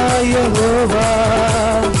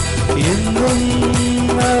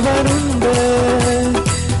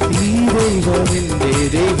ദൈവം എൻ്റെ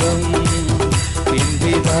ദൈവം എൻ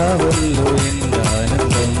പിതാവല്ലോ എൻ്റെ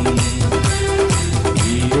ആനന്ദം.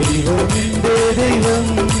 ഈ ദൈവം എൻ്റെ ദൈവം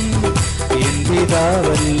എൻ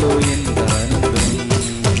പിതാവല്ലോ എൻ്റെ ആനന്ദം.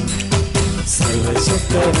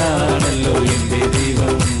 സർവശക്തനാണല്ലോ എൻ്റെ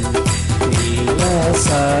ദൈവം, ഇല്ല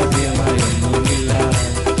സാധ്യമായൊന്നുമില്ല.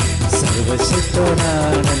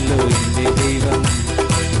 സർവശക്തനാണല്ലോ എൻ്റെ ദൈവം,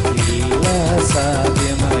 ഇല്ല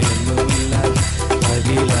സാധ്യമായൊന്നുമില്ല.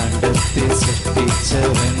 അഖിലാണ്ടത്തെ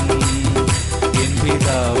സൃഷ്ടിച്ചവൻ എൻ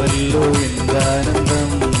പിതാവല്ലോ എന്താനന്ദം.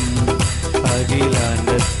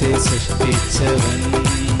 അഖിലാണ്ടത്തെ സൃഷ്ടിച്ചവൻ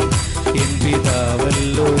എൻ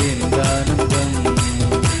പിതാവല്ലോ എന്താനന്ദം.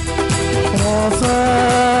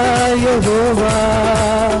 യഹോവ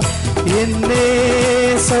എന്നെ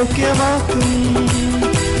സൗഖ്യമാക്കും.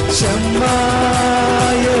 ശമ്മാ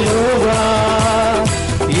യഹോവ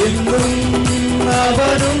എന്നും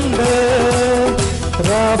അവനുണ്ട്.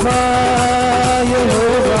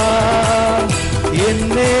 യഹോവ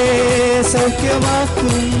എന്നെ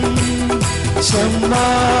സൗഖ്യമാക്കും. ശമ്മാ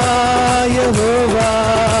യഹോവ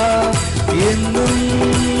എന്നും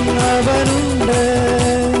അവനുണ്ട്.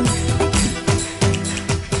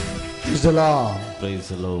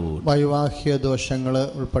 വൈവാഹിക ദോഷങ്ങൾ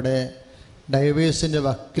ഉൾപ്പെടെ ഡൈവേഴ്സിൻ്റെ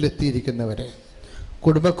വക്കിലെത്തിയിരിക്കുന്നവരെ,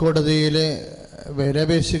 കുടുംബ കോടതിയിൽ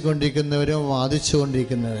വിലപേശിക്കൊണ്ടിരിക്കുന്നവരും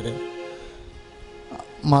വാദിച്ചുകൊണ്ടിരിക്കുന്നവർ,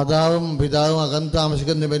 മാതാവും പിതാവും അകം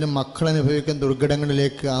താമസിക്കുന്നവരും മക്കളനുഭവിക്കുന്ന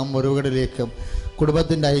ദുർഘടങ്ങളിലേക്ക്, ആ മുറിവുകളിലേക്കും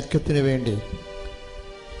കുടുംബത്തിൻ്റെ ഐക്യത്തിന് വേണ്ടി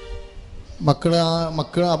മക്കൾ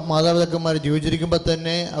മാതാപിതാക്കന്മാർ ജീവിച്ചിരിക്കുമ്പോൾ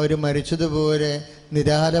തന്നെ അവർ മരിച്ചതുപോലെ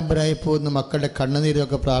നിരാലംബരായി പോകുന്ന മക്കളുടെ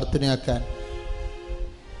കണ്ണുനീരൊക്കെ പ്രാർത്ഥനയാക്കാൻ,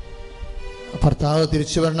 ഭർത്താവ്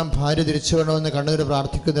തിരിച്ചു വരണം, ഭാര്യ തിരിച്ചു വരണമെന്ന് കണ്ണുനീര്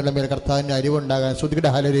പ്രാർത്ഥിക്കുന്നുള്ള മേൽ കർത്താവിൻ്റെ അറിവുണ്ടാകാൻ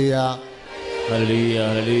ശ്രദ്ധിക്കട്ടെ. ഹല്ലേലൂയ, ഹല്ലേലൂയ,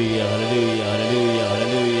 ഹല്ലേലൂയ, ഹല്ലേലൂയ, ഹല്ലേലൂയ,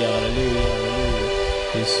 ഹല്ലേലൂയ, ഹല്ലേലൂയ.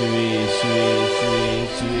 യേശുവേ, യേശുവേ, യേശുവേ,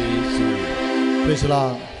 യേശുവേ, യേശുവേ.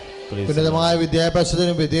 ഉന്നതമായ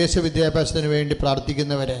വിദ്യാഭ്യാസത്തിനും വിദേശ വിദ്യാഭ്യാസത്തിനും വേണ്ടി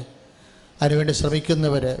പ്രാർത്ഥിക്കുന്നവരെ, അതിനുവേണ്ടി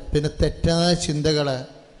ശ്രമിക്കുന്നവർ, പിന്നെ തെറ്റായ ചിന്തകൾ,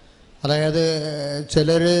 അതായത്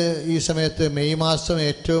ചിലർ ഈ സമയത്ത് മെയ് മാസം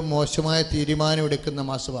ഏറ്റവും മോശമായ തീരുമാനം എടുക്കുന്ന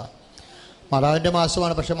മാസമാണ്, മാതാവിൻ്റെ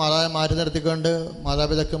മാസമാണ്. പക്ഷേ മാതാവിനെ മാറ്റി നിർത്തിക്കൊണ്ട്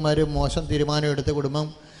മാതാപിതാക്കന്മാർ മോശം തീരുമാനം എടുത്ത് കുടുംബം.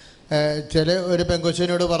 ഒരു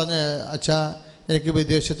പെങ്കൊച്ചിനോട് പറഞ്ഞ്, അച്ഛാ എനിക്ക്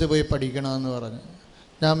വിദേശത്ത് പോയി പഠിക്കണമെന്ന് പറഞ്ഞ്,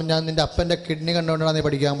 ഞാൻ നിൻ്റെ അപ്പൻ്റെ കിഡ്നി കണ്ടുകൊണ്ടാണ് നീ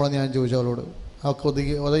പഠിക്കാൻ പോകണമെന്ന് ഞാൻ ചോദിച്ചു അവളോട്. അവൾക്ക്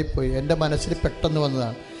ഒതുങ്ങിപ്പോയി. എൻ്റെ മനസ്സിൽ പെട്ടെന്ന്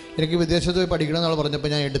വന്നതാണ്, എനിക്ക് വിദേശത്ത് പോയി പഠിക്കണം എന്നുള്ള പറഞ്ഞപ്പോൾ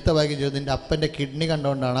ഞാൻ എടുത്ത ഭാഗ്യം ചെയ്തു, നിൻ്റെ അപ്പൻ്റെ കിഡ്നി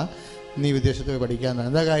കണ്ടുകൊണ്ടാണ് നീ വിദേശത്ത് പോയി പഠിക്കാമെന്നാണ്.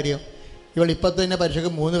 എന്താ കാര്യം? ഇവൾ ഇപ്പം തന്നെ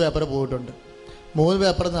പരീക്ഷയ്ക്ക് 3 പേപ്പർ പോയിട്ടുണ്ട്. 3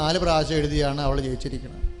 പേപ്പർ 4 പ്രാവശ്യം എഴുതിയാണ് അവൾ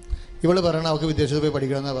ജയിച്ചിരിക്കുന്നത്. ഇവൾ പറയണം അവൾക്ക് വിദേശത്ത് പോയി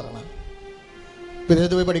പഠിക്കണമെന്നാണ് പറയണം.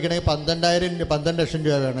 വിദേശത്ത് പോയി പഠിക്കണമെങ്കിൽ 12 ലക്ഷം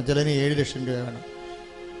രൂപ വേണം, ചിലന് 7 ലക്ഷം രൂപ വേണം.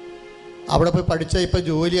 അവിടെ പോയി പഠിച്ചാൽ ഇപ്പോൾ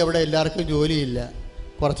ജോലി, അവിടെ എല്ലാവർക്കും ജോലിയില്ല.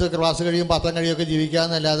 കുറച്ച് ക്ലാസ് കഴിയും, പത്രം കഴിയുമൊക്കെ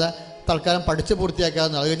ജീവിക്കാമെന്നല്ലാതെ തൽക്കാലം പഠിച്ച്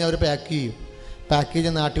പൂർത്തിയാക്കാമെന്ന്. അത് കഴിഞ്ഞ് അവർ പാക്ക് ചെയ്യും. പാക്ക് ചെയ്ത്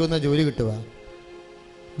നാട്ടിൽ വന്ന ജോലി കിട്ടുക.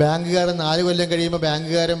 ബാങ്കുകാരൻ 4 കൊല്ലം കഴിയുമ്പോൾ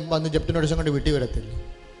ബാങ്കുകാരൻ വന്ന് ജപ്തി നോട്ടീസും കൊണ്ട് വീട്ടിൽ വരത്തില്ല.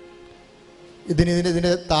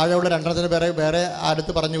 ഇതിന് താഴെയുള്ള 2 വേറെ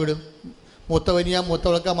അടുത്ത് പറഞ്ഞു വിടും.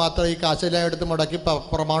 മൂത്തവൾക്ക് മാത്രം ഈ കാശെല്ലാം എടുത്ത് മുടക്കി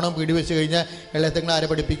പ്രമാണവും പിടിവെച്ച് കഴിഞ്ഞാൽ ഇളയത്തങ്ങൾ ആരെ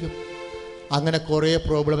പഠിപ്പിക്കും? അങ്ങനെ കുറേ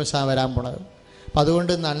പ്രോബ്ലംസാണ് വരാൻ പോണത്. അപ്പം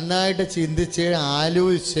അതുകൊണ്ട് നന്നായിട്ട് ചിന്തിച്ച്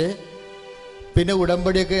ആലോചിച്ച്, പിന്നെ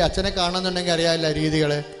ഉടമ്പടിയൊക്കെ അച്ഛനെ കാണുന്നുണ്ടെങ്കിൽ അറിയാമല്ല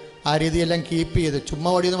രീതികൾ, ആ രീതിയെല്ലാം കീപ്പ് ചെയ്ത്. ചുമ്മാ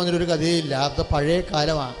വടിയെന്ന് പറഞ്ഞൊരു കഥയില്ല, അത് പഴയ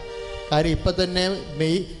കാലമാണ്. കാര്യം ഇപ്പം തന്നെ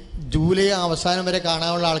ജൂലൈ അവസാനം വരെ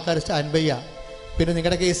കാണാനുള്ള ആൾക്കാർ സ്റ്റാൻഡ് ബൈ ആണ്. പിന്നെ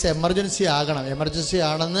നിങ്ങളുടെ കേസ് എമർജൻസി ആകണം. എമർജൻസി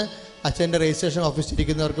ആണെന്ന് അച്ഛൻ്റെ രജിസ്ട്രേഷൻ ഓഫീസിൽ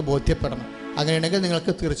ഇരിക്കുന്നവർക്ക് ബോധ്യപ്പെടണം. അങ്ങനെയാണെങ്കിൽ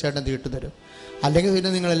നിങ്ങൾക്ക് തീർച്ചയായിട്ടും തീട്ടുതരും. അല്ലെങ്കിൽ പിന്നെ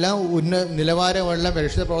നിങ്ങളെല്ലാം നിലവാരമുള്ള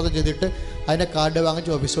രക്ഷിത പ്രവർത്തനം ചെയ്തിട്ട് അതിൻ്റെ കാർഡ്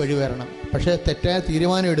വാങ്ങിച്ച് ഓഫീസ് വഴി വരണം. പക്ഷേ തെറ്റായ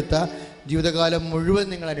തീരുമാനം എടുത്താൽ ജീവിതകാലം മുഴുവൻ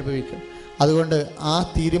നിങ്ങൾ അനുഭവിക്കും. അതുകൊണ്ട് ആ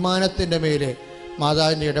തീരുമാനത്തിൻ്റെ മേലെ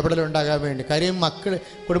മാതാവിൻ്റെ ഇടപെടലുണ്ടാകാൻ വേണ്ടി, കാര്യം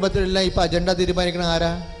കുടുംബത്തിലെല്ലാം ഇപ്പോൾ അജണ്ട തീരുമാനിക്കണം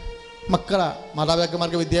ആരാ? മക്കളാണ്.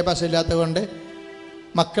 മാതാപിതാക്കന്മാർക്ക് വിദ്യാഭ്യാസം ഇല്ലാത്തതുകൊണ്ട്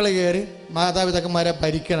മക്കൾ കയറി മാതാപിതാക്കന്മാരെ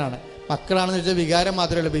ഭരിക്കണമാണ്. മക്കളാണെന്ന് വെച്ചാൽ വികാരം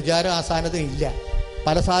മാത്രമേ ഉള്ളൂ, വിചാരം ആ സാധനത്തിന് ഇല്ല,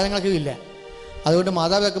 പല സാധനങ്ങൾക്കും ഇല്ല. അതുകൊണ്ട്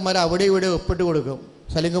മാതാപിതാക്കന്മാർ അവിടെ ഇവിടെ ഒപ്പിട്ട് കൊടുക്കും.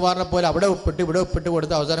 സലിംകുമാറിനെ പോലെ അവിടെ ഒപ്പിട്ട് ഇവിടെ ഒപ്പിട്ട്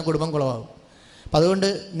കൊടുത്ത് അവസാനം കുടുംബം കുളമാകും. അപ്പം അതുകൊണ്ട്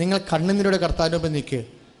നിങ്ങൾ കണ്ണുനീരോടെ കർത്താവിൻ്റെ മുമ്പിൽ നിൽക്കുക.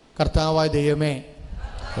 കർത്താവായ ദൈവമേ,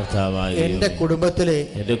 എൻ്റെ കുടുംബത്തിലെ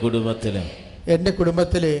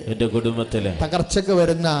തകർച്ചകൾ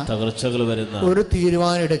വരുന്ന ഒരു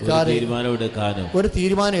തീരുമാനം എടുക്കാനും ഒരു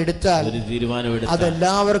തീരുമാനം എടുത്താൽ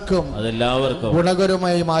അതെല്ലാവർക്കും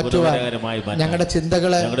ഗുണകരമായി മാറ്റുവാൻ ഞങ്ങളുടെ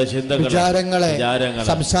ചിന്തകളെ, വിചാരങ്ങളെ,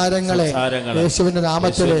 സംസാരങ്ങളെ യേശുവിന്റെ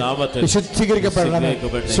നാമത്തിൽ വിശുദ്ധീകരിക്കപ്പെടണമേ.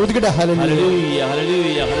 ശ്രുതികട ഹല്ലേലൂയ,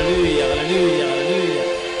 ഹല്ലേലൂയ, ഹല്ലേലൂയ, ഹല്ലേലൂയ,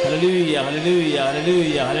 ഹല്ലേലൂയ, ഹല്ലേലൂയ,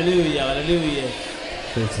 ഹല്ലേലൂയ, ഹല്ലേലൂയ, ഹല്ലേലൂയ.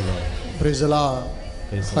 Price the Lord.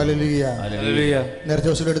 Hallelujah. Hallelujah. നേർച്ച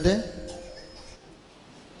വസ്തുക്കളെടുത്ത്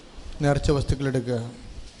നേർച്ച വസ്തുക്കളെടുക്കുക.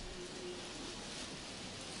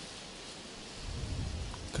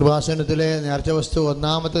 കൃപാസനത്തിലെ നേർച്ച വസ്തു,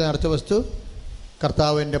 ഒന്നാമത്തെ നേർച്ച വസ്തു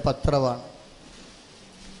കർത്താവിൻ്റെ പത്രമാണ്.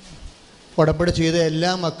 ഉടമ്പടി ചെയ്ത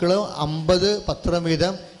എല്ലാ മക്കളും 50 പത്രം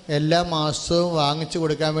വീതം എല്ലാ മാസവും വാങ്ങിച്ചു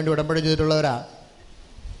കൊടുക്കാൻ വേണ്ടി ഉടമ്പടി ചെയ്തിട്ടുള്ളവരാണ്.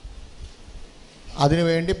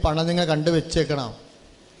 അതിനുവേണ്ടി പണം നിങ്ങൾ കണ്ടുവച്ചേക്കണം.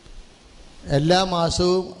 എല്ലാ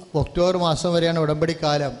മാസവും ഒക്ടോബർ മാസം വരെയാണ് ഉടമ്പടി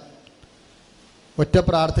കാലം. ഒറ്റ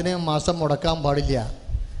പ്രാർത്ഥനയും മാസം മുടക്കാൻ പാടില്ല.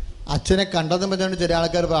 അച്ഛനെ കണ്ടതും പറഞ്ഞുകൊണ്ട് ചില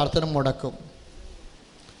ആൾക്കാർ പ്രാർത്ഥന മുടക്കും.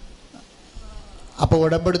 അപ്പോൾ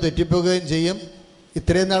ഉടമ്പടി തെറ്റിപ്പോവുകയും ചെയ്യും.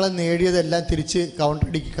 ഇത്രയും നാൾ നേടിയതെല്ലാം തിരിച്ച്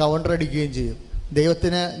കൗണ്ടർ അടിക്കുകയും ചെയ്യും.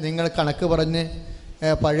 ദൈവത്തിന് നിങ്ങൾ കണക്ക് പറഞ്ഞ്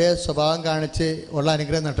പഴയ സ്വഭാവം കാണിച്ച് ഉള്ള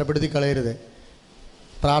അനുഗ്രഹം നഷ്ടപ്പെടുത്തി കളയരുത്.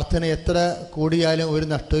 പ്രാർത്ഥന എത്ര കൂടിയാലും ഒരു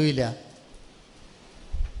നഷ്ടവുമില്ല.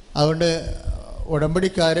 അതുകൊണ്ട്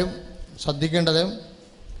ഉടമ്പടിക്കാരും ശ്രദ്ധിക്കേണ്ടത്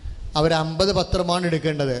അവർ 50 പത്രമാണ്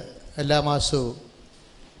എടുക്കേണ്ടത് എല്ലാ മാസവും.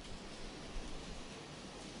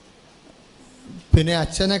 പിന്നെ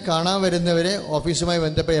അച്ഛനെ കാണാൻ വരുന്നവരെ ഓഫീസുമായി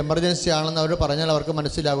ബന്ധപ്പെട്ട് എമർജൻസി ആണെന്ന് അവർ പറഞ്ഞാൽ അവർക്ക്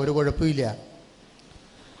മനസ്സിലാവും, ഒരു കുഴപ്പമില്ല.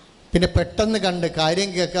 പിന്നെ പെട്ടെന്ന് കണ്ട് കാര്യം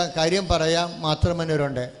കേൾക്കാൻ, കാര്യം പറയാൻ മാത്രം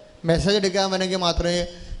വന്നവരുണ്ട്. മെസ്സേജ് എടുക്കാൻ വേണമെങ്കിൽ മാത്രമേ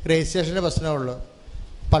രജിസ്ട്രേഷൻ്റെ പ്രശ്നമുള്ളൂ.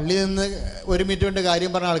 പള്ളിയിൽ നിന്ന് 1 മിനിറ്റ് കൊണ്ട്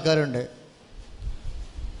കാര്യം പറഞ്ഞ ആൾക്കാരുണ്ട്.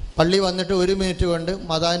 പള്ളി വന്നിട്ട് 1 മിനിറ്റ് കൊണ്ട്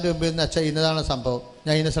മാതാവിൻ്റെ മുമ്പിൽ നിന്ന് അച്ഛൻ ഇന്നതാണ് സംഭവം,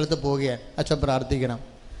 ഞാൻ ഇന്ന സ്ഥലത്ത് പോവുകയാണ്, അച്ഛൻ പ്രാർത്ഥിക്കണം.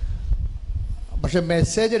 പക്ഷെ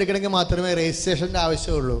മെസ്സേജ് എടുക്കണമെങ്കിൽ മാത്രമേ രജിസ്ട്രേഷൻ്റെ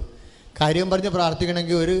ആവശ്യമുള്ളൂ. കാര്യം പറഞ്ഞ്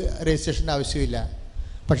പ്രാർത്ഥിക്കണമെങ്കിൽ ഒരു രജിസ്ട്രേഷൻ്റെ ആവശ്യമില്ല.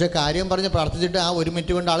 പക്ഷേ കാര്യം പറഞ്ഞ് പ്രാർത്ഥിച്ചിട്ട് ആ 1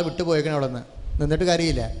 മിനിറ്റ് കൊണ്ട് ആൾ വിട്ടു പോയേക്കണം. അവിടെ നിന്നിട്ട്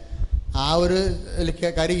കാര്യമില്ല. ആ ഒരു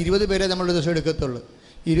കാര്യം 20 പേരെ നമ്മളൊരു ദിവസം എടുക്കത്തുള്ളൂ.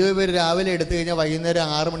 20 പേര് രാവിലെ എടുത്തു കഴിഞ്ഞാൽ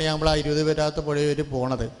വൈകുന്നേരം 6 മണിയാകുമ്പോൾ ആ 20 പേരകത്ത് പുഴ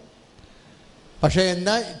പോണത്. പക്ഷേ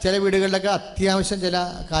എന്നാൽ ചില വീടുകളിലൊക്കെ അത്യാവശ്യം ചില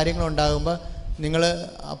കാര്യങ്ങളുണ്ടാകുമ്പോൾ നിങ്ങൾ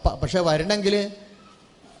പക്ഷേ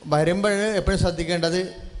വരുമ്പോൾ എപ്പോഴും ശ്രദ്ധിക്കേണ്ടത്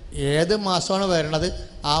ഏത് മാസമാണ് വരണത്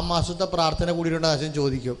ആ മാസത്തെ പ്രാർത്ഥന കൂടിയിട്ടുണ്ടോ അച്ഛൻ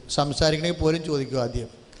ചോദിക്കും. സംസാരിക്കണമെങ്കിൽ പോലും ചോദിക്കും. ആദ്യം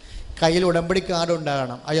കയ്യിൽ ഉടമ്പടി കാർഡ്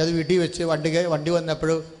ഉണ്ടാകണം. അത് വീട്ടിൽ വെച്ച് വണ്ടി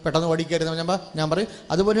വന്നപ്പോഴും പെട്ടെന്ന് ഓടിക്കരുതെന്ന് ഞാൻ പറയും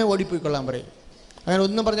അതുപോലെ ഓടിപ്പോയിക്കൊള്ളാൻ പറയും. അങ്ങനെ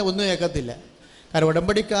ഒന്നും പറഞ്ഞാൽ ഒന്നും കേൾക്കത്തില്ല. കാരണം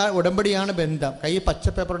ഉടമ്പടിയാണ് ബന്ധം. കയ്യിൽ പച്ച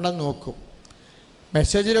പേപ്പർ ഉണ്ടെന്ന് നോക്കും.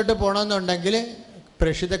 മെസ്സേജിലോട്ട് പോകണമെന്നുണ്ടെങ്കിൽ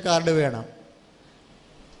പ്രേക്ഷിത കാർഡ് വേണം.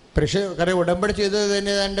 കാരണം ഉടമ്പടി ചെയ്തത്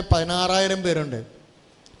തന്നെ ഏതാണ്ട് 16,000 പേരുണ്ട്.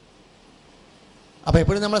 അപ്പോൾ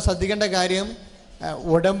എപ്പോഴും നമ്മൾ ശ്രദ്ധിക്കേണ്ട കാര്യം,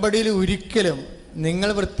 ഉടമ്പടിയിൽ ഒരിക്കലും നിങ്ങൾ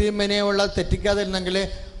വൃത്തിയും മെനയുള്ള തെറ്റിക്കാതിരുന്നെങ്കിൽ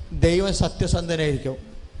ദൈവം സത്യസന്ധനായിരിക്കും.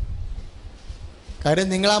 കാര്യം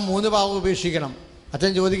നിങ്ങൾ ആ 3 പാപം ഉപേക്ഷിക്കണം.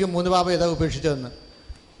 അച്ഛൻ ചോദിക്കും 3 പാപം ഏതാ ഉപേക്ഷിച്ചതെന്ന്.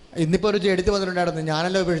 ഇന്നിപ്പോൾ ഒരു എഴുത്ത് വന്നിട്ടുണ്ടായിരുന്നു,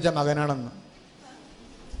 ഞാനല്ല ഉപേക്ഷിച്ച മകനാണെന്ന്.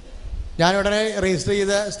 ഞാൻ ഉടനെ രജിസ്റ്റർ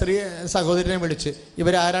ചെയ്ത സഹോദരനെ വിളിച്ച്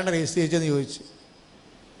ഇവരാരാണ് രജിസ്റ്റർ ചെയ്തതെന്ന് ചോദിച്ചു.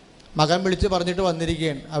 മകൻ വിളിച്ച് പറഞ്ഞിട്ട്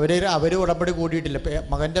വന്നിരിക്കുകയാണ്. അവർ ഉടമ്പടി കൂടിയിട്ടില്ല,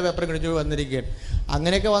 മകൻ്റെ പേപ്പർ കിണിച്ച് വന്നിരിക്കുകയാണ്.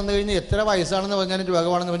 അങ്ങനെയൊക്കെ വന്നു കഴിഞ്ഞാൽ എത്ര വയസ്സാണെന്ന് പറഞ്ഞാലും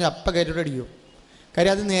രോഗമാണെന്ന് പറഞ്ഞാൽ അപ്പം കയറ്റിട്ട് അടിക്കും.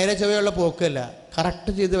 കാര്യം അത് നേരെ ചൊവ്വയുള്ള പോക്കല്ല,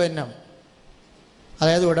 കറക്റ്റ് ചെയ്ത് വരണം.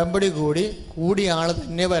 അതായത് ഉടമ്പടി കൂടി ആൾ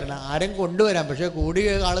തന്നെ വരണം. ആരും കൊണ്ടുവരാം, പക്ഷേ കൂടി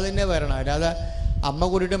ആൾ തന്നെ വരണം. അല്ലാതെ അമ്മ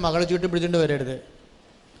കൂടിയിട്ട് മകളെ ചുറ്റി പിടിച്ചിട്ട് വരരുത്.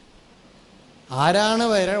 ആരാണ്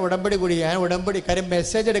ഉടമ്പടി കൂടി? ഞാൻ ഉടമ്പടി കാര്യം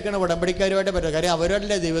മെസ്സേജ് എടുക്കണം ഉടമ്പടിക്കാരുമായിട്ട് പറ്റും. കാര്യം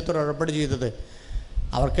അവരല്ലേ ദൈവത്തോട് ഉടമ്പടി ചെയ്തത്,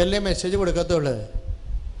 അവർക്കല്ലേ മെസ്സേജ് കൊടുക്കത്തുള്ളൂ.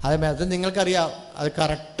 അത് നിങ്ങൾക്കറിയാം, അത്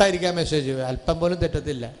കറക്റ്റായിരിക്കാം മെസ്സേജ്, അല്പം പോലും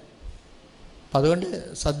തെറ്റത്തില്ല. അപ്പം അതുകൊണ്ട്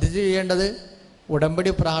ശ്രദ്ധിച്ച് ചെയ്യേണ്ടത്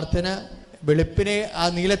ഉടമ്പടി പ്രാർത്ഥന വെളുപ്പിനെ ആ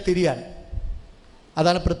നീലത്തിരിയാൻ,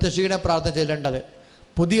 അതാണ് പ്രത്യക്ഷീകരണ പ്രാർത്ഥന ചെല്ലേണ്ടത്.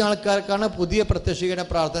 പുതിയ ആൾക്കാർക്കാണ് പുതിയ പ്രത്യക്ഷീകരണ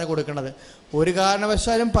പ്രാർത്ഥന കൊടുക്കുന്നത്. ഒരു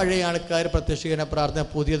കാരണവശാലും പഴയ ആൾക്കാർ പ്രത്യക്ഷീകരണ പ്രാർത്ഥന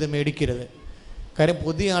പുതിയത് മേടിക്കരുത്. കാര്യം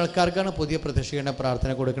പുതിയ ആൾക്കാർക്കാണ് പുതിയ പ്രത്യക്ഷീകരണ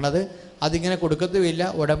പ്രാർത്ഥന കൊടുക്കുന്നത്. അതിങ്ങനെ കൊടുക്കത്തുമില്ല,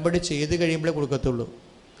 ഉടമ്പടി ചെയ്ത് കഴിയുമ്പോഴേ കൊടുക്കത്തുള്ളൂ.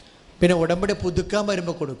 പിന്നെ ഉടമ്പടി പുതുക്കാൻ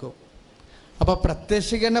വരുമ്പോൾ കൊടുക്കും. അപ്പോൾ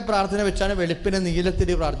പ്രത്യക്ഷീകരണ പ്രാർത്ഥന വെച്ചാണ് വെളുപ്പിനെ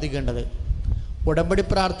നീലത്തിരി പ്രാർത്ഥിക്കേണ്ടത്. ഉടമ്പടി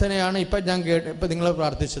പ്രാർത്ഥനയാണ് ഇപ്പം നിങ്ങൾ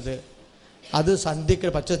പ്രാർത്ഥിച്ചത്. അത് സന്ധ്യക്ക്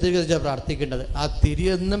പച്ചത്തിരി വെച്ചാൽ പ്രാർത്ഥിക്കേണ്ടത്. ആ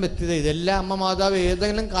തിരിയൊന്നും എത്തിയത് ഇതെല്ലാം അമ്മ മാതാവ്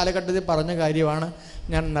ഏതെങ്കിലും കാലഘട്ടത്തിൽ പറഞ്ഞ കാര്യമാണ്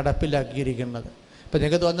ഞാൻ നടപ്പിലാക്കിയിരിക്കുന്നത്. ഇപ്പം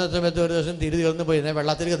നിങ്ങൾക്ക് തോന്നുന്ന സമയത്ത് ഒരു ദിവസം തിരി തീർന്നു പോയി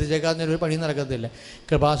വെള്ളത്തിൽ കത്തിച്ചേക്കാവുന്നൊരു പണി നടക്കത്തില്ല.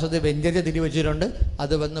 കൃപാസനത്തിൽ വെഞ്ചരിച്ച തിരി വെച്ചിട്ടുണ്ട്,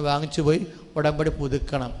 അത് വന്ന് വാങ്ങിച്ചു പോയി ഉടമ്പടി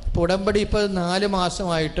പുതുക്കണം. ഇപ്പോൾ ഉടമ്പടി ഇപ്പോൾ 4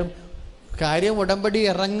 മാസമായിട്ടും കാര്യം ഉടമ്പടി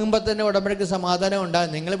ഇറങ്ങുമ്പോൾ തന്നെ ഉടമ്പടിക്ക് സമാധാനം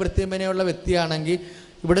ഉണ്ടാകും. നിങ്ങൾ വൃത്തിമനയുള്ള വ്യക്തിയാണെങ്കിൽ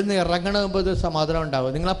ഇവിടുന്ന് ഇറങ്ങണമെമ്പോൾ ഇത് സമാധാനം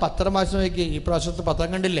ഉണ്ടാകും. നിങ്ങൾ ആ പത്രം മാസം നോക്കി, ഈ പ്രാവശ്യത്തെ പത്രം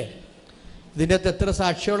കണ്ടില്ലേ? ഇതിൻ്റെ അകത്ത് എത്ര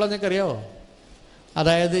സാക്ഷിയുള്ളതെന്ന് എനിക്കറിയാമോ?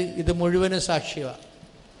 അതായത് ഇത് മുഴുവനും സാക്ഷിയാണ്.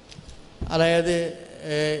 അതായത്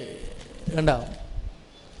ഉണ്ടാവും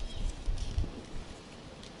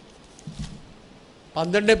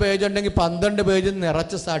 12 പേജുണ്ടെങ്കിൽ 12 പേജും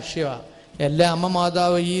നിറച്ച സാക്ഷ്യമാണ്. എല്ലാ അമ്മ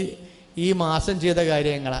മാതാവ് ഈ മാസം ചെയ്ത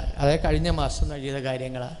കാര്യങ്ങളാണ്, അതായത് കഴിഞ്ഞ മാസം ചെയ്ത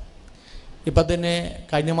കാര്യങ്ങളാണ്. ഇപ്പം തന്നെ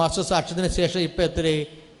കഴിഞ്ഞ മാസം സാക്ഷ്യത്തിന് ശേഷം ഇപ്പം എത്രയായി?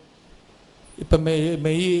 ഇപ്പം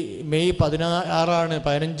മെയ്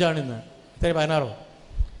 15 ഇന്ന്. എത്ര?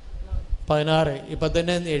 16. ഇപ്പം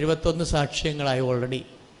തന്നെ 71 സാക്ഷ്യങ്ങളായി ഓൾറെഡി.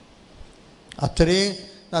 അത്രയും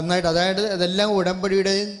നന്നായിട്ട്. അതായത് അതെല്ലാം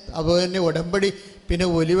ഉടമ്പടിയുടെയും അതുപോലെ തന്നെ ഉടമ്പടി. പിന്നെ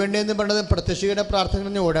ഒലിവെണ്ണ എന്ന് പറയുന്നത് പ്രത്യക്ഷീകരണ പ്രാർത്ഥന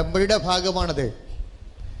പറഞ്ഞ ഉടമ്പടിയുടെ ഭാഗമാണത്.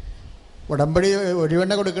 ഉടമ്പടി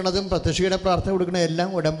ഒലിവെണ്ണ കൊടുക്കുന്നതും പ്രത്യക്ഷീകരണ പ്രാർത്ഥന കൊടുക്കുന്നതും എല്ലാം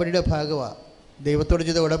ഉടമ്പടിയുടെ ഭാഗമാണ്. ദൈവത്തോട്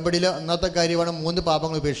ചെയ്ത ഉടമ്പടിയിൽ ഒന്നാമത്തെ കാര്യമാണ് 3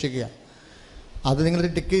 പാപങ്ങൾ ഉപേക്ഷിക്കുക. അത് നിങ്ങൾ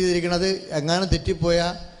ടിക്ക് ചെയ്തിരിക്കുന്നത്. എങ്ങാനും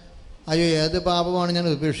തെറ്റിപ്പോയാൽ അയ്യോ ഏത് പാപമാണ് ഞാൻ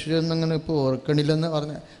ഉപേക്ഷിച്ചതെന്നങ്ങനെ ഇപ്പോൾ ഓർക്കണില്ലെന്ന്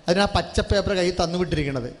പറഞ്ഞ് അതിനാ പച്ച പേപ്പർ കയ്യിൽ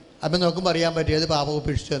തന്നുവിട്ടിരിക്കുന്നത്. അപ്പം നോക്കുമ്പോൾ അറിയാൻ പറ്റും ഏത് പാപം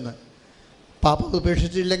ഉപേക്ഷിച്ചതെന്ന്. പാപം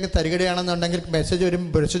ഉപേക്ഷിച്ചില്ലെങ്കിൽ തരികടയാണെന്നുണ്ടെങ്കിൽ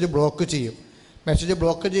മെസ്സേജ് ബ്ലോക്ക് ചെയ്യും. മെസ്സേജ്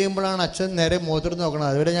ബ്ലോക്ക് ചെയ്യുമ്പോഴാണ് അച്ഛൻ നേരെ മോതിർന്ന് നോക്കണം.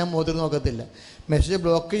 അതുവരെ ഞാൻ മോതിർന്ന് നോക്കത്തില്ല. മെസ്സേജ്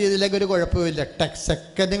ബ്ലോക്ക് ചെയ്തില്ലെങ്കിൽ ഒരു കുഴപ്പമില്ല,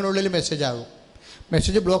 സെക്കൻഡിനുള്ളിൽ മെസ്സേജ് ആകും.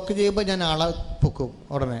 മെസ്സേജ് ബ്ലോക്ക് ചെയ്യുമ്പോൾ ഞാൻ ആളെ പൊക്കും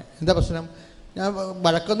ഉടനെ. എന്താ പ്രശ്നം? ഞാൻ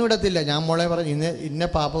വഴക്കൊന്നും ഇടത്തില്ല. ഞാൻ മോളെ പറഞ്ഞ് ഇന്ന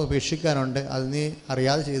പാപം ഉപേക്ഷിക്കാനുണ്ട്, അത് നീ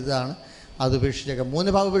അറിയാതെ ചെയ്തതാണ്, അത് ഉപേക്ഷിച്ചേക്കാം.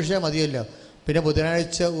 3 പാപം ഉപേക്ഷിച്ചാൽ മതിയല്ലോ. പിന്നെ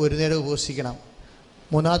ബുധനാഴ്ച ഒരു നേരം ഉപവസിക്കണം.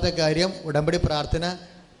 3-ാമത്തെ കാര്യം ഉടമ്പടി പ്രാർത്ഥന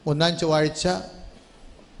 1-ാം ചൊവ്വാഴ്ച,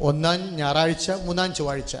 1-ാം ഞായറാഴ്ച, 3-ാം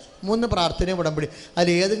ചൊവ്വാഴ്ച. 3 പ്രാർത്ഥനയും ഉടമ്പടി.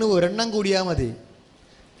 അതിൽ ഏതെങ്കിലും ഒരെണ്ണം കൂടിയാൽ മതി.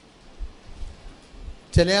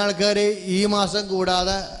 ചില ആൾക്കാർ ഈ മാസം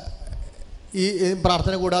കൂടാതെ ഈ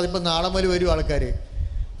പ്രാർത്ഥന കൂടാതെ ഇപ്പം നാളെ മുതൽ വരും ആൾക്കാർ.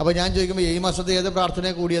 അപ്പോൾ ഞാൻ ചോദിക്കുമ്പോൾ ഈ മാസത്തെ ഏത് പ്രാർത്ഥന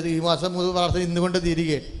കൂടിയത്? ഈ മാസം 3 പ്രാർത്ഥന ഇന്നുകൊണ്ട്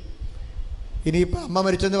തീരുകയെ. ഇനിയിപ്പോൾ അമ്മ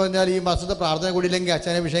മരിച്ചെന്ന് പറഞ്ഞാൽ ഈ മാസത്തെ പ്രാർത്ഥന കൂടിയില്ലെങ്കിൽ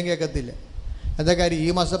അച്ഛനെ വിഷയം കേൾക്കത്തില്ല. എന്താ കാര്യം? ഈ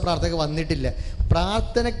മാസത്തെ പ്രാർത്ഥനയ്ക്ക് വന്നിട്ടില്ല.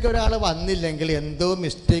 പ്രാർത്ഥനയ്ക്ക് ഒരാൾ വന്നില്ലെങ്കിൽ എന്തോ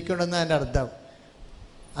മിസ്റ്റേക്ക് ഉണ്ടെന്ന് അതിൻ്റെ അർത്ഥം.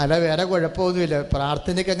 അല്ല വേറെ കുഴപ്പമൊന്നുമില്ല.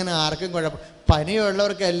 പ്രാർത്ഥനയ്ക്ക് അങ്ങനെ ആർക്കും കുഴപ്പം.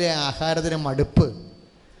 പനിയുള്ളവർക്കല്ലേ ആഹാരത്തിന് മടുപ്പ്.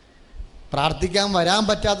 പ്രാർത്ഥിക്കാൻ വരാൻ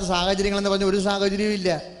പറ്റാത്ത സാഹചര്യങ്ങളെന്ന് പറഞ്ഞാൽ ഒരു സാഹചര്യവും ഇല്ല.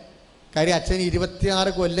 കാര്യം അച്ഛൻ 26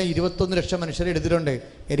 കൊല്ലം 21 ലക്ഷം മനുഷ്യരെ എടുത്തിട്ടുണ്ട്.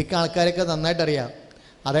 എനിക്ക് ആൾക്കാരൊക്കെ നന്നായിട്ടറിയാം.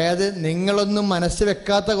 അതായത് നിങ്ങളൊന്നും മനസ്സ്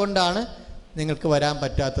വെക്കാത്ത കൊണ്ടാണ് നിങ്ങൾക്ക് വരാൻ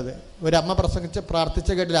പറ്റാത്തത്. ഒരമ്മ പ്രാർത്ഥിച്ച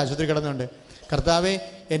കേട്ടില്ല, ആശുപത്രി കിടന്നുണ്ട്. കർത്താവേ,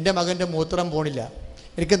 എൻ്റെ മകൻ്റെ മൂത്രം പോണില്ല,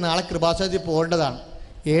 എനിക്ക് നാളെ കൃപാസനത്തിൽ പോകേണ്ടതാണ്,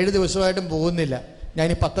 7 ദിവസമായിട്ടും പോകുന്നില്ല, ഞാൻ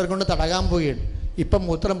ഈ 10 കൊണ്ട് തടകാൻ പോവുകയാണ്, ഇപ്പം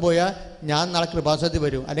മൂത്രം പോയാൽ ഞാൻ നാളെ കൃപാസനത്തിൽ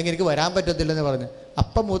വരും, അല്ലെങ്കിൽ എനിക്ക് വരാൻ പറ്റത്തില്ലെന്ന് പറഞ്ഞ്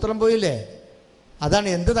അപ്പം മൂത്രം പോയില്ലേ? അതാണ്.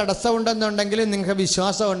 എന്ത് തടസ്സമുണ്ടെന്നുണ്ടെങ്കിൽ നിങ്ങൾക്ക്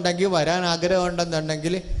വിശ്വാസം ഉണ്ടെങ്കിൽ, വരാൻ ആഗ്രഹം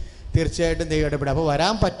ഉണ്ടെന്നുണ്ടെങ്കിൽ തീർച്ചയായിട്ടും ദൈവം ഇടപെടും. അപ്പോൾ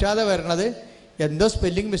വരാൻ പറ്റാതെ വരണത് എന്തോ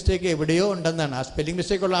സ്പെല്ലിംഗ് മിസ്റ്റേക്ക് എവിടെയോ ഉണ്ടെന്നാണ്. ആ സ്പെല്ലിംഗ്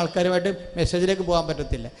മിസ്റ്റേക്കുള്ള ആൾക്കാരുമായിട്ട് മെസ്സേജിലേക്ക് പോകാൻ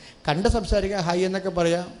പറ്റത്തില്ല. കണ്ട് സംസാരിക്കാൻ ഹൈ എന്നൊക്കെ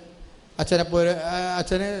പറയാം.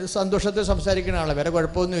 അച്ഛന് സന്തോഷത്തിൽ സംസാരിക്കുന്ന ആളാണ്, വേറെ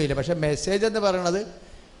കുഴപ്പമൊന്നുമില്ല. പക്ഷേ മെസ്സേജ് എന്ന് പറയണത്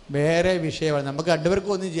വേറെ വിഷയമാണ്. നമുക്ക്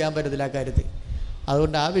രണ്ടുപേർക്കും ഒന്നും ചെയ്യാൻ പറ്റത്തില്ല ആ കാര്യത്തിൽ.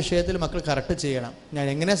 അതുകൊണ്ട് ആ വിഷയത്തിൽ മക്കൾ കറക്റ്റ് ചെയ്യണം. ഞാൻ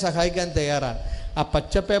എങ്ങനെ സഹായിക്കാൻ തയ്യാറാണ്. ആ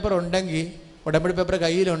പച്ച പേപ്പർ ഉണ്ടെങ്കിൽ, ഉടമ്പടി പേപ്പർ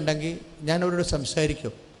കയ്യിലുണ്ടെങ്കിൽ ഞാൻ അവരോട്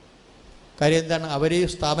സംസാരിക്കും. കാര്യം എന്താണ്? അവർ ഈ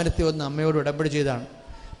സ്ഥാപനത്തിൽ വന്ന് അമ്മയോട് ഉടമ്പടി ചെയ്താണ്.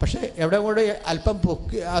 പക്ഷേ എവിടെ കൂടെ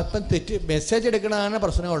അല്പം തെറ്റി മെസ്സേജ് എടുക്കണതാണ്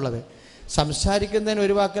പ്രശ്നമുള്ളത്. സംസാരിക്കുന്നതിന്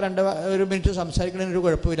ഒരു വാക്ക് 1 മിനിറ്റ് സംസാരിക്കുന്നതിന് ഒരു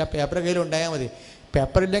കുഴപ്പമില്ല. പേപ്പർ കയ്യിലുണ്ടായാൽ മതി.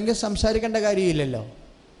 പേപ്പറില്ലെങ്കിൽ സംസാരിക്കേണ്ട കാര്യമില്ലല്ലോ.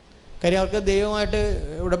 കാര്യം അവർക്ക് ദൈവമായിട്ട്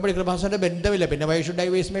ഉടമ്പടി കൃപാസനൻ്റെ ബന്ധമില്ല. പിന്നെ why should I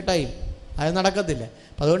waste my time? അത് നടക്കത്തില്ല.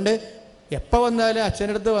 അപ്പം അതുകൊണ്ട് എപ്പോൾ വന്നാലും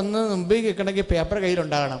അച്ഛൻ്റെ അടുത്ത് വന്ന് മുമ്പിൽ കേൾക്കണമെങ്കിൽ പേപ്പർ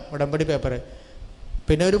കയ്യിലുണ്ടാകണം, ഉടമ്പടി പേപ്പർ.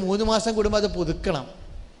 പിന്നെ ഒരു 3 മാസം കൂടുമ്പോൾ അത് പുതുക്കണം.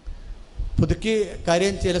 പുതുക്കി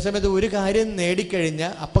കാര്യം ചില സമയത്ത് ഒരു കാര്യം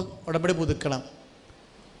നേടിക്കഴിഞ്ഞാൽ അപ്പം ഉടമ്പടി പുതുക്കണം.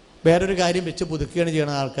 വേറൊരു കാര്യം വെച്ച് പുതുക്കുകയാണ്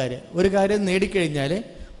ചെയ്യണം ആൾക്കാർ. ഒരു കാര്യം നേടിക്കഴിഞ്ഞാൽ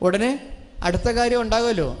ഉടനെ അടുത്ത കാര്യം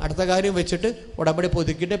ഉണ്ടാകുമല്ലോ, അടുത്ത കാര്യം വെച്ചിട്ട് ഉടമ്പടി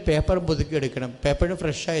പുതുക്കിയിട്ട് പേപ്പറും പുതുക്കി എടുക്കണം. പേപ്പറും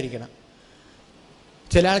ഫ്രഷായിരിക്കണം.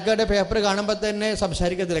 ചില ആൾക്കാരുടെ പേപ്പർ കാണുമ്പോൾ തന്നെ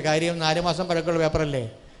സംസാരിക്കത്തില്ല. കാര്യം 4 മാസം പഴക്കമുള്ള പേപ്പറല്ലേ,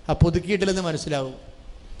 ആ പുതുക്കിയിട്ടില്ലെന്ന് മനസ്സിലാവും.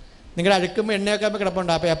 നിങ്ങളുടെ അഴുക്കുമ്പോൾ എണ്ണയൊക്കെ ആകുമ്പോൾ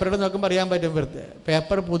കിടപ്പുണ്ട്. ആ പേപ്പറോട് നോക്കുമ്പോൾ അറിയാൻ പറ്റും.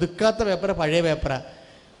 പേപ്പർ പുതുക്കാത്ത പേപ്പർ പഴയ പേപ്പറാണ്.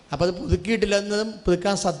 അപ്പോൾ അത് പുതുക്കിയിട്ടില്ലെന്നതും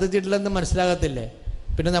പുതുക്കാൻ ശ്രദ്ധിച്ചിട്ടില്ലെന്നും മനസ്സിലാകത്തില്ലേ.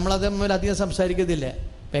 പിന്നെ നമ്മളത് തമ്മിൽ അധികം സംസാരിക്കത്തില്ല.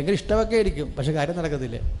 ഭയങ്കര ഇഷ്ടമൊക്കെ ആയിരിക്കും, പക്ഷെ കാര്യം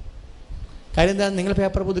നടക്കത്തില്ല. കാര്യം എന്താ? നിങ്ങൾ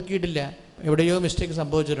പേപ്പർ പുതുക്കിയിട്ടില്ല, എവിടെയോ മിസ്റ്റേക്ക്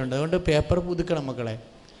സംഭവിച്ചിട്ടുണ്ട്. അതുകൊണ്ട് പേപ്പർ പുതുക്കണം മക്കളെ.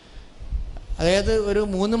 അതായത് ഒരു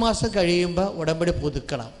 3 മാസം കഴിയുമ്പോൾ ഉടമ്പടി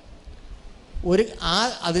പുതുക്കണം.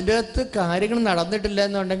 അതിൻ്റെ അകത്ത് കാര്യങ്ങൾ നടന്നിട്ടില്ല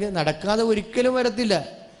എന്നുണ്ടെങ്കിൽ നടക്കാതെ ഒരിക്കലും വരത്തില്ല.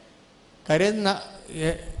 കാര്യം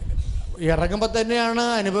ഇറങ്ങുമ്പോൾ തന്നെയാണ്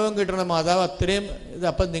അനുഭവം കിട്ടണം. മാതാവ് അത്രയും ഇത്.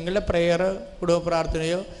 അപ്പം നിങ്ങളുടെ പ്രെയർ, കുടുംബ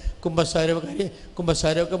പ്രാർത്ഥനയോ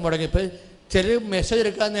കുമ്പസാരമൊക്കെ മുടങ്ങി. ഇപ്പോൾ ചിലർ മെസ്സേജ്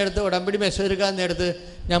എടുക്കാൻ നേരത്ത്, ഉടമ്പടി മെസ്സേജ് എടുക്കാൻ നേരത്ത്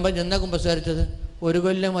ഞാൻ പറഞ്ഞു എന്നാ കുമ്പസാരിച്ചത്? 1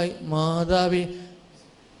 കൊല്ലമായി. മാതാവി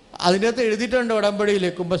അതിൻ്റെ അകത്ത് എഴുതിയിട്ടുണ്ട് ഉടമ്പടിയിൽ,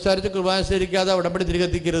 കുമ്പസാരിച്ച് കുർബാനസരിക്കാതെ ഉടമ്പടി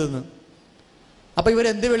തിരികെത്തിക്കരുതെന്ന്. അപ്പോൾ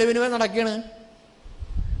ഇവരെന്ത് വെളിവിനുമേ നടക്കുകയാണ്?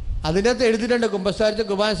 അതിൻ്റെ അകത്ത് എഴുതിയിട്ടുണ്ട് കുമ്പസാരിച്ച്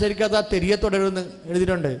കുർബാനസരിക്കാതെ ആ തെരിയെ തുടരുമെന്ന്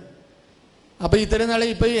എഴുതിയിട്ടുണ്ട്. അപ്പോൾ ഇത്രയും നാൾ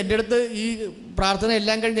ഇപ്പോൾ എൻ്റെ അടുത്ത് ഈ പ്രാർത്ഥന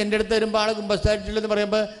എല്ലാം കഴിഞ്ഞ് എൻ്റെ അടുത്ത് വരുമ്പോൾ ആൾ കുമ്പസാരിച്ചിട്ടില്ലെന്ന്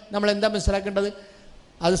പറയുമ്പോൾ നമ്മൾ എന്താ മനസ്സിലാക്കേണ്ടത്?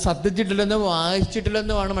 അത് ശ്രദ്ധിച്ചിട്ടില്ലെന്നും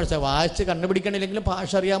വായിച്ചിട്ടില്ലെന്നുമാണ് മനസ്സിലാക്കുക. വായിച്ച് കണ്ടുപിടിക്കണില്ലെങ്കിലും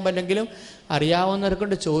ഭാഷ അറിയാൻ പറ്റില്ലെങ്കിലും അറിയാവുന്നവരെ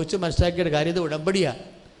കൊണ്ട് ചോദിച്ച് മനസ്സിലാക്കിയിട്ട് കാര്യം ഇത് ഉടമ്പടിയാണ്.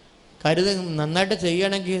 കാര്യം ഇത് നന്നായിട്ട്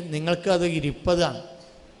ചെയ്യണമെങ്കിൽ നിങ്ങൾക്ക് അത് ഇരിപ്പതാണ്.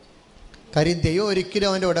 കാര്യം ദൈവം ഒരിക്കലും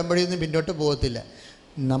അവൻ്റെ ഉടമ്പടിയിൽ നിന്ന് പിന്നോട്ട് പോകത്തില്ല.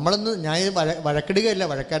 നമ്മളൊന്ന് ഞാൻ വഴക്കിടുകയല്ല,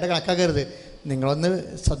 വഴക്കായിട്ട് കണക്കാക്കരുത്. നിങ്ങളൊന്ന്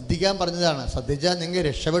ശ്രദ്ധിക്കാൻ പറഞ്ഞതാണ്. ശ്രദ്ധിച്ചാൽ നിങ്ങൾ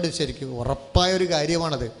രക്ഷപ്പെടും. ശരിക്കും ഉറപ്പായൊരു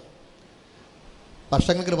കാര്യമാണത്.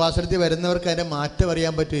 വർഷങ്ങൾ കൃപാസനത്തിൽ വരുന്നവർക്ക് അതിൻ്റെ മാറ്റം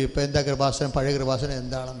അറിയാൻ പറ്റും. ഇപ്പോൾ എന്താ കൃപാസനം, പഴയ കൃപാസനം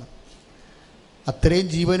എന്താണെന്ന്. അത്രയും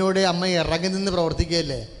ജീവനോടെ അമ്മ ഇറങ്ങി നിന്ന്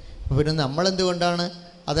പ്രവർത്തിക്കുകയല്ലേ. പിന്നെ നമ്മളെന്തുകൊണ്ടാണ്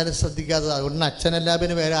അതിനെ ശ്രദ്ധിക്കാത്തത്? അതുകൊണ്ട് അച്ഛനല്ല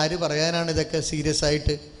പിന്നെ വേറെ ആര് പറയാനാണ് ഇതൊക്കെ സീരിയസ്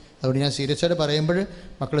ആയിട്ട്? അതുകൊണ്ട് ഞാൻ സീരിയസ് ആയിട്ട് പറയുമ്പോൾ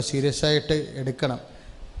മക്കൾ സീരിയസ് ആയിട്ട് എടുക്കണം.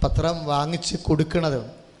 പത്രം വാങ്ങിച്ച് കൊടുക്കണത്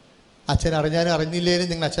അച്ഛൻ അറിഞ്ഞാലും അറിഞ്ഞില്ലേലും,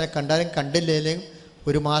 നിങ്ങൾ അച്ഛനെ കണ്ടാലും കണ്ടില്ലേലും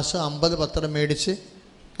ഒരു മാസം 50 പത്രം മേടിച്ച്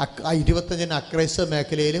 25 അക്രൈസ്തവ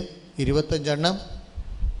മേഖലയിലും 25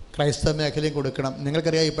 ക്രൈസ്തവ മേഖലയും കൊടുക്കണം.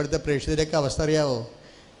 നിങ്ങൾക്കറിയാം ഇപ്പോഴത്തെ പ്രേക്ഷിതരൊക്കെ അവസ്ഥ അറിയാവോ?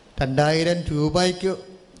 2000 രൂപയ്ക്ക്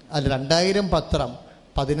അല്ല 2000 പത്രം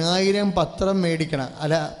 10,000 പത്രം മേടിക്കണം.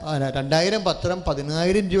 അല്ല 2000 പത്രം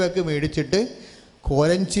 10,000 രൂപയ്ക്ക് മേടിച്ചിട്ട്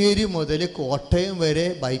കോലഞ്ചേരി മുതൽ കോട്ടയം വരെ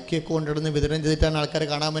ബൈക്കൊക്കെ കൊണ്ടിടുന്ന് വിതരണം ചെയ്തിട്ടാണ് ആൾക്കാരെ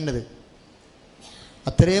കാണാൻ പറ്റുന്നത്.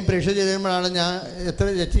 അത്രയും പ്രേക്ഷ ചെയ്യുമ്പോഴാണ് ഞാൻ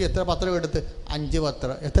എത്ര പത്രം എടുത്ത്? 5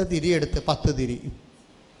 പത്രം. എത്ര തിരി എടുത്ത്? 10 തിരി.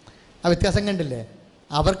 ആ വ്യത്യാസം കണ്ടില്ലേ?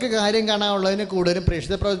 അവർക്ക് കാര്യം കാണാനുള്ളതിന് കൂടുതലും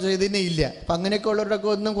പ്രേക്ഷിത പ്രവർത്തനം ചെയ്തതിനെ ഇല്ല. അപ്പം അങ്ങനെയൊക്കെ ഉള്ളവരൊക്കെ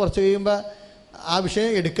ഒന്നും കുറച്ച് കഴിയുമ്പോൾ ആ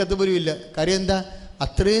വിഷയം എടുക്കത്ത് പോലും ഇല്ല. കാര്യം എന്താ?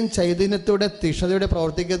 അത്രയും ചൈതന്യത്തോടെ തീക്ഷ്ണതയോടെ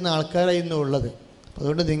പ്രവർത്തിക്കുന്ന ആൾക്കാരായി ഇന്നുള്ളത്.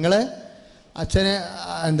 അതുകൊണ്ട് നിങ്ങൾ അച്ഛനെ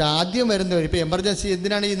ആദ്യം വരുന്നവർ ഇപ്പോൾ എമർജൻസി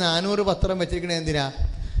എന്തിനാണ് ഈ 400 പത്രം വെച്ചിരിക്കണത്? എന്തിനാ?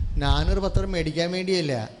 400 പത്രം മേടിക്കാൻ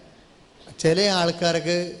വേണ്ടിയല്ല. ചില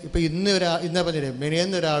ആൾക്കാർക്ക് ഇപ്പോൾ ഇന്നലെ പറഞ്ഞില്ലേ,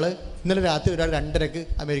 മെനിയെന്ന് ഇന്നലെ രാത്രി ഒരാൾ 2:30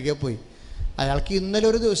 അമേരിക്കയിൽ പോയി. അയാൾക്ക് ഇന്നലെ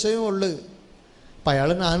ഒരു ദിവസമേ ഉള്ളൂ. അപ്പം അയാൾ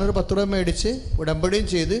 400 പത്രം മേടിച്ച് ഉടമ്പടിയും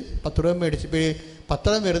ചെയ്ത് 10 രൂപ മേടിച്ച്. ഇപ്പോൾ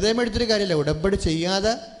പത്രം വെറുതെ മേടിച്ചിട്ട് കാര്യമില്ല, ഉടമ്പടി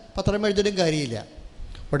ചെയ്യാതെ പത്രം മേടിച്ചിട്ടും കാര്യമില്ല.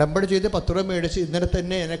 ഉടമ്പടി ചെയ്ത് 10 രൂപ മേടിച്ച് ഇന്നലെ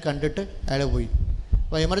തന്നെ എന്നെ കണ്ടിട്ട് അയാൾ പോയി.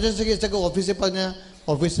 അപ്പോൾ എമർജൻസി കേസൊക്കെ ഓഫീസിൽ പറഞ്ഞ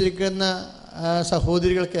ഓഫീസിലിരിക്കുന്ന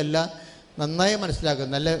സഹോദരികൾക്കെല്ലാം നന്നായി മനസ്സിലാക്കും.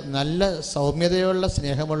 നല്ല സൗമ്യതയുള്ള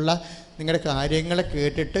സ്നേഹമുള്ള നിങ്ങളുടെ കാര്യങ്ങളെ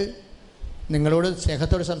കേട്ടിട്ട് നിങ്ങളോട്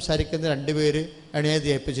സ്നേഹത്തോടെ സംസാരിക്കുന്ന 2 പേര് ആണ് ഞാൻ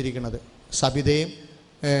ഏൽപ്പിച്ചിരിക്കുന്നത്. സബിതയും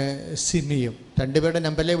സിമിയും. 2 പേരുടെ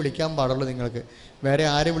നമ്പറിലേ വിളിക്കാൻ പാടുള്ളൂ നിങ്ങൾക്ക്. വേറെ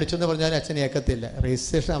ആര് വിളിച്ചെന്ന് പറഞ്ഞാലും അച്ഛൻ ഏക്കത്തില്ല.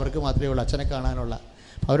 രജിസ്ട്രേഷൻ അവർക്ക് മാത്രമേ ഉള്ളൂ, അച്ഛനെ കാണാനുള്ള.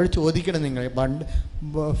 അവരോട് ചോദിക്കണം. നിങ്ങൾ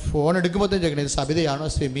ഫോൺ എടുക്കുമ്പോഴത്തേക്കും ചോദിക്കണം ഇത് സബിതയാണോ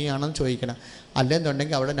സിമിയാണോ എന്ന് ചോദിക്കണം.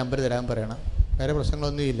 അല്ലെന്നുണ്ടെങ്കിൽ അവിടെ നമ്പർ തരാൻ പറയണം. വേറെ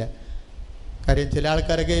പ്രശ്നങ്ങളൊന്നുമില്ല. കാര്യം ചില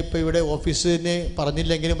ആൾക്കാരൊക്കെ ഇപ്പോൾ ഇവിടെ ഓഫീസിന്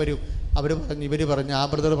പറഞ്ഞില്ലെങ്കിലും വരും. ഇവർ പറഞ്ഞു, ആ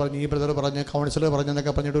ബ്രദർ പറഞ്ഞു, ഈ ബ്രദർ പറഞ്ഞു, കൗൺസിലർ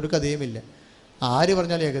പറഞ്ഞെന്നൊക്കെ പറഞ്ഞിട്ട് ഒരു കഥയുമില്ല. ആര്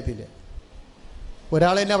പറഞ്ഞാലും ഏക്കത്തില്ല.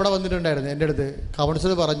 ഒരാളെന്നെ അവിടെ വന്നിട്ടുണ്ടായിരുന്നു എൻ്റെ അടുത്ത്.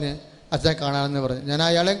 കൗൺസിലർ പറഞ്ഞ് അച്ഛനെ കാണാമെന്ന് പറഞ്ഞു. ഞാൻ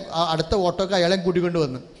അയാളെ അടുത്ത ഓട്ടോക്ക് അയാളെ കൂട്ടിക്കൊണ്ട്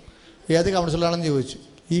വന്നു. ഏത് കൗൺസിലറാണെന്ന് ചോദിച്ചു.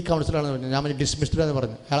 ഈ കൗൺസിലറാണെന്ന് പറഞ്ഞു. ഞാൻ ഡിസ്മിസ്ഡ് എന്ന്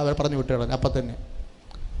പറഞ്ഞു. അയാൾ അവർ പറഞ്ഞു വിട്ടു കളഞ്ഞു അപ്പം തന്നെ.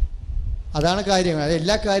 അതാണ് കാര്യം. അത്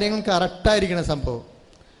എല്ലാ കാര്യങ്ങളും കറക്റ്റായിരിക്കണം സംഭവം.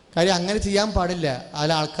 കാര്യം അങ്ങനെ ചെയ്യാൻ പാടില്ല.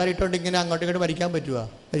 അതിൽ ആൾക്കാരിട്ടുകൊണ്ട് ഇങ്ങനെ അങ്ങോട്ടും ഇങ്ങോട്ടും ഭരിക്കാൻ പറ്റുമോ?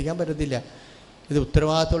 ഭരിക്കാൻ പറ്റത്തില്ല. ഇത്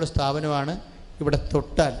ഉത്തരവാദിത്തമുള്ള സ്ഥാപനമാണ്. ഇവിടെ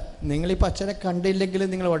തൊട്ടാൽ നിങ്ങളിപ്പോൾ അച്ഛനെ കണ്ടില്ലെങ്കിൽ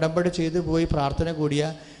നിങ്ങൾ ഉടമ്പടി ചെയ്ത് പോയി പ്രാർത്ഥന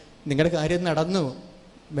കൂടിയാൽ നിങ്ങളുടെ കാര്യം നടന്നു.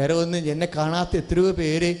 വേറെ ഒന്ന് എന്നെ കാണാത്ത എത്രയോ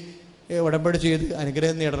പേര് ഉടമ്പടി ചെയ്ത്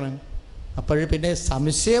അനുഗ്രഹം നേടണം. അപ്പോൾ പിന്നെ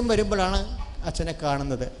സംശയം വരുമ്പോഴാണ് അച്ഛനെ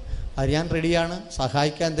കാണുന്നത്. അറിയാൻ റെഡിയാണ്,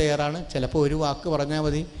 സഹായിക്കാൻ തയ്യാറാണ്. ചിലപ്പോൾ ഒരു വാക്ക് പറഞ്ഞാൽ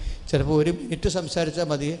മതി, ചിലപ്പോൾ 1 മിനിറ്റ് സംസാരിച്ചാൽ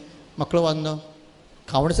മതി. മക്കൾ വന്നോ?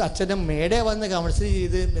 അച്ഛൻ്റെ മേടെ വന്ന് കൗൺസിൽ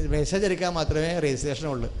ചെയ്ത് മെസ്സേജ് എടുക്കാൻ മാത്രമേ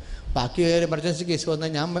രജിസ്ട്രേഷനുള്ളൂ. ബാക്കി എമർജൻസി കേസ് വന്നാൽ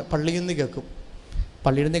ഞാൻ പള്ളിയിൽ നിന്ന് കേൾക്കും.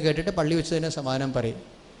 പള്ളിയിൽ നിന്ന് കേട്ടിട്ട് പള്ളി വെച്ച് തന്നെ സമാധാനം പറയും.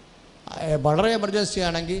 വളരെ എമർജൻസി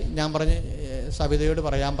ആണെങ്കിൽ ഞാൻ പറഞ്ഞ് സബിതയോട്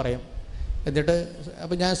പറയും. എന്നിട്ട്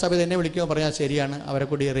അപ്പോൾ ഞാൻ സബിത എന്നെ വിളിക്കുമ്പോൾ പറഞ്ഞാൽ ശരിയാണ്, അവരെ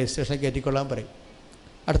കൂടി രജിസ്ട്രേഷൻ കയറ്റിക്കൊള്ളാൻ പറയും.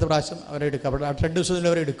 അടുത്ത പ്രാവശ്യം അവരെ എടുക്കും. അവിടെ 2 ദിവസത്തിൽ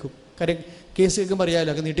അവരെ എടുക്കും. കാര്യം കേസ് കേൾക്കുമ്പോൾ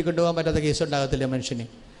അറിയാമല്ലോ, ഒക്കെ നീട്ടിക്കൊണ്ടുപോകാൻ പറ്റാത്ത കേസ് ഉണ്ടാകത്തില്ല മനുഷ്യന്.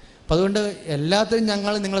 അപ്പോൾ അതുകൊണ്ട് എല്ലാത്തിനും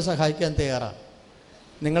ഞങ്ങൾ നിങ്ങളെ സഹായിക്കാൻ തയ്യാറാണ്.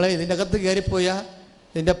 നിങ്ങൾ ഇതിൻ്റെ അകത്ത് കയറിപ്പോയാൽ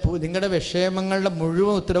നിങ്ങളുടെ വിഷയങ്ങളുടെ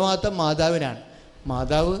മുഴുവൻ ഉത്തരവാദിത്തം മാതാവിനാണ്.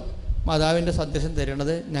 മാതാവിൻ്റെ സന്ദേശം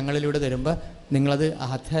തരുന്നത് ഞങ്ങളിലൂടെ തരുമ്പോൾ നിങ്ങളത്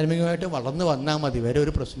ആധ്യാത്മികമായിട്ട് വളർന്നു വന്നാൽ മതി. വേറെ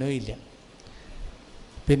ഒരു പ്രശ്നവും ഇല്ല.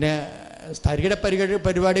 പിന്നെ സ്ഥരിയുടെ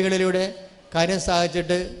പരിപാടികളിലൂടെ കാര്യം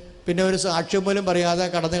സാധിച്ചിട്ട് പിന്നെ ഒരു സാക്ഷ്യം പോലും പറയാതെ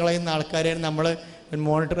കടന്നു കളയുന്ന ആൾക്കാരെയാണ് നമ്മൾ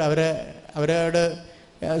മോണിറ്റർ അവരോട്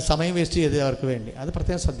സമയം വേസ്റ്റ് ചെയ്ത് അവർക്ക് വേണ്ടി. അത്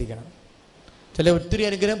പ്രത്യേകം ശ്രദ്ധിക്കണം. ഒത്തിരി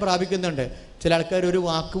അനുഗ്രഹം പ്രാപിക്കുന്നുണ്ട്. ചില ആൾക്കാർ ഒരു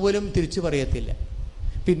വാക്കുപോലും തിരിച്ചു പറയത്തില്ല.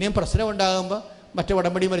 പിന്നെയും പ്രശ്നം ഉണ്ടാകുമ്പോൾ മറ്റേ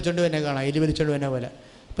ഉടമ്പടി മരിച്ചുകൊണ്ട് തന്നെ കാണാം, എലി വലിച്ചുകൊണ്ട് തന്നെ പോലെ.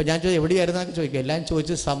 അപ്പോൾ ഞാൻ എവിടെയായിരുന്നൊക്കെ ചോദിക്കും. എല്ലാം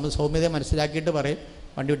ചോദിച്ച് സൗമ്യത മനസ്സിലാക്കിയിട്ട് പറയും,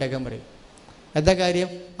 വണ്ടി വിട്ടേക്കാൻ പറയും. എന്താ കാര്യം?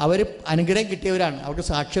 അവർ അനുഗ്രഹം കിട്ടിയവരാണ്. അവർക്ക്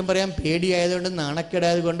സാക്ഷ്യം പറയാൻ പേടിയായതുകൊണ്ട്,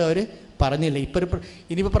 നാണക്കേടായത് കൊണ്ട് അവർ പറഞ്ഞില്ല.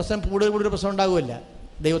 ഇനിയിപ്പോൾ പ്രശ്നം കൂടുതൽ പ്രശ്നം ഉണ്ടാകുമല്ല,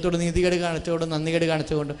 ദൈവത്തോട് നീതികേട് കാണിച്ചുകൊണ്ട് നന്ദികേട്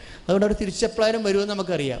കാണിച്ചുകൊണ്ട്. അതുകൊണ്ട് അവർ തിരിച്ചെപ്പോഴും വരുമെന്ന്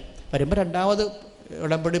നമുക്കറിയാം. വരുമ്പോൾ രണ്ടാമത്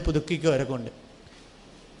ഉടമ്പടി പുതുക്കിക്കോ അവരെ കൊണ്ട്.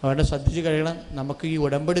 അവരുടെ ശ്രദ്ധിച്ച് കഴിയണം. നമുക്ക് ഈ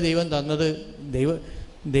ഉടമ്പടി ദൈവം തന്നത്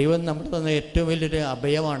ദൈവം നമ്മൾ തന്ന ഏറ്റവും വലിയൊരു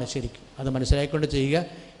അഭയമാണ് ശരിക്കും. അത് മനസ്സിലാക്കിക്കൊണ്ട് ചെയ്യുക.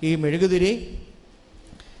 ഈ മെഴുകുതിരി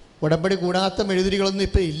ഉടമ്പടി കൂടാത്ത മെഴുകുതിരികളൊന്നും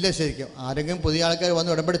ഇപ്പോൾ ഇല്ല ശരിക്കും. ആരെങ്കിലും പുതിയ ആൾക്കാർ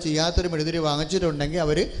വന്ന് ഉടമ്പടി ചെയ്യാത്തൊരു മെഴുകുതിരി വാങ്ങിച്ചിട്ടുണ്ടെങ്കിൽ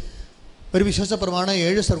അവർ ഒരു വിശ്വാസ പ്രമാണം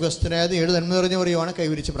 7 സ്വർഗസ്ഥനായത് 7 നന്മ നിറഞ്ഞ പറയുവാണ്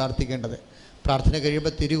കൈവിരിച്ച് പ്രാർത്ഥിക്കേണ്ടത്. പ്രാർത്ഥന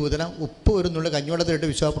കഴിയുമ്പോൾ തിരി ഊതണം, ഉപ്പ് ഒരു നുള്ള കഞ്ഞിവെള്ളത്തിലിട്ട്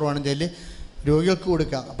വിശ്വാസ പ്രമാണം ചൊല്ലി രോഗികൾക്ക്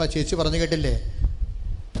കൊടുക്കാം. അപ്പോൾ ചേച്ചി പറഞ്ഞു കേട്ടില്ലേ,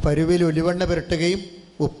 പരുവിൽ ഒലിവെണ്ണ പുരട്ടുകയും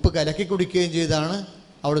ഉപ്പ് കലക്കി കുടിക്കുകയും ചെയ്താണ്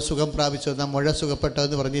അവിടെ സുഖം പ്രാപിച്ചത്, മുഴ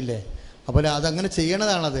സുഖപ്പെട്ടതെന്ന് പറഞ്ഞില്ലേ. അപ്പോൾ അതങ്ങനെ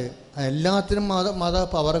ചെയ്യണതാണത്. എല്ലാത്തിനും മത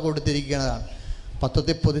പവർ കൊടുത്തിരിക്കുന്നതാണ്.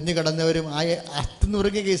 പത്രത്തിൽ പൊതിഞ്ഞ് കിടന്നവരും ആ അസ്ഥി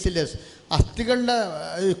നുറുങ്ങിയ കേസില്ലേ, അസ്ഥികളുടെ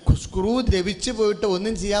സ്ക്രൂ ദ്രവിച്ച് പോയിട്ട്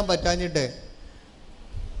ഒന്നും ചെയ്യാൻ പറ്റാഞ്ഞിട്ട്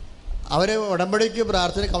അവർ ഉടമ്പടിക്ക്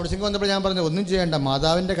പ്രാർത്ഥന കൗൺസിലിംഗ് വന്നപ്പോൾ ഞാൻ പറഞ്ഞു, ഒന്നും ചെയ്യണ്ട,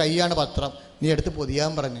 മാതാവിൻ്റെ കൈയാണ് പത്രം, നീ എടുത്ത്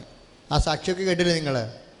പൊതിയാൻ പറഞ്ഞ്. ആ സാക്ഷിയൊക്കെ കേട്ടില്ലേ നിങ്ങൾ?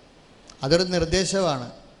 അതൊരു നിർദ്ദേശമാണ്.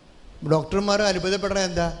 ഡോക്ടർമാർ അത്ഭുതപ്പെടണത്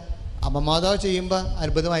എന്താ, അമ്മമാതാവ് ചെയ്യുമ്പോൾ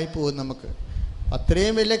അത്ഭുതമായി പോകും നമുക്ക്.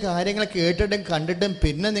 അത്രയും വലിയ കാര്യങ്ങൾ കേട്ടിട്ടും കണ്ടിട്ടും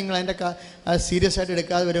പിന്നെ നിങ്ങൾ അതിൻ്റെ സീരിയസ് ആയിട്ട്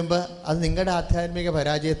എടുക്കാതെ വരുമ്പോൾ അത് നിങ്ങളുടെ ആധ്യാത്മിക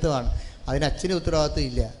പരാജയത്വമാണ്. അതിന് അച്ഛന് ഉത്തരവാദിത്വം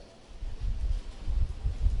ഇല്ല.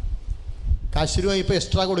 കാശുരൂപം ഇപ്പോൾ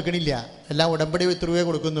എക്സ്ട്രാ കൊടുക്കണില്ല, എല്ലാം ഉടമ്പടി ത്രൂവേ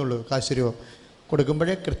കൊടുക്കുന്നുള്ളൂ. കാശുരൂപം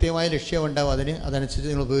കൊടുക്കുമ്പോഴേ കൃത്യമായ ലക്ഷ്യമുണ്ടാവും അതിന്, അതനുസരിച്ച്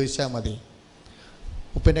നിങ്ങൾ ഉപയോഗിച്ചാൽ മതി.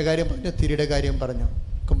 ഉപ്പിൻ്റെ കാര്യം പറഞ്ഞു, തിരിയുടെ കാര്യം പറഞ്ഞു.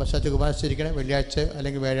 കുമ്പസാച്ച് ഉപവാസിച്ചിരിക്കണം, വെള്ളിയാഴ്ച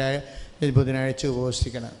അല്ലെങ്കിൽ ബുധനാഴ്ച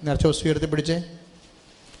ഉപവസിക്കണം. നേർച്ച ദിവസം ഉയർത്തി പിടിച്ചേ.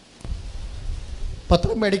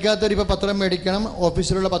 പത്രം മേടിക്കാത്തവരിപ്പോൾ പത്രം മേടിക്കണം.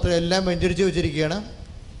 ഓഫീസിലുള്ള പത്രം എല്ലാം വെഞ്ചരിച്ച് വെച്ചിരിക്കുകയാണ്.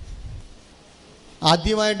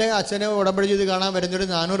 ആദ്യമായിട്ട് അച്ഛനെ ഉടമ്പടി ചെയ്ത് കാണാൻ വരുന്നൊരു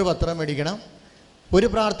 400 പത്രം മേടിക്കണം. ഒരു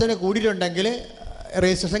പ്രാർത്ഥന കൂടിയിട്ടുണ്ടെങ്കിൽ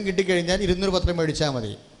രജിസ്ട്രേഷൻ കിട്ടിക്കഴിഞ്ഞാൽ 200 പത്രം മേടിച്ചാൽ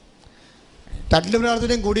മതി. തട്ടിൽ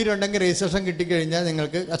പ്രാർത്ഥനയും കൂടിയിട്ടുണ്ടെങ്കിൽ രജിസ്ട്രേഷൻ കിട്ടിക്കഴിഞ്ഞാൽ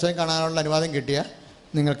നിങ്ങൾക്ക് അച്ഛനെ കാണാനുള്ള അനുവാദം കിട്ടിയാൽ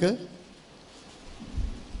നിങ്ങൾക്ക്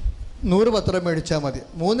 100 പത്രം മേടിച്ചാൽ മതി.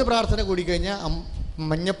 3 പ്രാർത്ഥന കൂടിക്കഴിഞ്ഞാൽ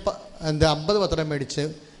 50 പത്രം മേടിച്ച്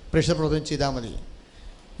പ്രേക്ഷിത പ്രവർത്തനം ചെയ്താൽ മതി.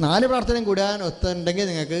 4 പ്രാർത്ഥനയും കൂടാൻ ഒത്തുണ്ടെങ്കിൽ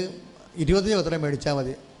നിങ്ങൾക്ക് 25 പത്രം മേടിച്ചാൽ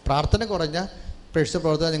മതി. പ്രാർത്ഥന കുറഞ്ഞ പ്രേക്ഷിത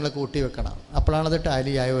പ്രവർത്തനം നിങ്ങൾ കൂട്ടി വെക്കണം. അപ്പോഴാണത്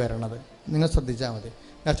ടാലിയായി വരണത്. നിങ്ങൾ ശ്രദ്ധിച്ചാൽ മതി.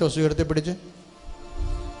 ഞാൻ ചോദിച്ചു ഉയർത്തി പിടിച്ച്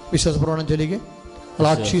വിശ്വാസ പ്രമാണം ചൊല്ലിക്ക്.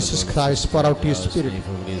 Lord Jesus Christ, pour out your Spirit,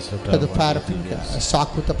 by the fire of God,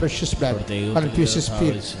 soak with the precious blood, and infuse His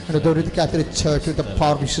Spirit, and adore the Catholic Church with the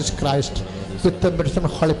power of Jesus Christ, with the medicine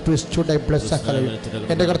of Holy Priesthood, I bless and hallelujah.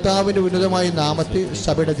 എൻ്റെ കർത്താവിൻ്റെ ഉന്നതമായ നാമത്തിൽ,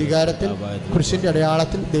 സഭയുടെ അധികാരത്തിൽ, കുരിശിൻ്റെ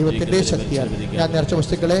അടയാളത്തിൽ, ദൈവത്തിൻ്റെ ശക്തിയാൽ ഞാൻ നേർച്ച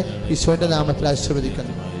വസ്തുക്കളെ ഈശോൻ്റെ നാമത്തിൽ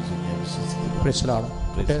ആശീർവദിക്കുന്നു. Price the Lord.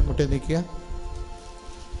 മുട്ടി നിൽക്കുക.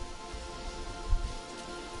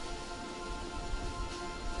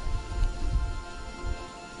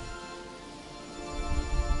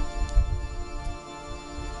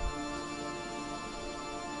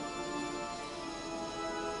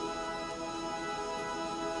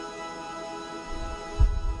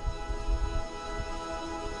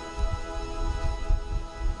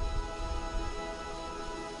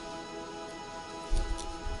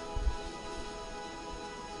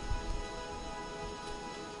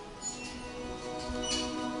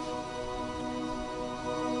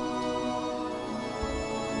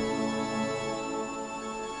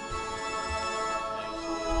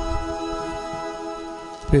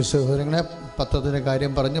 പ്രിയ സഹോദരങ്ങളെ, പത്രത്തിൻ്റെ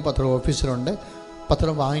കാര്യം പറഞ്ഞ് പത്രം ഓഫീസിലുണ്ട്.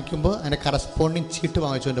 പത്രം വാങ്ങിക്കുമ്പോൾ അതിൻ്റെ കറസ്പോണ്ടിങ് ചീട്ട്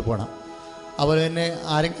വാങ്ങിച്ചുകൊണ്ട് പോകണം. അതുപോലെ തന്നെ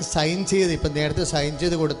ആരെങ്കിലും സൈൻ ചെയ്ത്, ഇപ്പം നേരത്തെ സൈൻ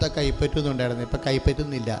ചെയ്ത് കൊടുത്താൽ കൈപ്പറ്റുന്നുണ്ടായിരുന്നു, ഇപ്പം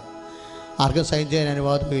കൈപ്പറ്റുന്നില്ല. ആർക്കും സൈൻ ചെയ്യാൻ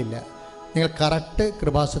അനുവാദമില്ല. നിങ്ങൾ കറക്റ്റ്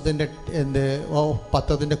കൃപാസനത്തിൻ്റെ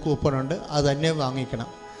പത്രത്തിൻ്റെ കൂപ്പണുണ്ട്, അത് തന്നെ വാങ്ങിക്കണം.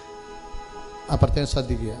 പ്രത്യേകം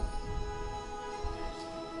ശ്രദ്ധിക്കുക.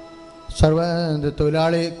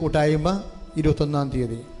 തൊഴിലാളി കൂട്ടായ്മ 21-ാം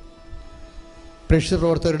തീയതി. പ്രേക്ഷിത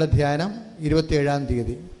പ്രവർത്തകരുടെ ധ്യാനം 27-ാം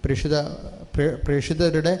തീയതി.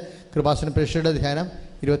 പ്രേക്ഷിതരുടെ കൃപാസന പ്രേക്ഷിതരുടെ ധ്യാനം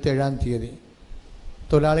 27-ാം തീയതി.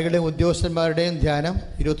 തൊഴിലാളികളുടെയും ഉദ്യോഗസ്ഥന്മാരുടെയും ധ്യാനം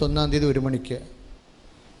 21-ാം തീയതി 1 മണിക്ക്.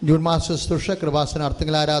 ജൂൺ മാസ ശുശ്രൂഷ കൃപാസന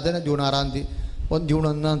അർത്തുങ്കൽ ആരാധന ജൂൺ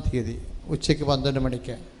 1-ാം തീയതി ഉച്ചയ്ക്ക് 12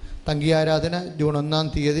 മണിക്ക്. തങ്കി ആരാധന ജൂൺ 1-ാം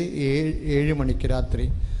തീയതി 7 മണിക്ക് രാത്രി.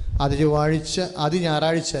 ആദ്യ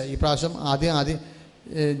ഞായറാഴ്ച ഈ പ്രാവശ്യം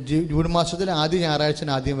ജൂൺ മാസത്തിൽ ആദ്യ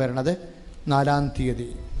ഞായറാഴ്ചയാണ് ആദ്യം വരണത്. 4-ാം തീയതി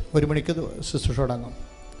 1 മണിക്ക് ശുശ്രൂഷ തുടങ്ങും.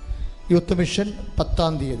 യൂത്ത് മിഷൻ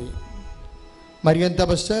 10-ാം തീയതി. മരിയൻ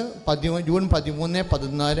തപസ് ജൂൺ 13,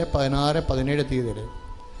 14, 16, 17 തീയതികൾ.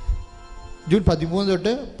 ജൂൺ 13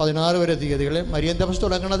 തൊട്ട് 16 വരെ തീയതികളിൽ മരിയൻ തപസ്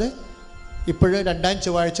തുടങ്ങുന്നത് ഇപ്പോഴ് 2-ാം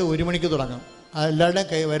ചൊവ്വാഴ്ച 1 മണിക്ക് തുടങ്ങും.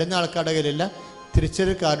 എല്ലാവരുടെയും വരുന്ന ആൾക്കാരുടെ കയ്യിലെല്ലാം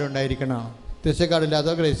തിരിച്ചറിയൽ കാർഡ് ഉണ്ടായിരിക്കണമാണ്. തിരിച്ചറിയൽ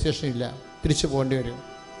കാർഡില്ലാത്തവർക്ക് രജിസ്ട്രേഷൻ ഇല്ല, തിരിച്ചു പോകേണ്ടി വരും.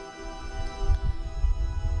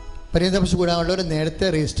 പരിശുദ്ധ തപസ് കൂടാനുള്ളവർ നേരത്തെ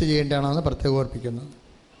രജിസ്റ്റർ ചെയ്യേണ്ടതാണെന്ന് പ്രത്യേകം ഓർപ്പിക്കുന്നു.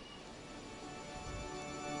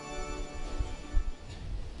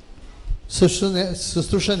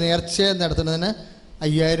 ശുശ്രൂഷ നേർച്ച നടത്തുന്നതിന്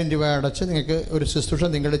 5000 രൂപ അടച്ച് നിങ്ങൾക്ക് ഒരു ശുശ്രൂഷ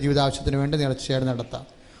നിങ്ങളുടെ ജീവിതാവശ്യത്തിന് വേണ്ടി നേർച്ചയായി നടത്താം.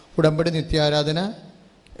 ഉടമ്പടി നിത്യാരാധന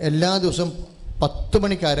എല്ലാ ദിവസവും 10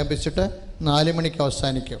 മണിക്ക് ആരംഭിച്ചിട്ട് 4 മണിക്ക്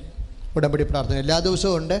അവസാനിക്കും. ഉടമ്പടി പ്രാർത്ഥന എല്ലാ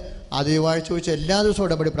ദിവസവും ഉണ്ട്. ആദ്യ ചൊവ്വാഴ്ച വെച്ച് എല്ലാ ദിവസവും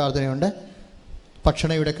ഉടമ്പടി പ്രാർത്ഥനയുണ്ട്.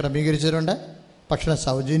 ഭക്ഷണം ഇവിടെ ക്രമീകരിച്ചിട്ടുണ്ട്. ഭക്ഷണം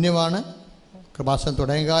സൗജന്യമാണ്. കൃപാസനം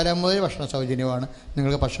തുടങ്ങിയ കാലം മുതൽ ഭക്ഷണം സൗജന്യമാണ്.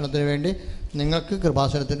 നിങ്ങൾക്ക് ഭക്ഷണത്തിന് വേണ്ടി നിങ്ങൾക്ക്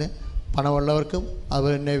കൃപാസനത്തിന് പണമുള്ളവർക്കും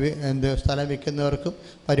അതുപോലെ തന്നെ സ്ഥലം വിൽക്കുന്നവർക്കും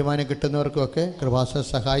വരുമാനം കിട്ടുന്നവർക്കും ഒക്കെ കൃപാസനം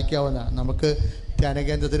സഹായിക്കാവുന്നതാണ്. നമുക്ക്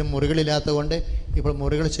ധ്യാനകേന്ദ്രത്തിന് മുറികളില്ലാത്തത് കൊണ്ട് ഇപ്പോൾ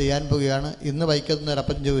മുറികൾ ചെയ്യാൻ പോവുകയാണ്. ഇന്ന് വൈക്കത്തുനിന്ന്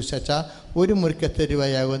ഒരപ്പം ചോദിച്ചാൽ ഒരു മുറിക്ക് എത്ര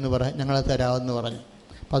രൂപയാകുമെന്ന് പറഞ്ഞ് ഞങ്ങളെ തരാമെന്ന് പറഞ്ഞു.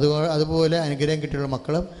 അപ്പം അതുപോലെ അനുഗ്രഹം കിട്ടിയുള്ള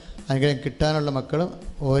മക്കളും അനുഗ്രഹം കിട്ടാനുള്ള മക്കളും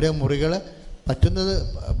ഓരോ മുറികൾ പറ്റുന്നത്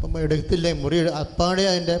എടുത്തില്ലെങ്കിൽ മുറി അപ്പാടെ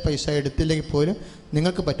അതിൻ്റെ പൈസ എടുത്തില്ലെങ്കിൽ പോലും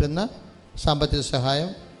നിങ്ങൾക്ക് പറ്റുന്ന സാമ്പത്തിക സഹായം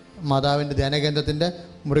മാതാവിൻ്റെ ധ്യാനകേന്ദ്രത്തിൻ്റെ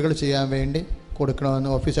മുറികൾ ചെയ്യാൻ വേണ്ടി കൊടുക്കണമെന്ന്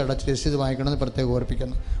ഓഫീസ് അടച്ച് രസീത് വാങ്ങിക്കണമെന്ന് പ്രത്യേകം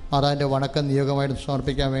ഓർപ്പിക്കുന്നു. മാതാവിൻ്റെ വണക്കം നിയോഗമായിട്ട്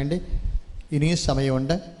സമർപ്പിക്കാൻ വേണ്ടി ഇനിയും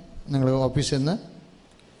സമയമുണ്ട്. നിങ്ങൾ ഓഫീസിൽ നിന്ന്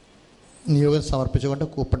നിയോഗം സമർപ്പിച്ചുകൊണ്ട്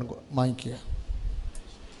കൂപ്പൺ വാങ്ങിക്കുക.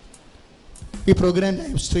 ഈ പ്രോഗ്രാം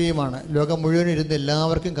ലൈവ് സ്ട്രീമാണ്. ലോകം മുഴുവൻ ഇരുന്ന്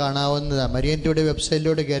എല്ലാവർക്കും കാണാവുന്നതാണ്. മരിയൻ്റെയുടെ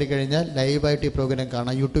വെബ്സൈറ്റിലൂടെ കയറി കഴിഞ്ഞാൽ ലൈവായിട്ട് ഈ പ്രോഗ്രാം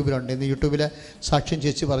കാണാം. യൂട്യൂബിലുണ്ട്. ഇന്ന് യൂട്യൂബിലെ സാക്ഷ്യം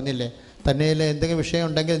ചേച്ചി പറഞ്ഞില്ലേ, തന്നെയിൽ എന്തെങ്കിലും വിഷയം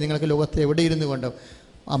ഉണ്ടെങ്കിൽ നിങ്ങൾക്ക് ലോകത്ത് എവിടെ ഇരുന്ന് കൊണ്ടും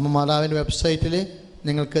അമ്മ മാതാവിൻ്റെ വെബ്സൈറ്റിൽ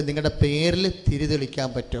നിങ്ങൾക്ക് നിങ്ങളുടെ പേരിൽ തിരിതെളിക്കാൻ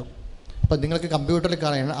പറ്റും. അപ്പോൾ നിങ്ങൾക്ക് കമ്പ്യൂട്ടറിൽ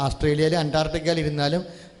കാണാൻ ഓസ്ട്രേലിയയിൽ അന്റാർട്ടിക്കയിൽ ഇരുന്നാലും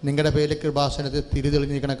നിങ്ങളുടെ പേരിൽ കൃപാസനത്തിൽ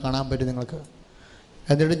തിരിതെളിഞ്ഞിരിക്കണം കാണാൻ പറ്റും നിങ്ങൾക്ക്.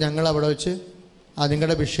 എന്നിട്ട് ഞങ്ങൾ അവിടെ വെച്ച്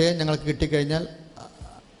നിങ്ങളുടെ വിഷയം ഞങ്ങൾക്ക് കിട്ടിക്കഴിഞ്ഞാൽ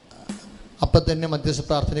അപ്പം തന്നെ മധ്യസ്ഥ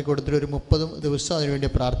പ്രാർത്ഥന കൊടുത്തിട്ട് ഒരു 30 ദിവസം അതിനുവേണ്ടി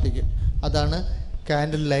പ്രാർത്ഥിക്കും. അതാണ്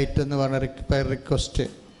കാൻഡിൽ ലൈറ്റ് എന്ന് പറഞ്ഞ റിക്വസ്റ്റ്.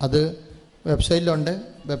 അത് വെബ്സൈറ്റിലുണ്ട്.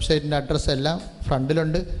 വെബ്സൈറ്റിൻ്റെ അഡ്രസ്സ് എല്ലാം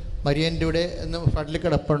ഫ്രണ്ടിലുണ്ട്. മരിയൻ്റെയുടെ എന്ന് ഫ്രണ്ടിൽ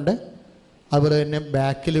കിടപ്പുണ്ട്. അതുപോലെ തന്നെ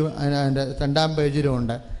ബാക്കിൽ അതിൻ്റെ 2ാം പേജിലും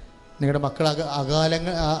ഉണ്ട്. നിങ്ങളുടെ മക്കൾ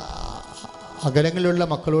അകലങ്ങളിലുള്ള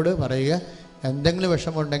മക്കളോട് പറയുക, എന്തെങ്കിലും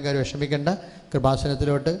വിഷമമുണ്ടെങ്കിൽ അവർ വിഷമിക്കേണ്ട,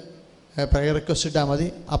 കൃപാസനത്തിലോട്ട് പ്രയർ റിക്വസ്റ്റ് ഇട്ടാൽ മതി.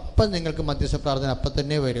 അപ്പം നിങ്ങൾക്ക് മധ്യസ്ഥ പ്രാർത്ഥന അപ്പം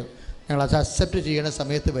തന്നെ വരും. ഞങ്ങൾ അത് അക്സെപ്റ്റ് ചെയ്യണ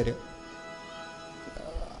സമയത്ത് വരും.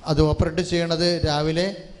 അത് ഓപ്പറേറ്റ് ചെയ്യണത് രാവിലെ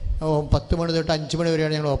 10 മണി തൊട്ട് 5 മണി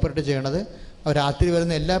വരെയാണ് ഞങ്ങൾ ഓപ്പറേറ്റ് ചെയ്യണത്. രാത്രി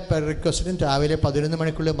വരുന്ന എല്ലാ റിക്വസ്റ്റിനും രാവിലെ 11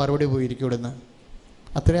 മണിക്കുള്ളിൽ മറുപടി പോയിരിക്കും ഇവിടുന്ന്.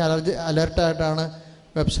 അത്രയും അലർട്ടായിട്ടാണ്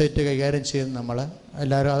വെബ്സൈറ്റ് കൈകാര്യം ചെയ്യുന്നത്. നമ്മൾ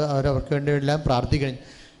എല്ലാവരും അവരവർക്ക് വേണ്ടി എല്ലാം പ്രാർത്ഥിക്കണം.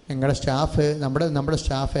 ഞങ്ങളുടെ സ്റ്റാഫ് നമ്മുടെ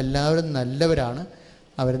സ്റ്റാഫ് എല്ലാവരും നല്ലവരാണ്.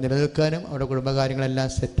 അവർ നിലനിൽക്കാനും അവരുടെ കുടുംബകാര്യങ്ങളെല്ലാം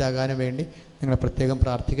സെറ്റാകാനും വേണ്ടി നിങ്ങൾ പ്രത്യേകം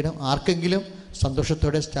പ്രാർത്ഥിക്കണം. ആർക്കെങ്കിലും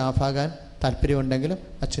സന്തോഷത്തോടെ സ്റ്റാഫാകാൻ താല്പര്യമുണ്ടെങ്കിലും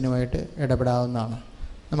അച്ഛനുമായിട്ട് ഇടപെടാവുന്നതാണ്.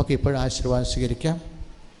 നമുക്കിപ്പോൾ ആശീർവാദം സ്വീകരിക്കാം.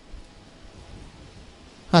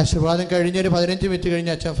 ആശീർവാദം കഴിഞ്ഞൊരു 15 മിനിറ്റ്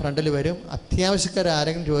കഴിഞ്ഞ് അച്ഛൻ ഫ്രണ്ടിൽ വരും. അത്യാവശ്യക്കാർ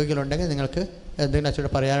ആരെങ്കിലും രോഗികളുണ്ടെങ്കിൽ നിങ്ങൾക്ക് എന്തെങ്കിലും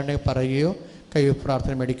അച്ഛനോട് പറയാനുണ്ടെങ്കിൽ പറയുകയോ കൈ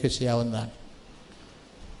പ്രാർത്ഥന മേടിക്കുകയോ ചെയ്യാവുന്നതാണ്.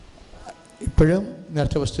 ഇപ്പോഴും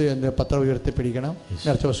നേർച്ച വസ്തു പത്രം ഉയർത്തിപ്പിടിക്കണം.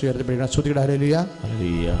 നേർച്ച വസ്തു ഉയർത്തിപ്പിടിക്കണം. ശ്രുതിയുടെ ഹല്ലേലൂയ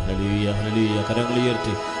ഹല്ലേലൂയ ഹല്ലേലൂയ ഹല്ലേലൂയ. കരങ്ങൾ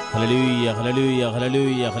ഉയർത്തി ഹല്ലേലൂയ ഹല്ലേലൂയ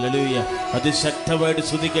ഹല്ലേലൂയ ഹല്ലേലൂയ. അതിശക്തമായിട്ട്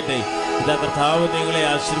സ്തുതിക്കട്ടെ. ഇതാ കർത്താവ് നിങ്ങളെ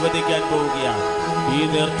ആശീർവദിക്കാൻ പോവുകയാണ്. ഈ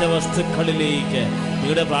നേർച്ച വസ്തുക്കളിലേക്ക്,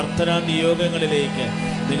 നിങ്ങളുടെ പ്രാർത്ഥനാ നിയോഗങ്ങളിലേക്ക്,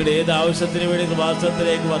 നിങ്ങളുടെ ഏത് ആവശ്യത്തിന് വേണ്ടി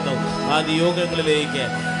കൃപാസനത്തിലേക്ക് വന്നു ആ നിയോഗങ്ങളിലേക്ക്,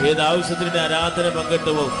 ഏത് ആവശ്യത്തിന് ആരാധന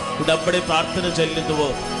പങ്കിട്ടുവോ, ഉടമ്പടി പ്രാർത്ഥന ചെല്ലുന്നുവോ,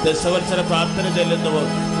 ദശവത്സര പ്രാർത്ഥന ചെല്ലുന്നുവോ,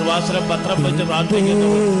 കൃപാസനം പത്രം വെച്ച്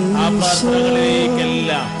പ്രാർത്ഥിക്കുന്നുവോ, ആ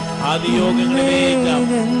പ്രാർത്ഥനകളിലേക്കെല്ലാം ആ നിയോഗങ്ങളിലേക്ക്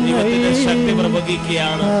ദൈവത്തിന്റെ ശക്തി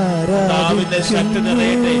പ്രവഹിക്കുകയാണ്. കർത്താവിന്റെ ശക്തി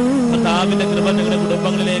നിറയട്ടെ. കർത്താവിന്റെ കൃപ നിങ്ങളുടെ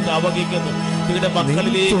കുടുംബങ്ങളിലേക്ക് ആവഹിക്കുന്നു. നിങ്ങളുടെ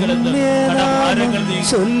മക്കളിലേക്ക് കടഭാരങ്ങൾ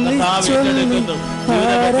കർത്താവിനെടുക്കുന്നു.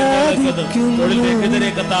 തൊഴിലിനെതിരെ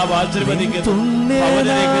കർത്താവ് ആശീർവദിക്കുന്നു.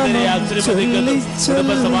 ഭവനത്തിനെതിരെ ആശീർവദിക്കുന്നു.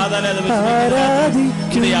 കുടുംബ സമാധാനം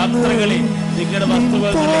യാത്രകളിൽ നിങ്ങളുടെ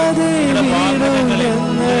വസ്തുവകളെ, നിങ്ങളുടെ വാഹനങ്ങളെ,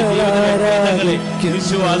 ജീവിതങ്ങളെ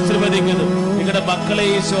യേശു ആശീർവദിക്കുന്നു. നിങ്ങളുടെ മക്കളെ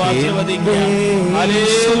യേശു ആശീർവദിക്കുക.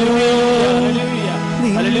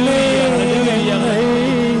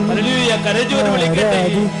 കരഞ്ഞോട് വിളിക്കട്ടെ.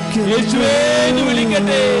 യേശുവേന്ന്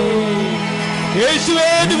വിളിക്കട്ടെ.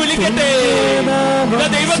 യേശുവേന്ന് വിളിക്കട്ടെ.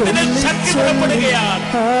 ദൈവത്തിന്റെ ശക്തി പുറപ്പെടുകയാണ്.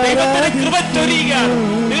 ദൈവത്തിന്റെ കൃപ ചൊരിയുകയാണ്.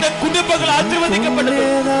 നിങ്ങളുടെ കുടുംബങ്ങൾ ആശീർവദിക്കപ്പെടുന്നു.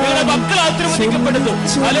 നിങ്ങളുടെ മക്കൾ ആശീർവദിക്കപ്പെടുന്നു.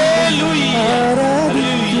 ഹല്ലേലൂയ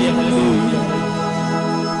ഹല്ലേലൂയ ഹല്ലേലൂയ.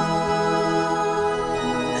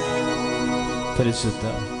 പരിശുദ്ധ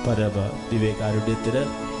പരമ ദിവ്യകാരുണ്യത്തിന്